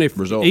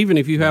result. Even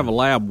if you have a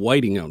lab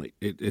waiting on it,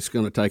 it's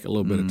going to take a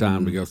little bit of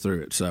time to go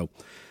through it. So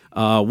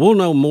we'll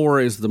know more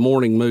as the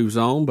morning moves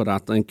on, but I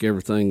think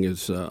everything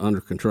is under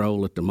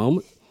control at the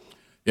moment.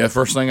 Yeah,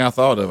 first thing I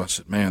thought of, I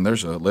said, man,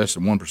 there's a less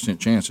than 1%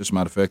 chance this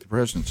might affect the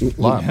president's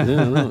life.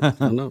 Yeah,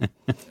 I know.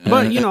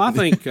 But, I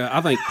think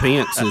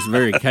Pence is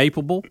very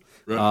capable,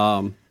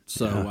 so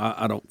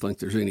I don't think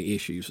there's any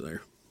issues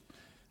there.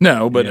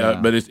 No, but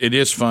it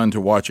is fun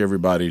to watch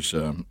everybody's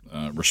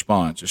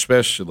response,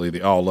 especially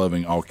the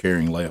all-loving,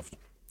 all-caring left.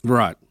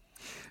 Right.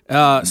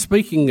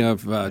 Speaking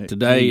of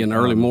today and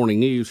early morning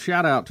news,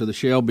 shout out to the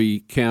Shelby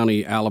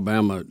County,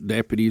 Alabama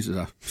deputies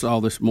I saw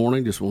this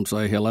morning. Just want to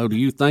say hello to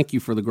you. Thank you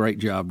for the great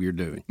job you're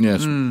doing.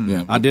 Yes.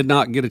 Yeah. I did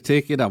not get a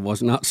ticket. I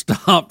was not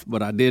stopped,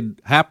 but I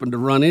did happen to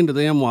run into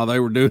them while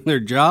they were doing their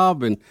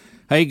job. And,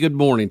 hey, good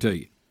morning to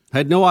you.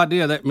 Had no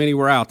idea that many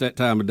were out that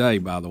time of day,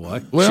 by the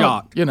way. Well,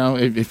 shocked.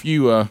 If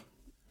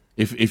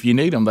you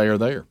need them, they are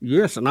there.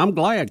 Yes, and I'm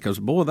glad because,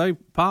 boy, they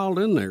piled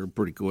in there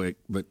pretty quick.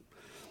 But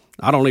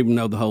I don't even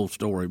know the whole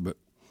story. But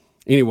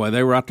anyway,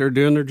 they were out there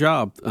doing their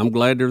job. I'm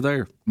glad they're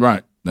there.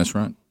 Right. That's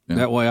right. Yeah.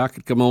 That way I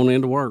could come on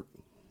into work.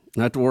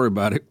 Not have to worry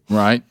about it.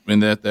 Right.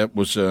 And that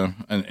was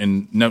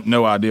and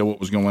no idea what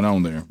was going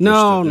on there.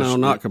 No,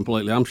 not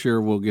completely. I'm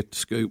sure we'll get the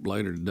scoop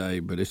later today,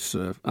 but it's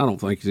I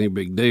don't think it's any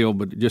big deal,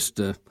 but just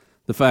the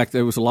fact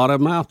there was a lot of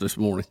them out this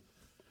morning.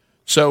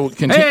 So,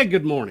 hey,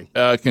 good morning.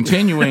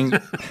 Continuing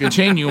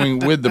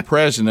with the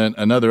president,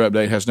 another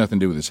update has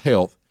nothing to do with his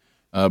health,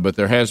 but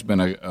there has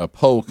been a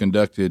poll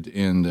conducted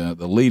in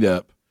the lead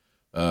up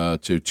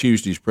to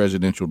Tuesday's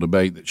presidential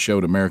debate that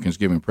showed Americans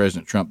giving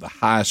President Trump the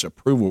highest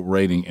approval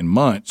rating in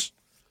months,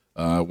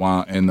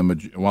 while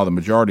the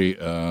majority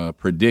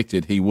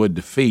predicted he would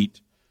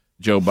defeat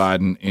Joe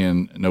Biden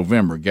in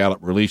November. Gallup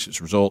released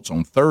its results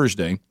on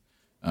Thursday,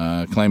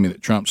 claiming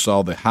that Trump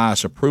saw the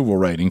highest approval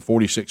rating,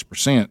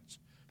 46%,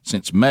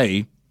 since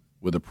May,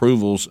 with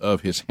approvals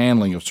of his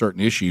handling of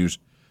certain issues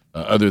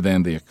other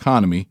than the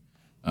economy,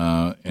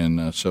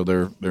 and so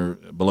they're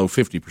below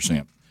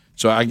 50%.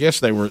 So I guess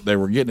they were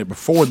getting it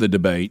before the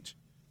debate,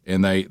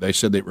 and they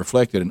said it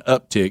reflected an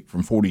uptick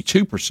from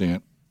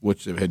 42%,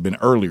 which had been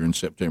earlier in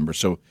September.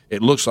 So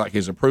it looks like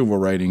his approval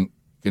rating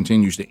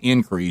continues to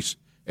increase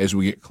as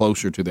we get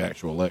closer to the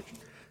actual election.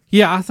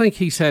 Yeah, I think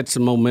he's had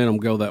some momentum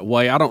go that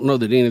way. I don't know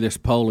that any of this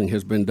polling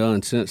has been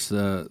done since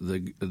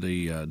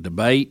the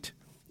debate.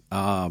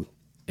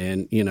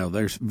 And,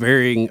 there's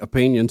varying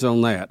opinions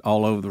on that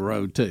all over the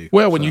road, too.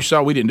 Well, when you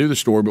saw, we didn't do the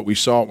story, but we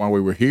saw it while we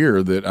were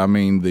here, that,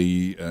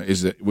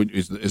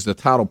 is the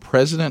title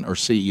president or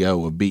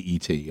CEO of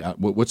BET?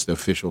 What's the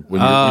official,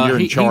 when you're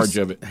in charge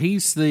of it?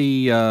 He's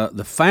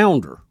the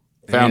founder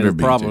founder and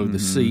of probably BET. the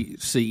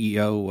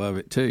CEO of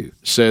it too,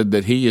 said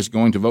that he is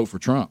going to vote for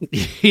Trump.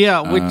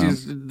 Yeah, which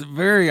is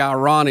very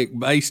ironic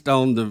based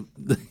on the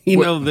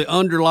the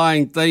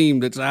underlying theme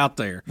that's out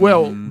there.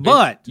 Well,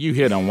 but you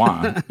hit on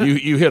why.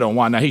 you hit on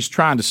why. Now he's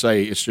trying to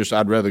say it's just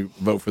I'd rather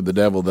vote for the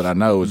devil that I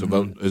know as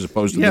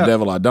opposed to the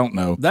devil I don't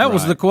know. That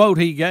was the quote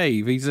he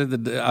gave. He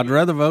said, "I'd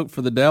rather vote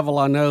for the devil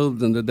I know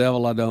than the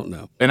devil I don't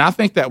know." And I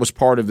think that was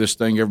part of this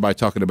thing. Everybody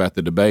talking about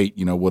the debate.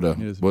 You know what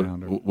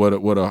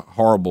a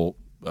horrible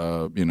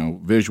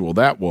visual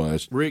that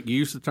was. Rick, you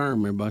used the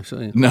term. Everybody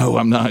saying. No,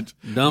 I'm not.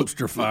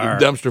 Dumpster fire.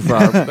 Dumpster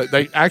fire.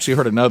 They actually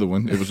heard another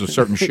one. It was a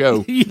certain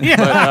show.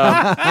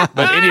 Yeah.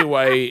 But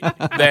anyway,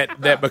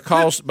 that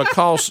because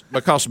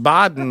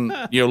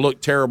Biden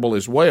looked terrible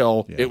as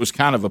well, it was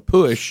kind of a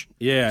push.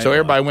 Yeah. So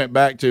everybody went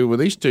back to, well,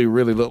 these two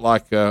really look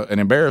like an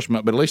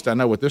embarrassment, but at least I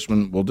know what this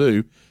one will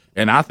do.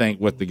 And I think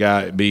what the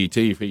guy at BET,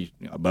 if he,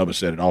 Bubba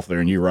said it off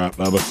there, and you're right,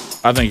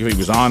 Bubba. I think if he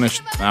was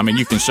honest, I mean,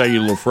 you can say your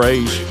little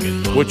phrase.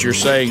 What you're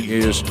saying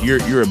is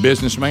you're a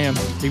businessman.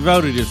 He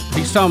voted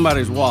he's talking about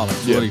his wallet.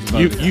 Yeah.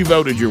 You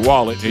voted your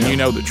wallet, and you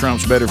know that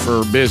Trump's better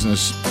for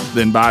business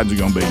than Biden's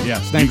going to be. Yeah,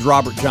 his name's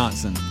Robert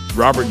Johnson.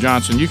 Robert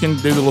Johnson. You can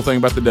do the little thing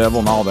about the devil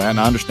and all that, and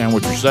I understand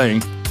what you're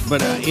saying.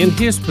 But in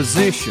his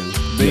position,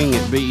 being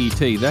at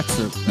BET,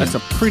 that's a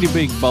pretty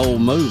big, bold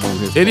move on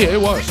his part.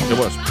 It was.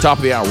 Top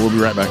of the hour. We'll be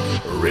right back.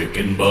 Rick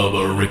and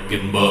Bubba, Rick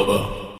and Bubba.